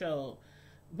video showed.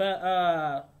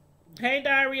 But hey,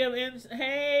 Diary of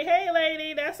hey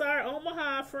lady, that's our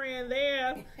Omaha friend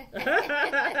there.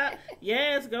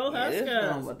 Yes, go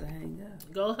Huskers.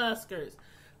 Go Huskers.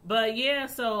 But yeah,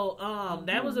 so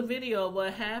that was a video of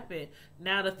what happened.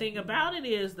 Now the thing about it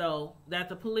is though that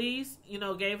the police,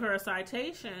 gave her a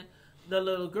citation, the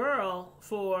little girl,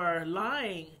 for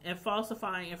lying and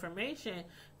falsifying information,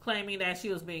 claiming that she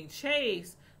was being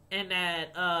chased and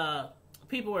that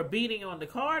people were beating on the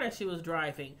car that she was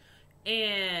driving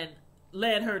and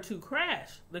led her to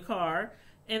crash the car.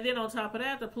 And then on top of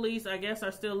that, the police, I guess,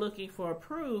 are still looking for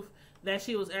proof that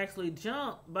she was actually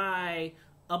jumped by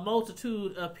a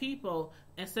multitude of people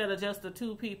instead of just the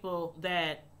two people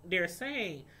that they're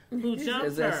saying who jumped her.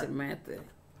 That's Samantha.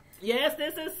 Yes,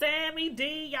 this is Sammy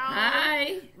D, y'all.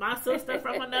 Hi. My sister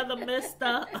from another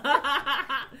mister.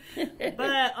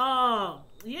 But,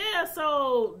 yeah,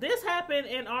 so this happened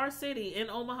in our city, in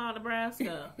Omaha,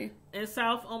 Nebraska. In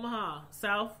South Omaha,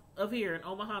 south of here in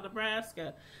Omaha,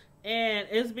 Nebraska. And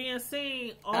it's being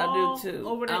seen all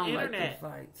over the internet. Like the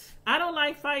fights. I don't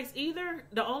like fights either.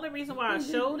 The only reason why I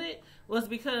showed it was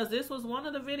because this was one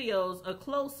of the videos, a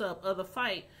close-up of the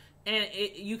fight. And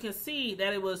you can see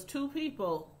that it was two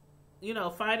people,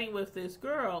 fighting with this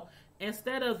girl,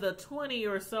 instead of the 20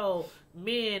 or so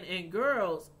men and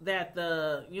girls that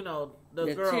the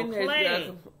girl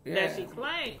claimed, that she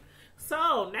claimed.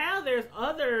 So now there's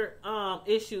other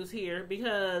issues here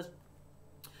because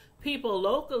people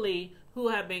locally who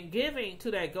have been giving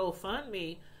to that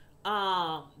GoFundMe,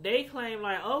 they claim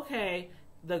like, okay,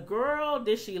 the girl,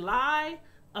 did she lie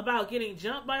about getting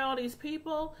jumped by all these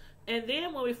people? And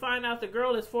then when we find out the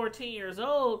girl is 14 years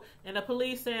old and the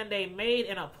police saying they made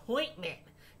an appointment.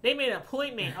 They made an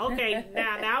appointment. Okay,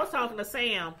 now I was talking to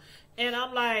Sam and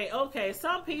I'm like, okay,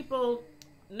 some people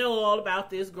know all about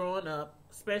this growing up,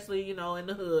 especially, you know, in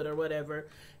the hood or whatever.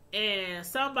 And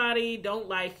somebody don't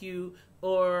like you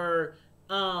or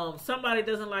somebody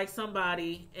doesn't like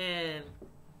somebody and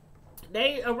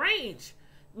they arrange.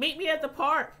 Meet me at the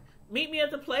park. Meet me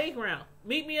at the playground.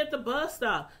 Meet me at the bus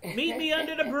stop. Meet me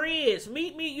under the bridge.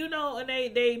 Meet me, you know, and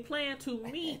they plan to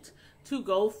meet to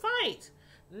go fight.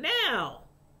 Now,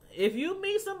 if you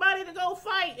meet somebody to go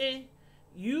fight and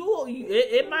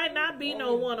it might not be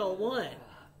no one-on-one.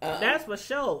 That's for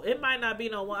sure. It might not be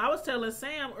no one. I was telling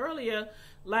Sam earlier,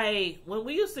 like, when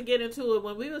we used to get into it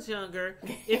when we was younger,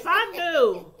 if I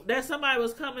knew that somebody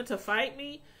was coming to fight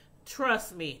me,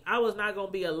 trust me, I was not going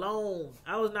to be alone.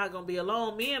 I was not going to be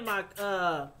alone. Me and my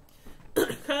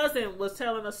cousin was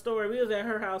telling a story. We was at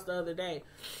her house the other day,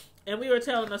 and we were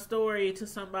telling a story to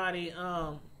somebody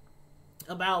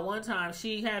about one time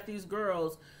she had these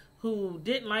girls who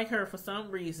didn't like her for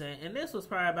some reason, and this was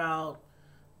probably about,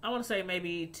 I want to say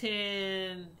maybe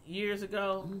 10 years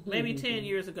ago, maybe 10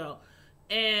 years ago,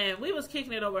 and we was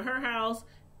kicking it over her house,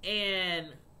 and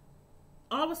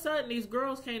all of a sudden, these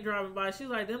girls came driving by. She's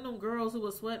like, them girls who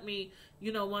would sweat me,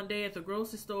 you know, one day at the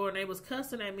grocery store, and they was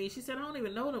cussing at me. She said, I don't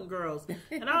even know them girls.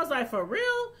 And I was like, for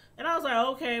real? And I was like,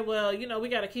 okay, well, you know, we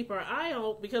got to keep our eye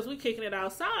on because we kicking it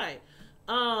outside.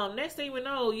 Next thing we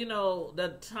know, you know, the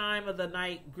time of the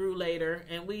night grew later,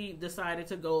 and we decided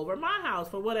to go over my house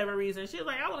for whatever reason. She was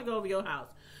like, I want to go over your house.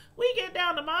 We get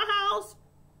down to my house,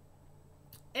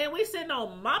 and we sitting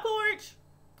on my porch.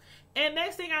 And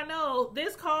next thing I know,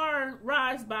 this car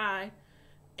rides by.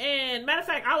 And matter of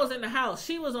fact, I was in the house.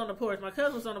 She was on the porch. My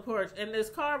cousin was on the porch. And this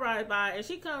car rides by. And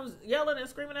she comes yelling and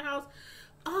screaming in the house.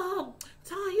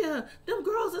 Tanya, them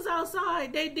girls is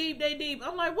outside. They deep.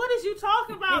 I'm like, what is you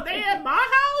talking about? They at my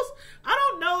house? I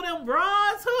don't know them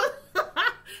broads.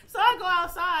 So I go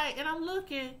outside and I'm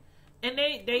looking. And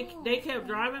they kept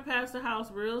driving past the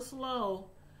house real slow.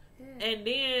 And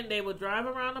then they would drive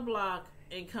around the block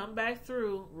and come back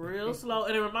through real slow.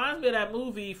 And it reminds me of that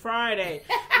movie Friday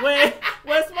when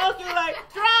Smokey was like,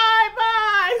 drive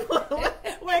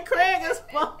by when Craig is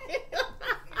smoking.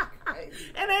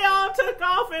 And they all took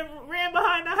off and ran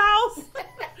behind the house.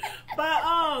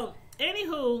 But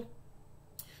anywho,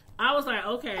 I was like,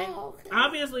 okay,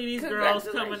 obviously these girls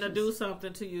coming to do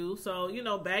something to you. So, you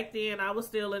know, back then I was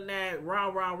still in that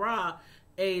rah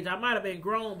age. I might have been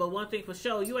grown, but one thing for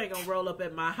sure, you ain't gonna roll up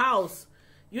at my house.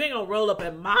 You ain't gonna roll up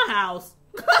at my house.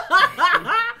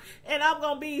 And I'm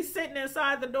gonna be sitting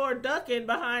inside the door ducking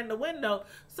behind the window.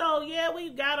 So yeah,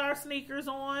 we got our sneakers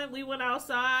on. We went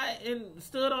outside and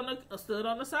stood on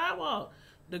the sidewalk.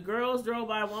 The girls drove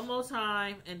by one more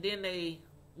time and then they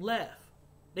left.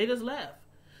 They just left.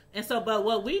 And so, but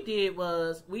what we did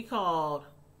was we called.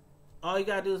 All you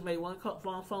gotta do is make one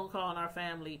phone call in our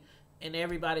family, and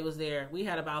everybody was there. We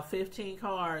had about 15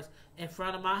 cars in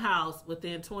front of my house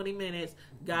within 20 minutes,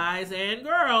 guys and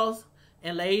girls,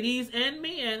 and ladies and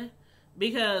men,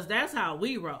 because that's how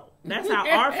we roll. That's how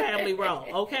our family roll,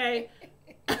 okay?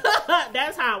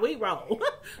 That's how we roll.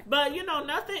 But, you know,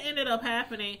 nothing ended up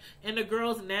happening, and the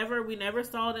girls we never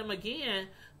saw them again.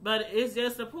 But it's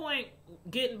just the point,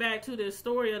 getting back to this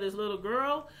story of this little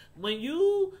girl, when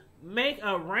you make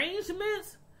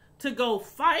arrangements to go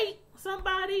fight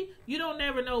somebody, you don't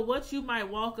never know what you might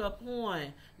walk up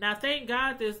on. Now, thank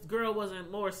God this girl wasn't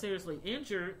more seriously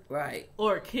injured. Right.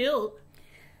 Or killed.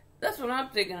 That's what I'm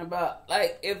thinking about.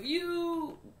 Like, if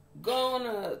you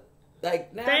gonna,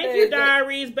 like, nowadays, thank you,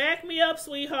 Diaries. Back me up,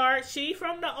 sweetheart. She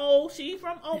from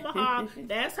Omaha.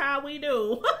 That's how we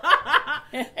do.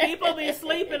 People be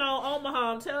sleeping on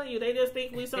Omaha. I'm telling you, they just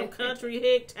think we some country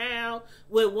hick town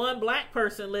with one black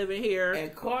person living here.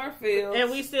 And cornfields.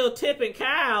 And we still tipping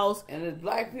cows. And there's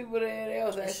black people there.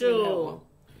 Else sure.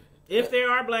 If there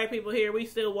are black people here, we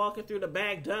still walking through the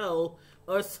back door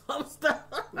or some stuff.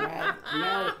 Now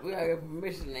we gotta get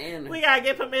permission to enter. We gotta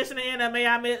get permission to enter. May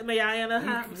I enter? You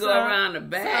can go around the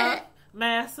back.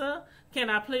 Massa, can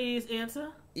I please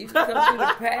enter? You can come through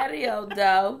the patio,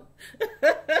 though.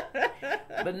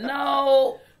 But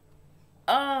no,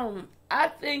 I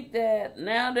think that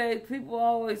nowadays people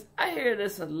always, I hear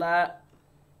this a lot,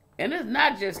 and it's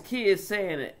not just kids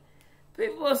saying it.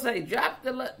 People will say, drop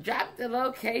the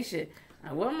location.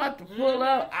 And when I'm about to pull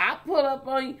up, I'll pull up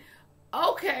on you.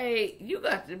 Okay, you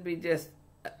got to be just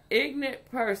an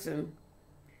ignorant person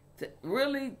to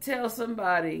really tell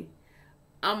somebody,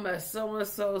 I'm at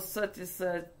so-and-so, such and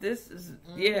such. This is,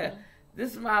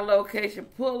 this is my location.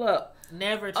 Pull up.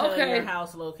 Never tell your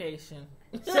house location.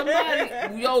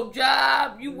 Somebody, your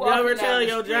job, you walking Never down tell the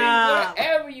your street, job.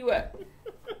 wherever you at.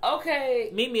 Okay.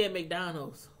 Meet me at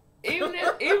McDonald's. Even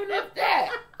if that.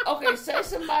 Okay, say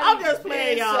somebody. I'm just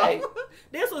playing, y'all.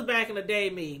 This was back in the day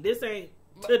me. This ain't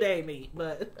today me,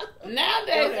 but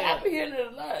nowadays I be hearing it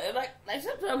a lot. Like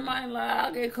sometimes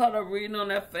I get caught up reading on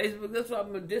that Facebook. That's why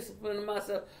I've been disciplining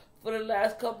myself for the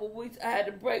last couple of weeks. I had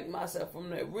to break myself from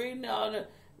that.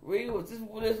 Reading with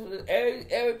this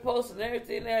every post and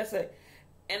everything that I say.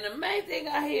 And the main thing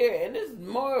I hear, and this is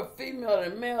more female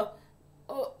than male,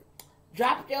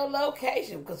 drop your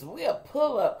location because we'll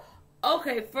pull up.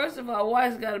 Okay, first of all, why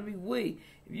it's got to be we?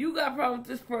 If you got a problem with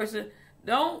this person,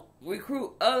 don't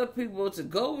recruit other people to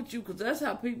go with you because that's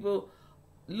how people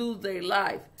lose their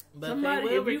life. But somebody,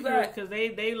 they will recruit because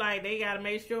they got to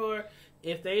make sure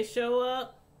if they show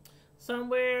up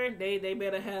somewhere, they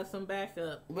better have some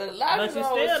backup. But a lot of you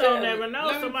still don't never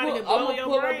know. Somebody can blow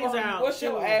your brains out. What's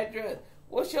your address?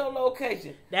 What's your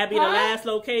location? That'd be the last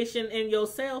location in your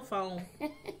cell phone.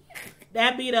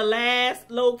 That'd be the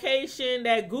last location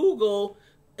that Google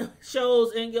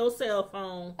shows in your cell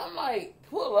phone. I'm like,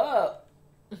 pull up.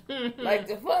 Like,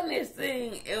 the funniest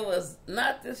thing, it was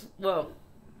not this, well,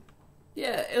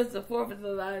 yeah, it was the 4th of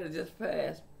July that just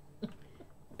passed.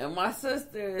 And my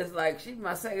sister is like, she's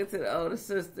my second to the older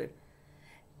sister.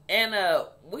 And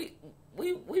we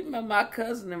met my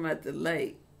cousin at the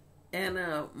lake. And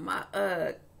my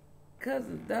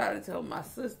cousin's daughter told my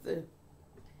sister,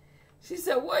 she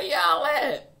said, where y'all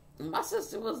at? And my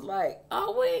sister was like,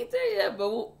 oh, we ain't there yet,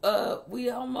 but we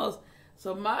almost.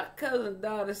 So my cousin's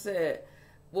daughter said,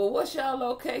 well, what's y'all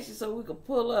location so we can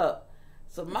pull up?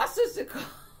 So my sister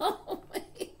called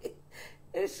me,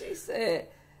 and she said,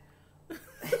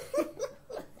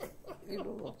 you know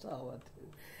what I'm talking about,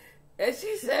 too. And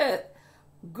she said,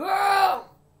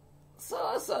 girl,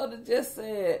 so-and-so just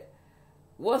said,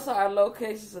 what's our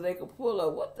location so they can pull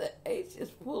up? What the H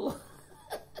is pull up?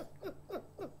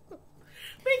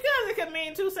 Because it can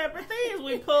mean two separate things.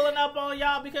 We pulling up on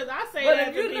y'all because I say but that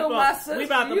if you to know people. My sister, We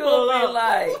about to pull up.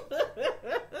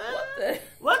 Like,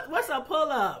 what's a pull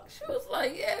up? She was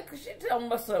like, yeah, because she telling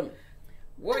me something.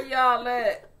 Where y'all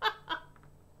at?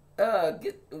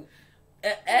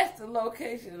 Ask the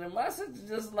location. And my sister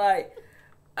just like,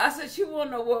 I said, she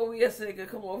want to know where we are so they could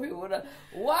come over here with us.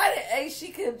 Why did she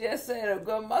could just say to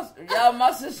go, my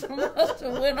sister must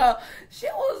have went off. She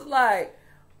was like,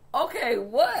 okay,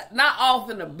 what? Not off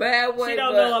in a bad way. She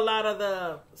don't know a lot of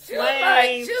the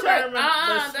slang, the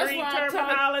street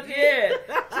terminology. Yeah.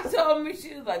 She told me,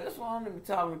 she was like, that's why I don't even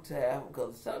talk to her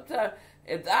because sometimes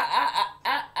if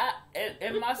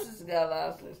and my sister got a lot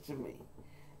of sense to me.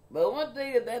 But one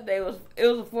thing that day was, it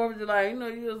was the 4th of July. You know,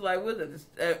 you was like, I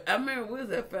remember we was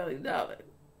at Family Dollar.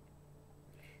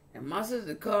 And my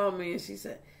sister called me and she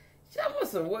said, show me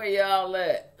some where y'all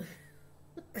at.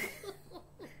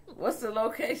 What's the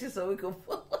location so we can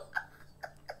pull up?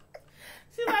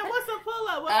 She's like, what's a pull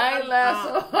up? I laughed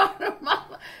so hard.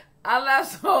 I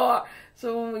laughed so hard.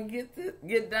 So when we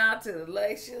get down to the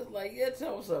lake, she was like, yeah,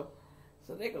 tell them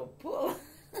so they can pull.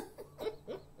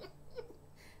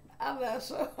 I laughed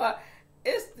so hard.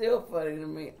 It's still funny to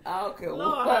me. I don't care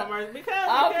Lord what. I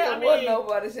don't care what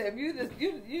nobody said. If you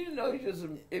know, if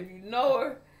you know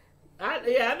her. I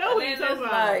know what you're talking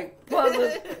about. Like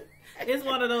puzzle. It's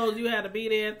one of those you had to be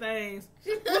there things.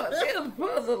 She was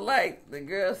puzzled like the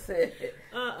girl said.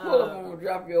 Pull up and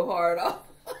drop your heart off.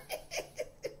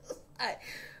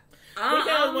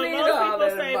 Because when most people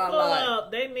say pull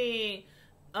up, they mean,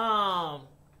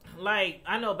 like,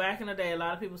 I know back in the day, a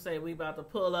lot of people say we about to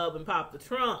pull up and pop the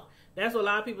trunk. That's what a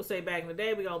lot of people say back in the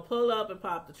day. We gonna pull up and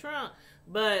pop the trunk.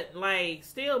 But like,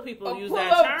 still people use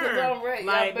that term.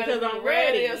 Because I'm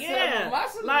ready. Yeah.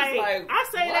 Like I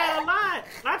say that a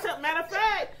lot. Matter of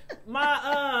fact,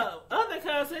 my other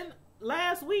cousin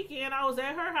last weekend I was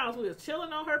at her house. We was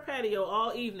chilling on her patio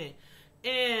all evening,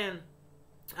 and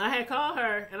I had called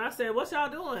her and I said, "What y'all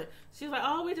doing?" She's like,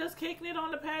 "Oh, we just kicking it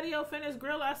on the patio, finished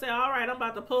grilling." I said, "All right, I'm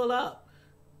about to pull up."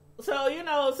 So you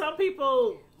know, some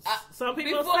people say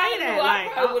that.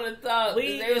 Like, I would have thought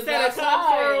we instead of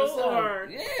come through, or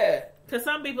yeah. Because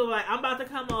some people like, I'm about to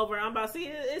come over. I'm about to see.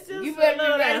 It's just you a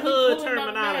little that hood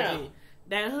terminology.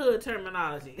 That hood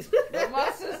terminology. But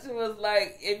my sister was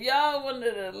like, if y'all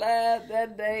wanted to laugh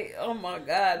that day, oh my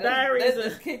God, let's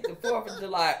just kick the 4th of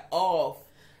July off.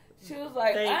 She was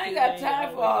like, Thank I ain't you, got they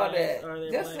time for all always that. are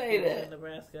there Just black say people that. in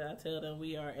Nebraska. I tell them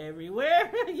we are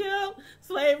everywhere. Yep,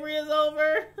 slavery is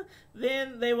over.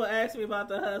 Then they will ask me about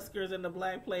the Huskers and the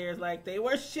black players like they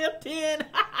were shipped in.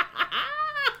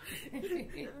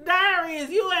 Diaries,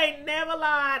 you ain't never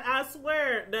lied. I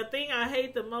swear. The thing I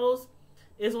hate the most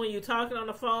is when you're talking on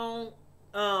the phone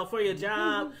for your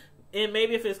job, and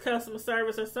maybe if it's customer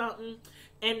service or something,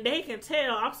 and they can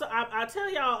tell. I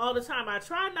tell y'all all the time, I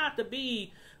try not to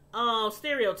be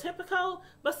stereotypical,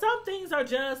 but some things are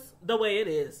just the way it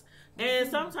is. And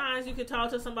sometimes you can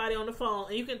talk to somebody on the phone,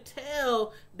 and you can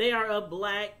tell they are a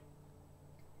black.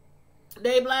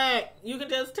 They black. You can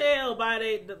just tell by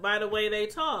the way they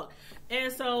talk.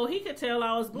 And so he could tell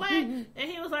I was black, and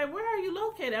he was like, "Where are you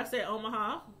located?" I said,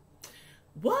 "Omaha."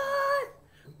 What?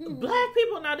 Black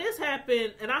people. Now this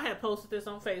happened, and I had posted this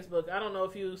on Facebook. I don't know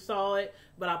if you saw it,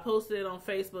 but I posted it on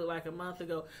Facebook like a month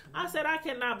ago. I said, I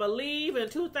cannot believe in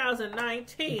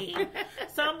 2019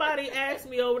 somebody asked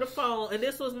me over the phone, and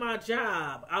this was my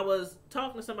job. I was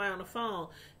talking to somebody on the phone,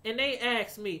 and they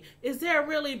asked me, is there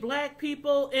really black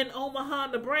people in Omaha,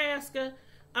 Nebraska?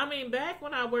 I mean, back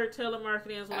when I worked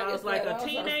telemarketing, when I was like a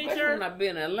teenager. When I be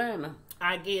in Atlanta.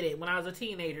 I get it. When I was a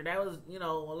teenager, that was, a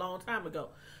long time ago.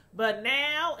 But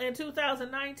now, in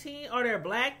 2019, are there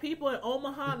black people in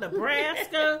Omaha,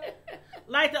 Nebraska?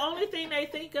 Like, the only thing they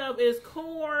think of is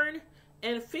corn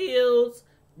and fields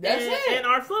and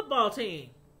our football team.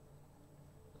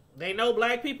 They know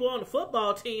black people on the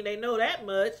football team. They know that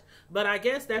much. But I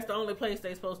guess that's the only place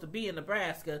they're supposed to be in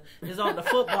Nebraska is on the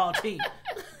football team.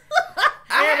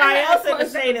 Everybody else in the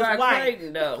state is white.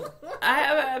 Creighton, though. I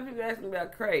have had people ask me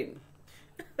about Creighton.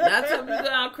 Not something you go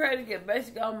on credit, get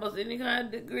basically almost any kind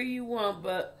of degree you want,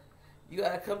 but you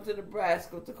gotta come to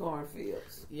Nebraska with the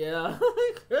cornfields. Yeah.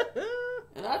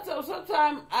 And I told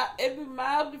sometimes it be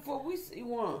miles before we see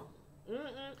one.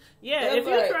 Yeah, if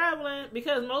you're traveling,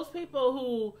 because most people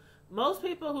who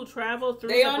travel through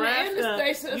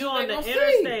Nebraska, you're on the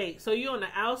interstate, so you're on the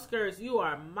outskirts. You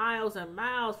are miles and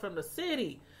miles from the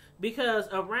city. Because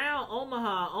around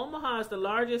Omaha is the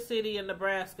largest city in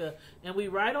Nebraska, and we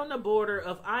right on the border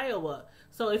of Iowa.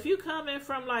 So if you come in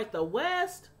from like the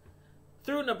west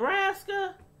through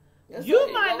Nebraska,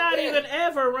 you might not even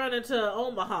ever run into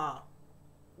Omaha,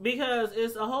 because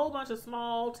it's a whole bunch of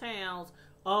small towns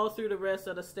all through the rest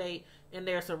of the state, and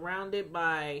they're surrounded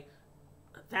by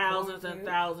thousands and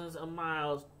thousands of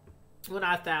miles. Well,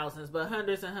 not thousands, but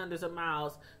hundreds and hundreds of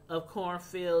miles of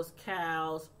cornfields,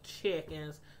 cows,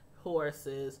 chickens,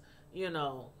 horses,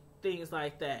 things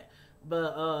like that.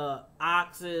 But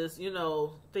oxes,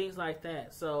 things like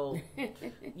that. So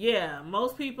yeah,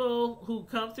 most people who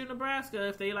come through Nebraska,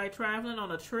 if they like traveling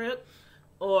on a trip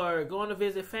or going to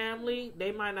visit family,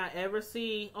 they might not ever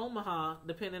see Omaha,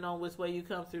 depending on which way you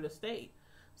come through the state.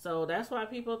 So that's why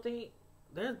people think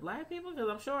there's black people, because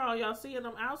I'm sure all y'all see in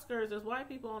them outskirts is white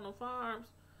people on the farms.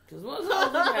 Because once I was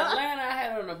in Atlanta, I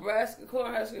had a Nebraska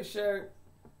Cornhusker shirt.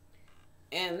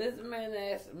 And this man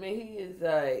asked me, he is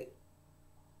like,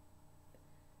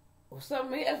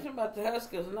 he asked me about the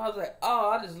Huskers, and I was like, oh,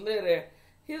 I just live there.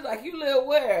 He was like, you live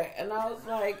where? And I was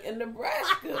like, in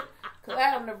Nebraska. Because I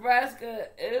have Nebraska,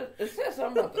 it said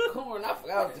something about the corn. I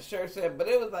forgot what the shirt said, but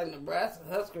it was like Nebraska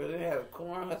Huskers. They had a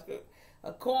corn husker.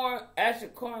 Corn like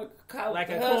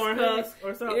a corn husk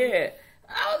or something. Yeah.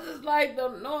 I was just like,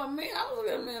 knowing me, I was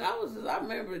looking at man, I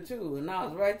remember it too. And I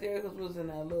was right there because it was in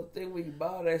that little thing where you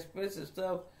buy that expensive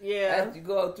stuff. Yeah. After you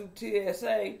go through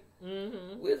TSA.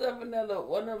 Mm-hmm. We was up in that little,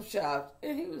 one of them shops,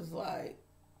 and he was like,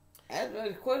 asked me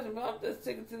the question, but I'm just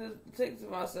thinking to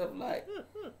myself, like,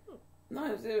 no,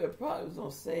 it probably was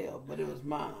on sale, but it was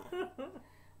mine.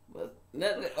 But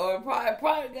nothing, or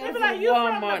probably got it from like,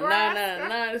 Walmart,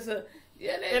 $9.99. So,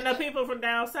 yeah, and the people from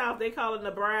down south, they call it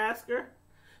Nebraska.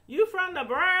 You from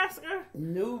Nebraska?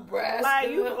 Nebraska. Like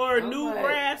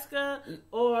Nebraska,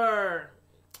 or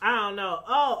I don't know.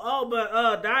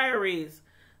 But Diaries.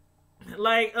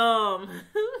 Like,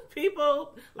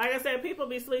 people, like I said, people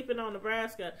be sleeping on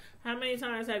Nebraska. How many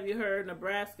times have you heard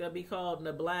Nebraska be called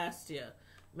Neblastia?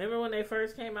 Remember when they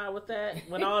first came out with that?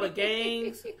 When all the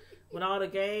gangs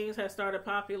had started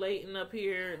populating up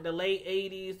here, the late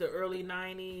 80s, the early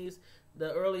 90s,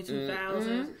 the early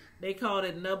 2000s, they called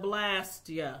it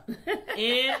Neblastia.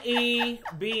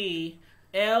 Neblastia.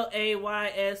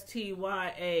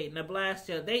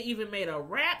 Neblastia. They even made a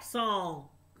rap song.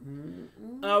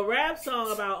 A rap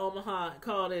song about Omaha,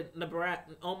 called it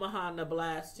Omaha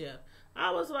Neblastia. I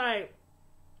was like,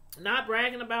 not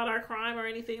bragging about our crime or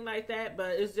anything like that,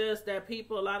 but it's just that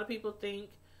a lot of people think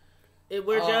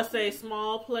We're just a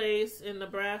small place in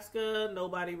Nebraska.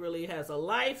 Nobody really has a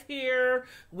life here.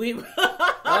 All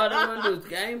they want to do is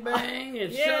gangbang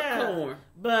and shuck corn.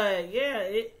 But yeah,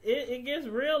 it gets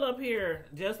real up here,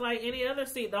 just like any other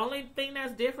city. The only thing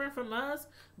that's different from us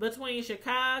between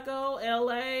Chicago,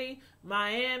 LA,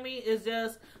 Miami is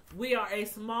just we are a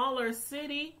smaller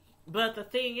city. But the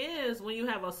thing is, when you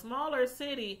have a smaller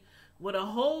city with a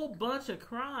whole bunch of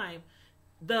crime,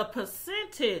 the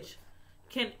percentage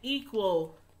can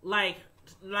equal like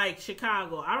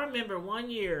Chicago. I remember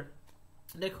one year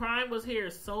the crime was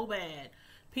here so bad.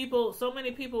 So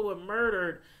many people were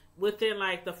murdered within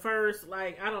like the first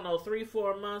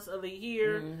 3-4 months of the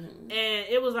year. Mm-hmm. And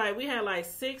it was like we had like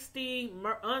 60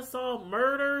 unsolved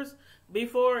murders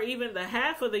before even the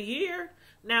half of the year.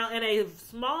 Now in a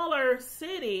smaller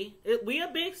city, we a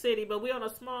big city, but we on a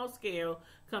small scale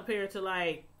compared to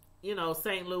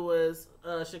St. Louis,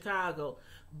 Chicago.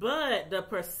 But the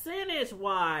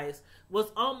percentage-wise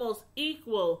was almost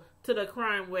equal to the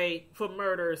crime rate for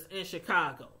murders in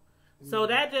Chicago. Mm-hmm. So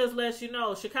that just lets you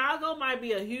know, Chicago might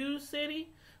be a huge city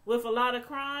with a lot of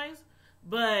crimes,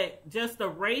 but just the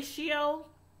ratio,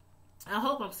 I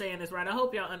hope I'm saying this right. I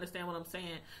hope y'all understand what I'm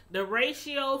saying. The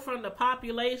ratio from the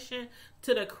population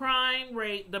to the crime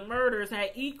rate, the murders had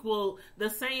equaled the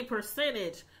same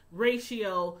percentage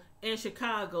ratio in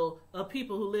Chicago of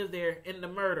people who live there in the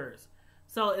murders.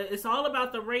 So it's all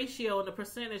about the ratio and the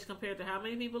percentage compared to how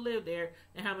many people live there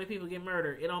and how many people get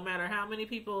murdered. It don't matter how many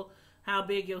people, how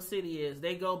big your city is.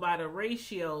 They go by the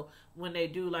ratio when they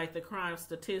do like the crime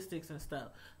statistics and stuff.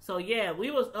 So yeah, we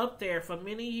was up there for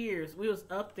many years. We was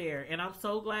up there, and I'm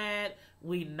so glad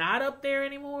we not up there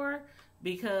anymore,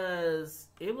 because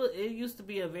it used to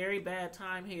be a very bad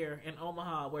time here in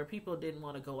Omaha where people didn't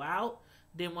want to go out,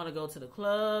 didn't want to go to the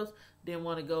clubs, didn't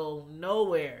want to go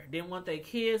nowhere, didn't want their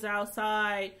kids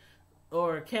outside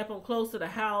or kept them close to the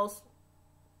house.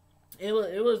 It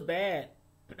was bad.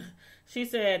 She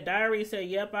said, Diary said,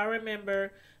 yep, I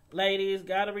remember. Ladies,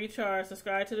 gotta recharge.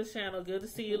 Subscribe to the channel. Good to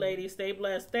see you, ladies. Stay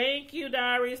blessed. Thank you,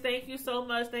 Diaries. Thank you so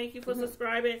much. Thank you for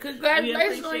subscribing.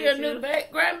 Congratulations on your new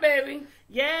grandbaby.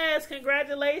 Yes,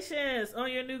 congratulations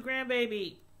on your new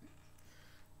grandbaby.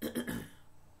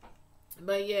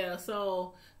 But yeah,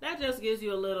 so that just gives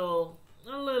you a little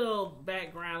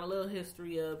background, a little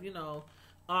history of,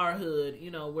 our hood,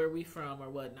 where we from or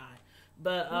whatnot.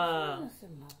 But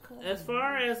as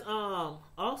far as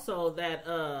also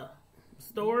that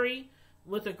story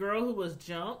with the girl who was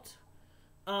jumped,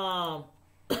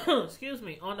 excuse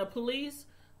me, on the police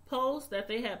post that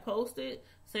they had posted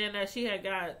saying that she had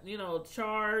got,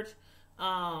 charged.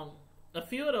 A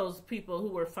few of those people who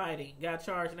were fighting got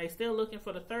charged, and they still looking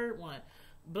for the third one.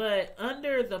 But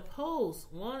under the post,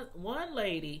 one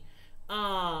lady,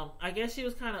 I guess she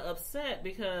was kind of upset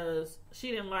because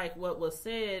she didn't like what was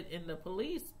said in the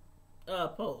police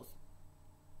post.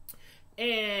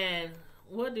 And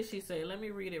what did she say? Let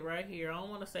me read it right here. I don't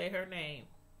want to say her name.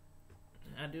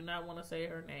 I do not want to say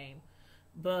her name.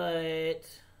 But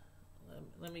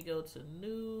let me go to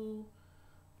new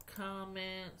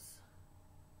comments.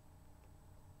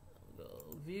 Go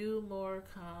view more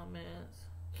comments.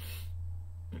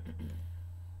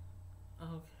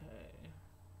 Okay.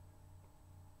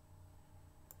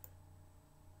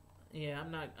 Yeah,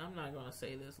 I'm not gonna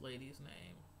say this lady's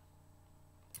name.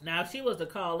 Now, if she was to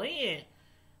call in,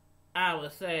 I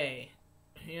would say,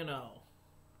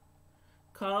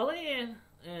 call in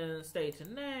and state your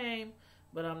name.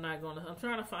 But I'm not gonna. I'm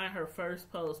trying to find her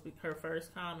first post, her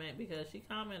first comment, because she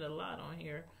commented a lot on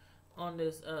here, on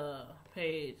this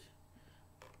page.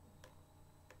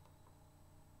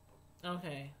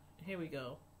 Okay, here we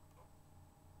go.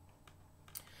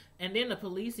 And then the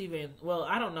police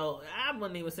I don't know. I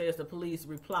wouldn't even say it's the police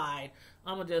replied.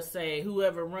 I'm going to just say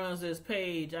whoever runs this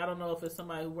page, I don't know if it's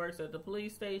somebody who works at the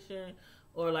police station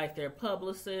or like their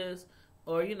publicist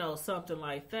or, something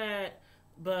like that.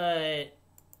 But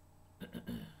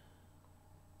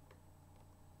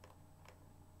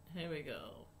here we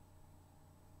go.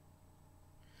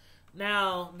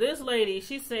 Now, this lady,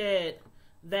 she said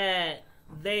that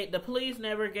the police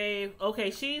never gave,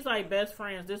 okay, she's like best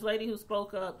friends. This lady who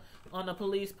spoke up on the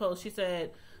police post, she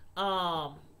said,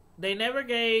 they never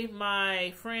gave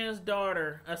my friend's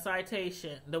daughter a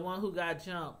citation, the one who got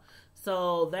jumped.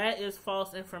 So that is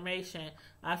false information.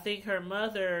 I think her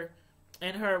mother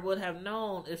and her would have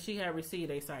known if she had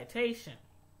received a citation.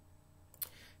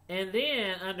 And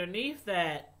then underneath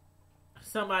that,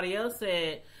 somebody else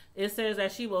said, it says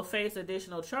that she will face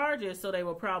additional charges, so they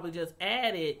will probably just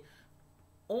add it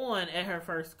on at her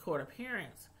first court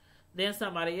appearance. Then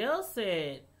somebody else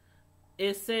said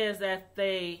it says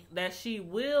that she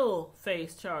will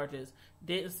face charges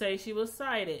Didn't say she was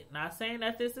cited. Not saying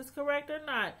that this is correct or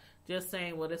not, just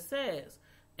saying what it says.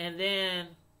 And then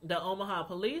the Omaha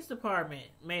Police Department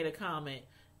made a comment,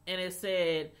 and it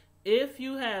said, if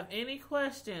you have any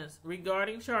questions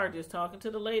regarding charges, talking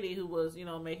to the lady who was,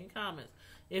 making comments,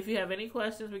 if you have any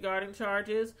questions regarding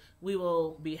charges, we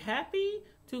will be happy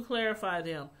to clarify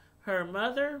them. Her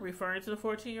mother, referring to the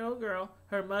 14-year-old girl,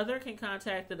 her mother can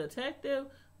contact the detective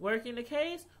working the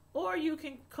case, or you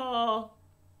can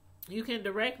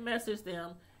direct message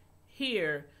them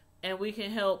here, and we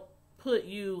can help put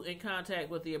you in contact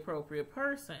with the appropriate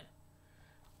person.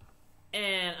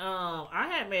 And I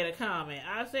had made a comment.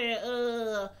 I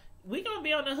said, we gonna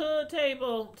be on the hood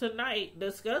table tonight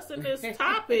discussing this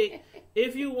topic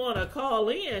if you want to call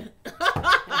in.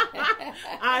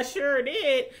 I sure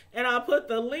did, and I put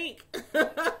the link.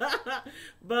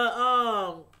 but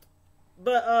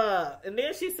and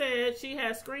then she said she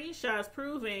had screenshots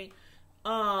proving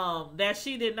that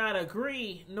she did not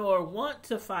agree nor want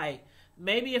to fight.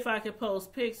 Maybe if I could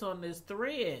post pics on this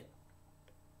thread.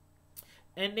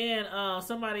 And then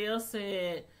somebody else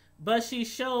said, but she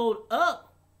showed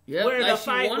up where the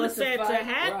fight was set to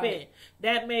happen. Right.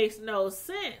 That makes no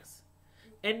sense.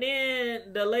 And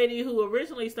then the lady who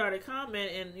originally started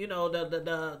commenting,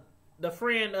 the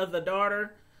friend of the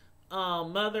daughter,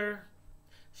 mother,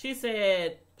 she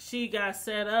said she got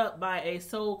set up by a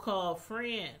so-called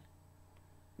friend.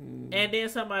 And then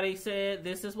somebody said,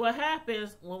 this is what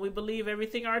happens when we believe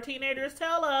everything our teenagers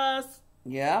tell us.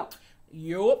 Yeah.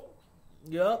 Yup.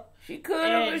 She could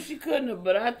have or she couldn't have,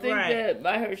 but I think that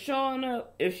by her showing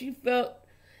up, if she felt,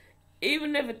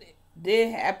 even if it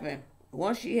did happen,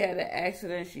 once she had an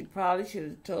accident, she probably should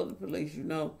have told the police,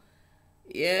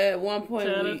 at one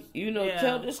point,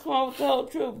 tell this call with the whole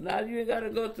truth. Now you got to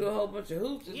go through a whole bunch of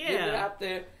hoops and get it out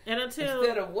there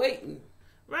instead of waiting.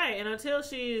 Right, and until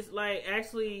she's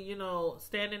actually,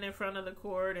 standing in front of the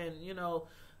court and,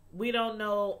 we don't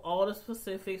know all the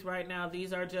specifics right now.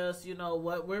 These are just,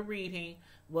 what we're reading,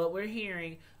 what we're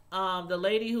hearing. The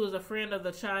lady who is a friend of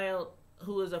the child,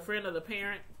 who is a friend of the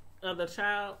parent of the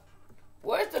child.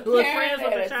 Where's the who parent is friends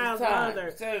with the child's mother?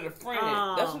 Instead of the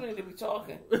friend. That's what they need to be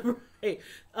talking. Right.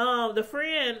 The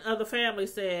friend of the family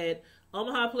said,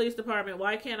 Omaha Police Department,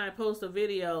 why can't I post a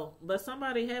video? But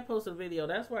somebody had posted a video.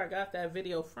 That's where I got that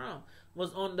video from.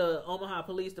 Was on the Omaha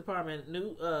Police Department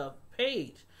new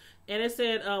page. And it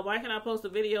said, why can't I post a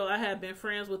video? I have been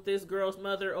friends with this girl's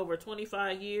mother over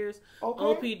 25 years. Okay.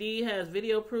 OPD has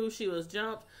video proof she was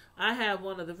jumped. I have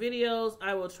one of the videos.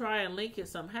 I will try and link it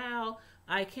somehow.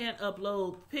 I can't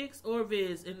upload pics or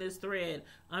vids in this thread.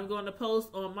 I'm going to post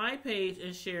on my page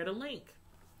and share the link.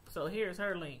 So here's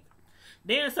her link.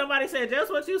 Then somebody said,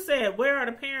 just what you said. Where are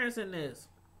the parents in this?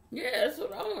 Yeah, that's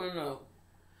what I want to know.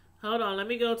 Hold on. Let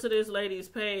me go to this lady's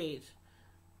page.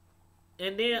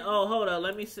 And then, hold on.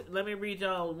 Let me read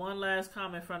y'all one last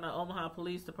comment from the Omaha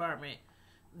Police Department.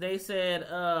 They said,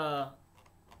 shoot.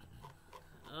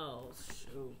 Let's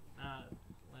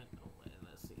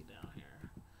see down here.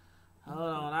 Hold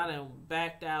on. I done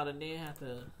backed out and then have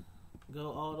to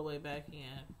go all the way back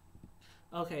in.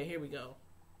 Okay, here we go.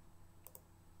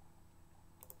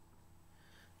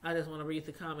 I just want to read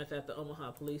the comment that the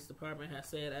Omaha Police Department has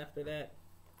said after that.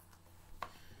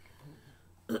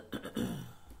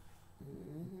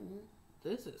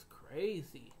 This is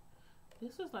crazy.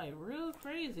 This is real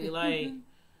crazy.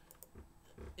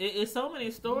 It's so many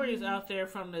stories out there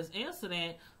from this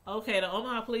incident. Okay, the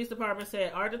Omaha Police Department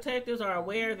said, our detectives are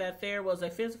aware that there was a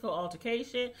physical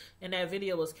altercation and that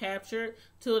video was captured.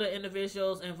 2 of the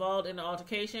individuals involved in the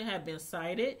altercation have been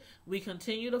cited. We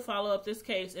continue to follow up this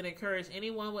case and encourage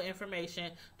anyone with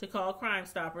information to call Crime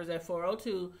Stoppers at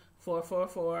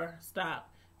 402-444-STOP.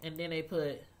 And then they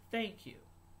put, thank you.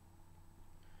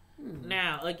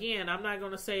 Now, again, I'm not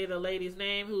going to say the lady's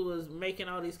name who was making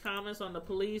all these comments on the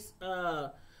police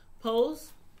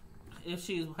post. If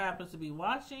she happens to be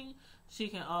watching, she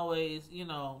can always,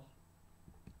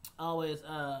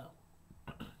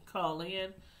 call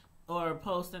in or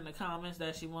post in the comments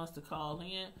that she wants to call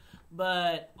in.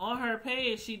 But on her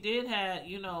page, she did have,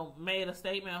 made a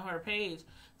statement on her page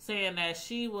saying that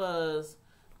she was,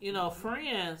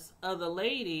 friends of the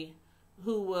lady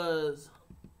whose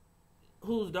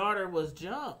daughter was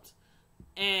jumped,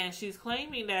 and she's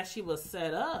claiming that she was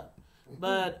set up.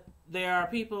 But there are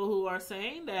people who are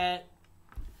saying that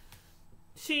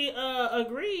she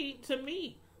agreed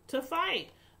to fight.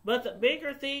 But the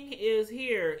bigger thing is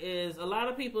a lot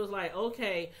of people is like,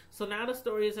 okay, so now the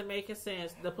story isn't making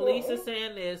sense. The police is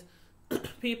saying this,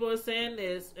 people are saying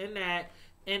this and that,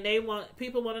 and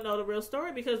people want to know the real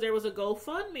story because there was a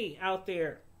GoFundMe out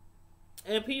there,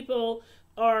 and people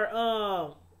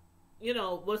are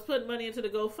was putting money into the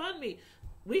GoFundMe.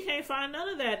 We can't find none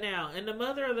of that now. And the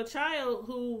mother of the child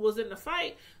who was in the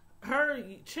fight, her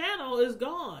channel is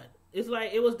gone. It's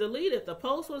like it was deleted. The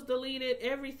post was deleted,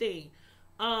 everything.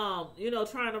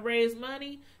 Trying to raise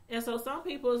money. And so some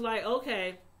people is like,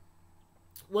 okay,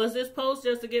 was this post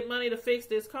just to get money to fix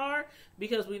this car?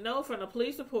 Because we know from the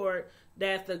police report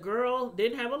that the girl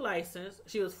didn't have a license.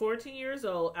 She was 14 years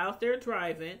old, out there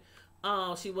driving.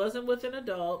 She wasn't with an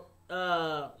adult.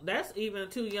 That's even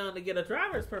too young to get a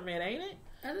driver's permit, ain't it?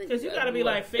 Because you got to be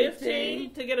like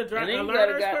 15 to get a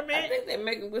learner's permit. I think they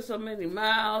make it with so many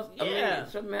miles. Yeah.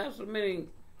 So many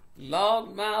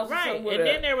log miles. Right. And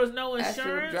then there was no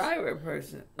insurance. Actual driver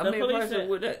person.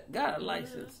 Person got a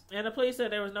license. And the police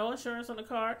said there was no insurance on the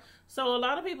car. So a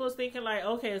lot of people is thinking like,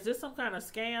 okay, is this some kind of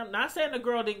scam? Not saying the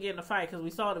girl didn't get in a fight because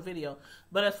we saw the video.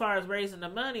 But as far as raising the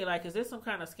money, like, is this some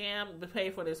kind of scam to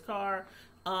pay for this car?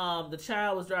 The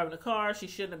child was driving the car. She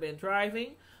shouldn't have been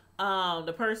driving.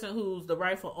 The person who's the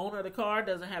rightful owner of the car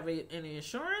doesn't have any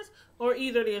insurance, or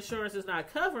either the insurance is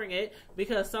not covering it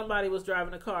because somebody was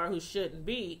driving a car who shouldn't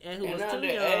be and who was too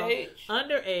young,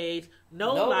 underage,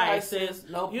 no license,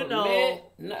 no permit,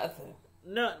 nothing,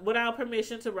 without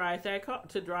permission to drive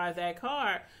that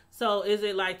car. So is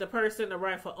it like the person, the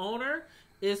rightful owner,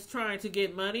 is trying to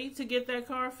get money to get that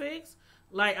car fixed?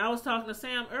 Like I was talking to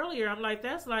Sam earlier, I'm like,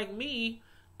 that's like me,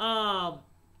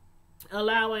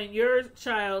 allowing your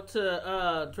child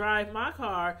to drive my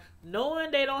car,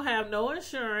 knowing they don't have no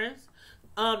insurance.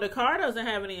 The car doesn't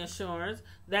have any insurance.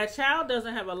 That child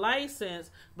doesn't have a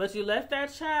license, but you let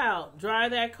that child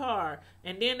drive that car,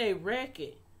 and then they wreck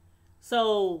it.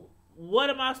 So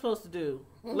what am I supposed to do?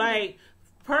 Like,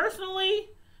 personally,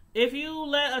 if you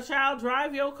let a child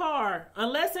drive your car,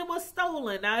 unless it was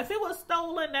stolen. Now, if it was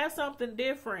stolen, that's something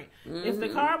different. If the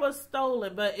car was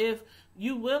stolen, but if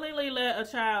you willingly let a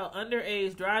child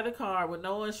underage drive the car with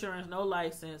no insurance, no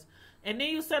license, and then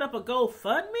you set up a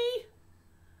GoFundMe?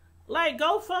 Like,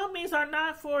 GoFundMes are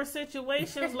not for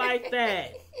situations like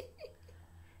that.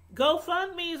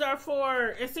 GoFundMes are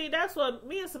for, and see, that's what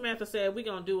me and Samantha said. We're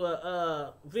going to do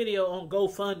a video on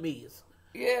GoFundMes.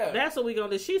 Yeah. That's what we're going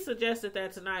to do. She suggested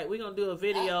that tonight. We're going to do a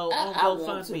video on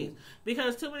GoFundMe.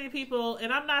 Because too many people,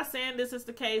 and I'm not saying this is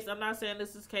the case.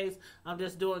 I'm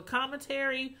just doing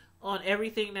commentary on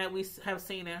everything that we have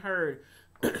seen and heard.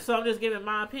 So I'm just giving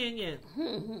my opinion.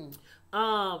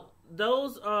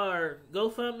 Those are,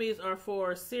 GoFundMes are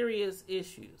for serious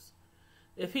issues.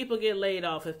 If people get laid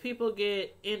off, if people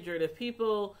get injured, if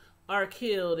people are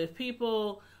killed, if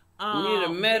people need a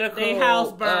medical, they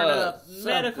house burn up,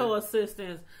 medical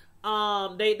assistance,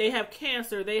 they have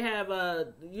cancer, they have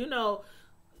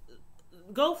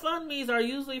GoFundMes are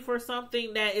usually for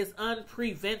something that is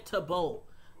unpreventable.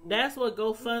 That's what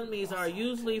GoFundMes are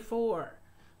usually for.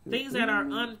 Things that are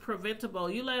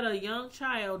unpreventable. You let a young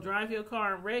child drive your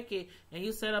car and wreck it, and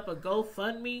you set up a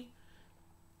GoFundMe.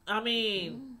 I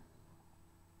mean,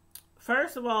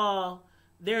 first of all,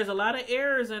 there's a lot of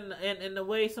errors in the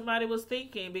way somebody was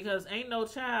thinking, because ain't no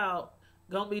child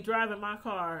gonna be driving my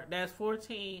car that's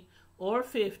 14 or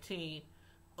 15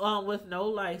 with no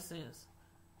license,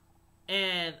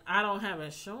 and I don't have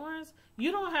insurance.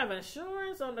 You don't have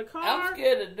insurance on the car. I'm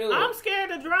scared to do it. I'm scared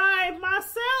to drive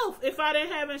myself if I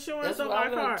didn't have insurance on my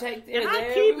car. And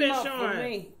I keep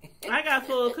insurance. I got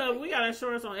full cover. We got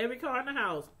insurance on every car in the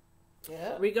house.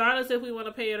 Yeah. Regardless if we want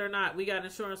to pay it or not, we got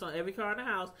insurance on every car in the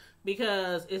house,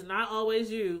 because it's not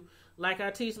always you. Like I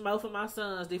teach both of my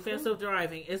sons defensive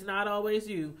driving. It's not always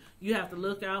you. You have to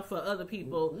look out for other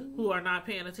people who are not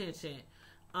paying attention.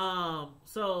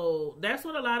 So that's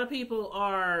what a lot of people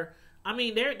are. I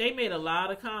mean, they made a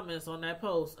lot of comments on that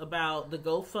post about the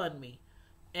GoFundMe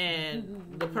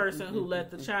and the person who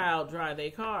let the child drive their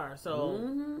car.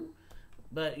 So,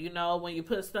 but when you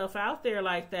put stuff out there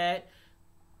like that,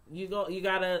 you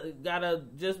gotta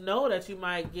just know that you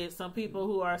might get some people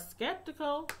who are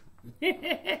skeptical,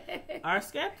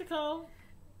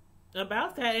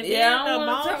 about that. And yeah, I don't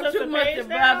want to talk too much about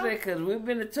that because we've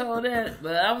been told that.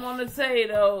 But I want to say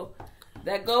though,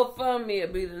 that GoFundMe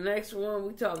will be the next one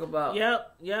we talk about.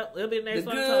 Yep, it'll be the next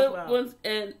one we talk about. The good ones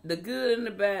and the good and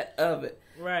the bad of it.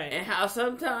 Right. And how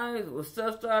sometimes when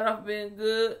stuff start off being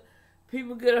good,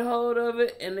 people get a hold of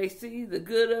it and they see the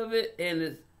good of it, and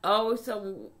it's always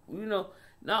something, not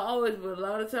always, but a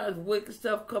lot of times wicked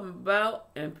stuff come about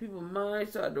and people's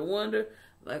minds start to wonder,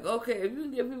 like, okay, if you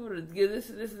can get people to give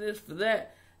this and this and this for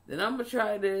that, then I'm going to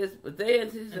try this, but they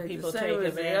anticipate the same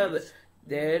as the other.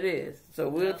 There it is. So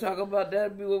we'll talk about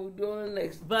that. Be what we're doing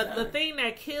next. But the thing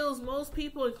that kills most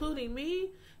people, including me,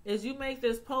 is you make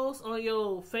this post on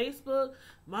your Facebook.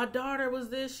 My daughter was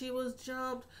this, she was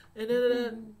jumped,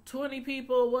 and 20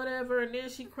 people, whatever, and then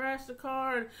she crashed the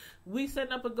car, and we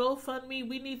setting up a GoFundMe.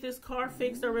 We need this car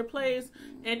fixed or replaced.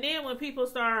 And then when people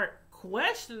start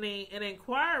questioning and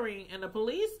inquiring, and the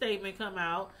police statement come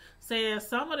out saying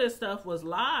some of this stuff was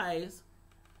lies,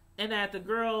 and that the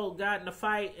girl got in a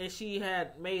fight and she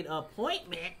had made an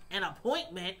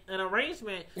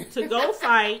arrangement to go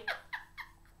fight.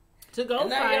 To go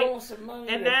fight,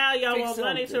 and now y'all want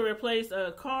money to replace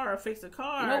a car or fix a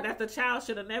car that the child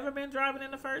should have never been driving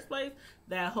in the first place.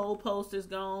 That whole post is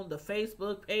gone. The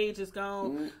Facebook page is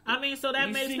gone. I mean, so that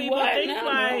makes people think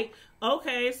like,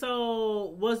 okay,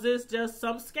 so was this just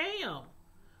some scam?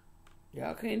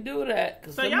 Y'all can't do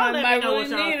that. So y'all let me know what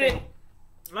y'all think.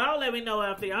 Y'all let me know what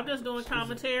I think. I'm just doing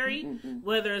commentary,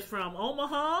 whether it's from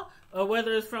Omaha or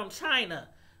whether it's from China.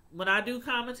 When I do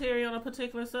commentary on a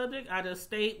particular subject, I just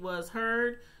state what's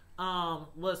heard,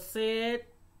 what's said,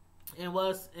 and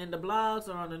what's in the blogs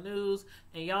or on the news,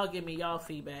 and y'all give me y'all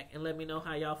feedback and let me know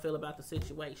how y'all feel about the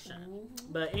situation.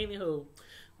 But anywho,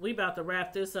 we about to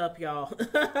wrap this up, y'all.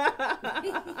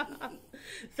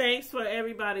 Thanks for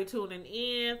everybody tuning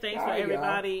in. Thanks for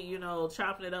everybody,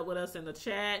 chopping it up with us in the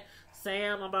chat.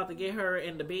 Sam, I'm about to get her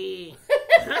in the bed.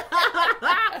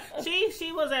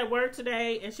 She was at work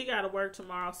today and she got to work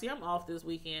tomorrow. See, I'm off this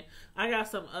weekend. I got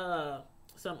some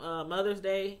Mother's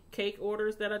Day cake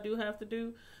orders that I do have to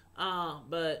do.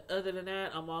 But other than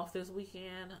that, I'm off this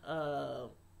weekend.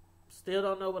 Still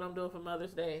don't know what I'm doing for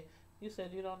Mother's Day. You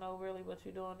said you don't know really what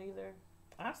you're doing either.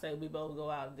 I say we both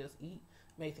go out and just eat,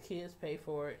 make the kids pay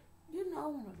for it. I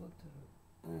want to go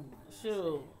to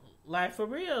shoot. Like, for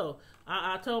real.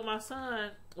 I told my son,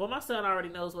 well, my son already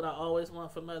knows what I always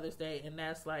want for Mother's Day, and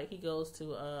that's like, he goes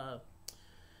to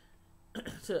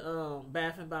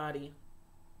Bath and Body,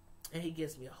 and he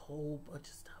gives me a whole bunch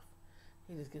of stuff.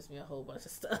 He just gives me a whole bunch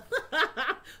of stuff.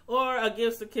 Or a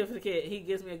gift certificate. He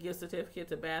gives me a gift certificate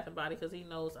to Bath and Body because he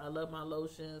knows I love my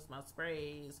lotions, my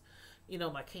sprays,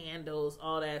 my candles,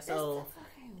 all that. So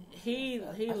he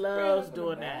loves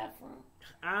doing that.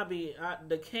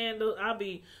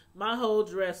 My whole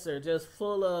dresser just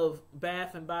full of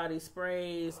Bath and Body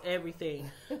sprays, everything.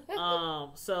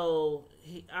 So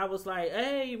I was like,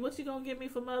 hey, what you gonna get me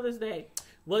for Mother's Day?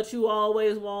 What you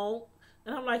always want.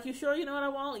 And I'm like, you sure you know what I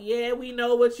want? Yeah, we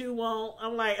know what you want.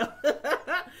 I'm like,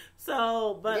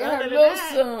 so, but other than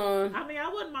that, son, I mean, I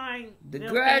wouldn't mind. The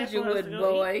graduate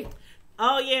boy.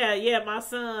 Oh, yeah, my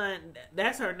son,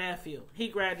 that's her nephew. He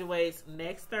graduates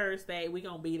next Thursday. We're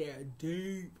going to be there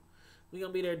deep.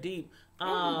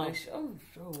 I'm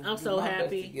so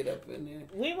happy. To get up in there.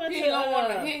 We went he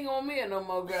ain't gonna be at no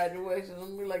more graduations.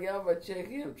 I'm be like, y'all better check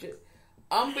him.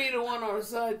 I'm be the one on the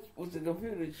side with the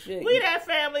computer checking. We that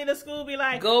family, the school be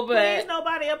like, go back. Please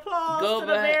nobody applause to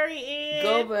the very end.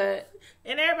 Go back.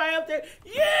 And everybody up there,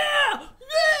 yeah.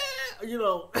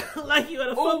 Like you at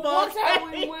a football game. One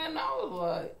time we went, I was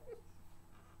like,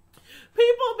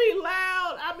 people be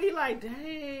loud. I be like,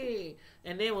 dang.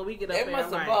 And then when we get up there,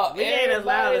 I'm like, we ain't as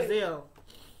loud as them.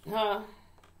 Huh?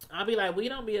 I'll be like, we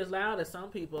don't be as loud as some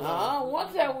people.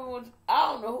 One time we went,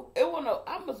 I don't know,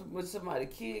 I must have been somebody's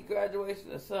kid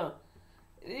graduation or something.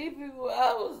 These people,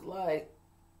 I was like,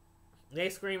 they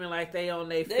screaming like they on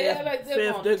their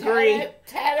fifth degree.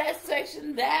 Tie that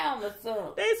section down or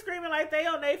something. They screaming like they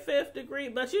on their 5th degree.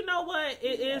 But you know what?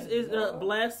 It is a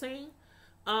blessing.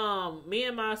 Me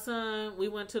and my son, we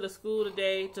went to the school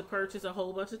today to purchase a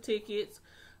whole bunch of tickets.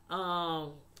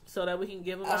 So that we can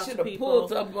give them out to people. I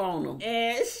should have pulled up on them.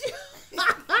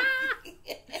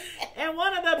 And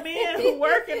one of the men who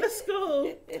work in the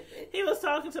school, he was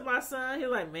talking to my son. He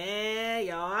was like, man,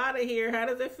 y'all out of here. How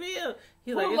does it feel?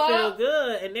 He's like, it feels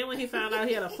good. And then when he found out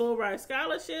he had a Fulbright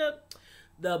scholarship,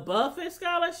 the Buffett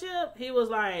scholarship, he was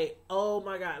like, oh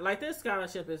my God. Like, this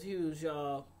scholarship is huge,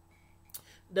 y'all.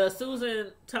 I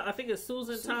think it's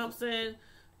Susan Thompson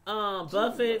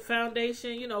Buffett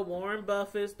Foundation. Warren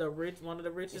Buffett's one of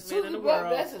the richest men in the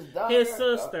world. That's his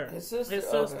sister. His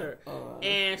sister.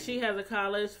 And she has a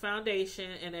college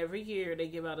foundation, and every year they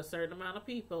give out a certain amount of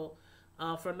people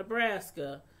from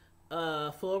Nebraska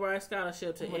Fulbright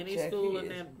scholarship to any school in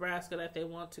Nebraska that they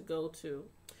want to go to.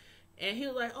 And he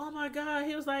was like, oh my God.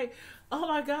 He was like, oh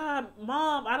my God,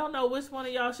 Mom, I don't know which one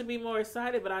of y'all should be more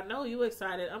excited, but I know you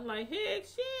excited. I'm like, heck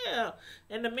yeah.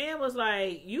 And the man was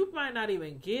like, you might not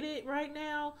even get it right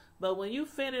now, but when you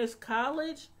finish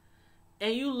college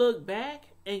and you look back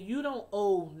and you don't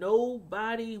owe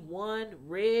nobody one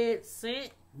red cent.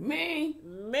 Me?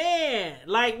 Man,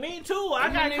 like me too.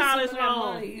 I got college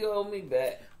loans. You owe me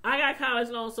back. I got college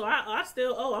loans, so I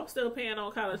still I'm still paying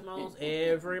on college loans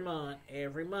every month.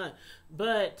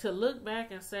 But to look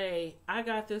back and say, I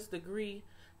got this degree,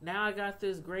 now I got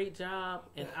this great job,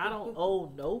 and I don't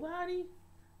owe nobody,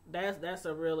 that's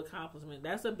a real accomplishment.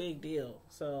 That's a big deal.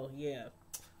 So yeah,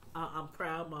 I'm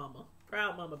proud mama.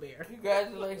 Proud mama bear.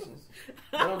 Congratulations.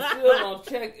 But I'm still gonna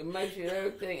check and make sure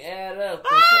everything add up.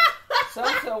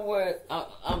 Somewhere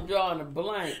I'm drawing a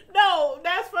blank. No,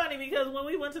 that's funny because when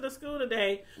we went to the school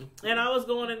today, and I was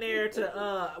going in there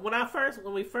to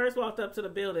when we first walked up to the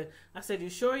building, I said, "You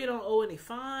sure you don't owe any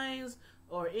fines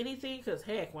or anything?" Because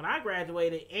heck, when I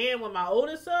graduated and when my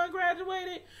oldest son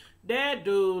graduated, that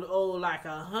dude owed like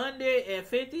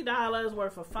 $150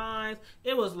 worth of fines.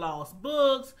 It was lost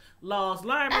books, lost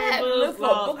library books,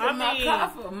 lost. My car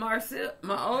for Marcel,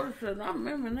 my oldest son. I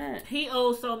remember that he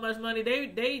owed so much money.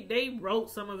 They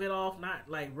wrote some of it off, not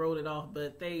like wrote it off,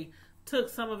 but they took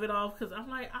some of it off because I'm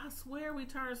like, I swear we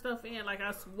turned stuff in. Like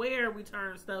I swear we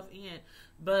turned stuff in,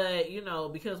 but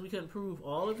because we couldn't prove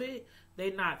all of it. They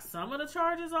knocked some of the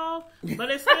charges off, but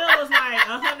it still was like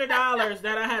 $100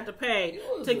 that I had to pay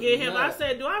to get him. I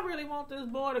said, do I really want this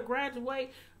boy to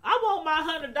graduate? I want my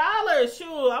 $100.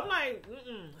 Sure. I'm like,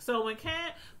 mm-mm. So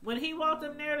when he walked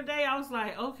in there today, I was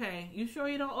like, okay, you sure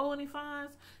you don't owe any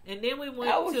fines? And then we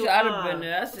went I wish I'd have been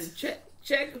there. I said,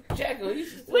 check him.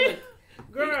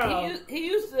 Girl. He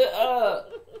used to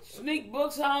sneak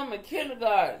books home in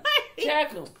kindergarten.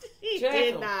 Check him. He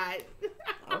did not.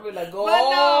 I be like, go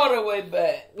all the way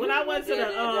back. When I went to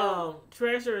the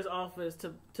treasurer's office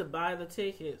to buy the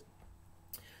tickets,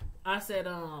 I said,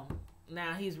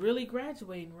 now he's really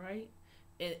graduating, right?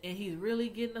 And he's really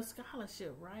getting a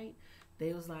scholarship, right?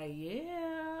 They was like,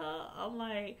 yeah. I'm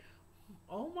like,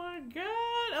 oh my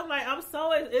God. I'm like,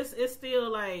 it's still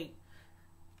like,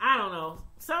 I don't know.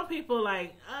 Some people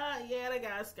like, yeah, they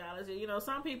got a scholarship.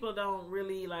 Some people don't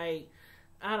really like,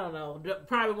 I don't know,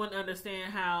 probably wouldn't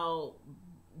understand how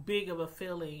big of a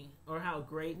feeling or how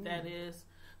great that is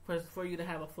for you to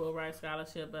have a full ride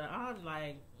scholarship. But I'm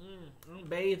like, I'm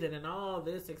bathing in all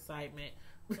this excitement.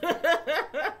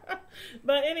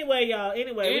 But anyway, y'all.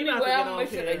 Anyway, we're about to get on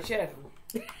sure they check them.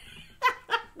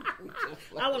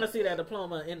 I want to see that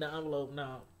diploma in the envelope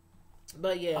now.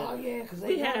 But yeah, oh yeah, because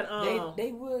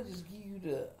they will just give you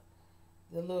the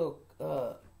little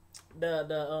the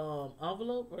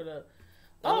envelope or the.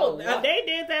 Oh, they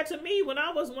did that to me when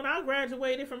I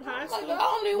graduated from high school.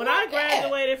 When I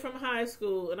graduated from high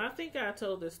school, and I think I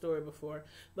told this story before,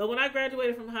 but when I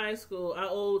graduated from high school, I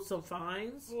owed some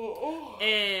fines,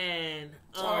 and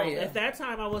at that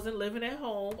time I wasn't living at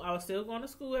home. I was still going to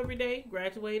school every day.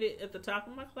 Graduated at the top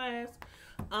of my class,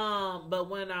 but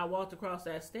when I walked across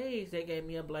that stage, they gave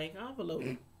me a blank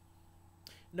envelope.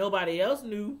 Nobody else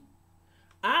knew.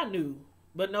 I knew,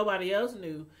 but nobody else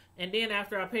knew. And then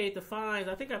after I paid the fines,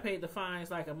 I think I paid the fines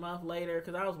like a month later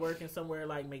because I was working somewhere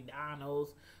like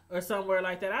McDonald's or somewhere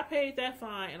like that. I paid that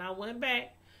fine and I went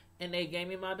back and they gave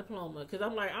me my diploma because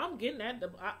I'm like, I'm getting that.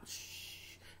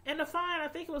 And the fine, I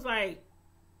think it was like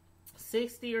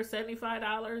 $60 or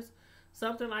 $75,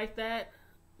 something like that.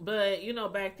 But,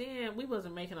 back then, we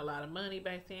wasn't making a lot of money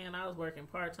back then. I was working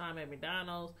part-time at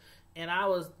McDonald's. And I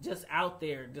was just out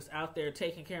there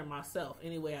taking care of myself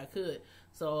any way I could.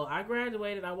 So I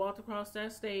graduated. I walked across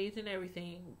that stage and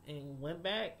everything and went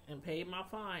back and paid my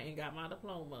fine and got my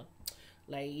diploma.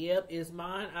 Like, yep, it's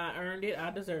mine. I earned it.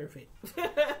 I deserve it.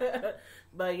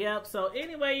 But, yep. So,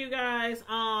 anyway, you guys,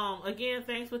 again,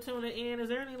 thanks for tuning in. Is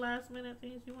there any last minute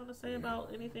things you want to say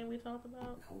about anything we talked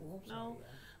about? No?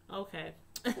 Okay.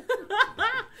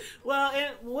 Well,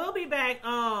 and we'll be back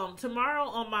tomorrow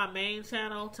on my main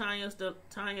channel, Tanya's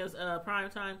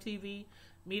Primetime TV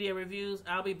Media Reviews.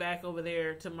 I'll be back over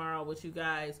there tomorrow with you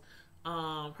guys,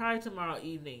 probably tomorrow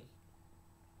evening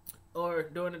or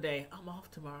during the day. I'm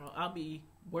off tomorrow. I'll be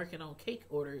working on cake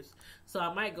orders, so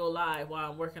I might go live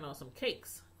while I'm working on some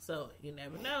cakes. So you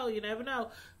never know.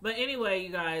 But anyway, you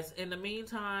guys, in the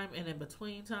meantime and in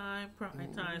between time,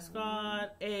 Primetime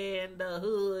Squad and the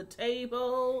Hood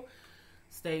Table,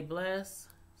 stay blessed,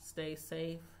 stay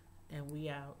safe, and we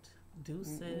out.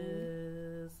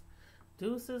 Deuces.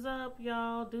 Deuces up,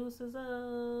 y'all. Deuces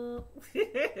up.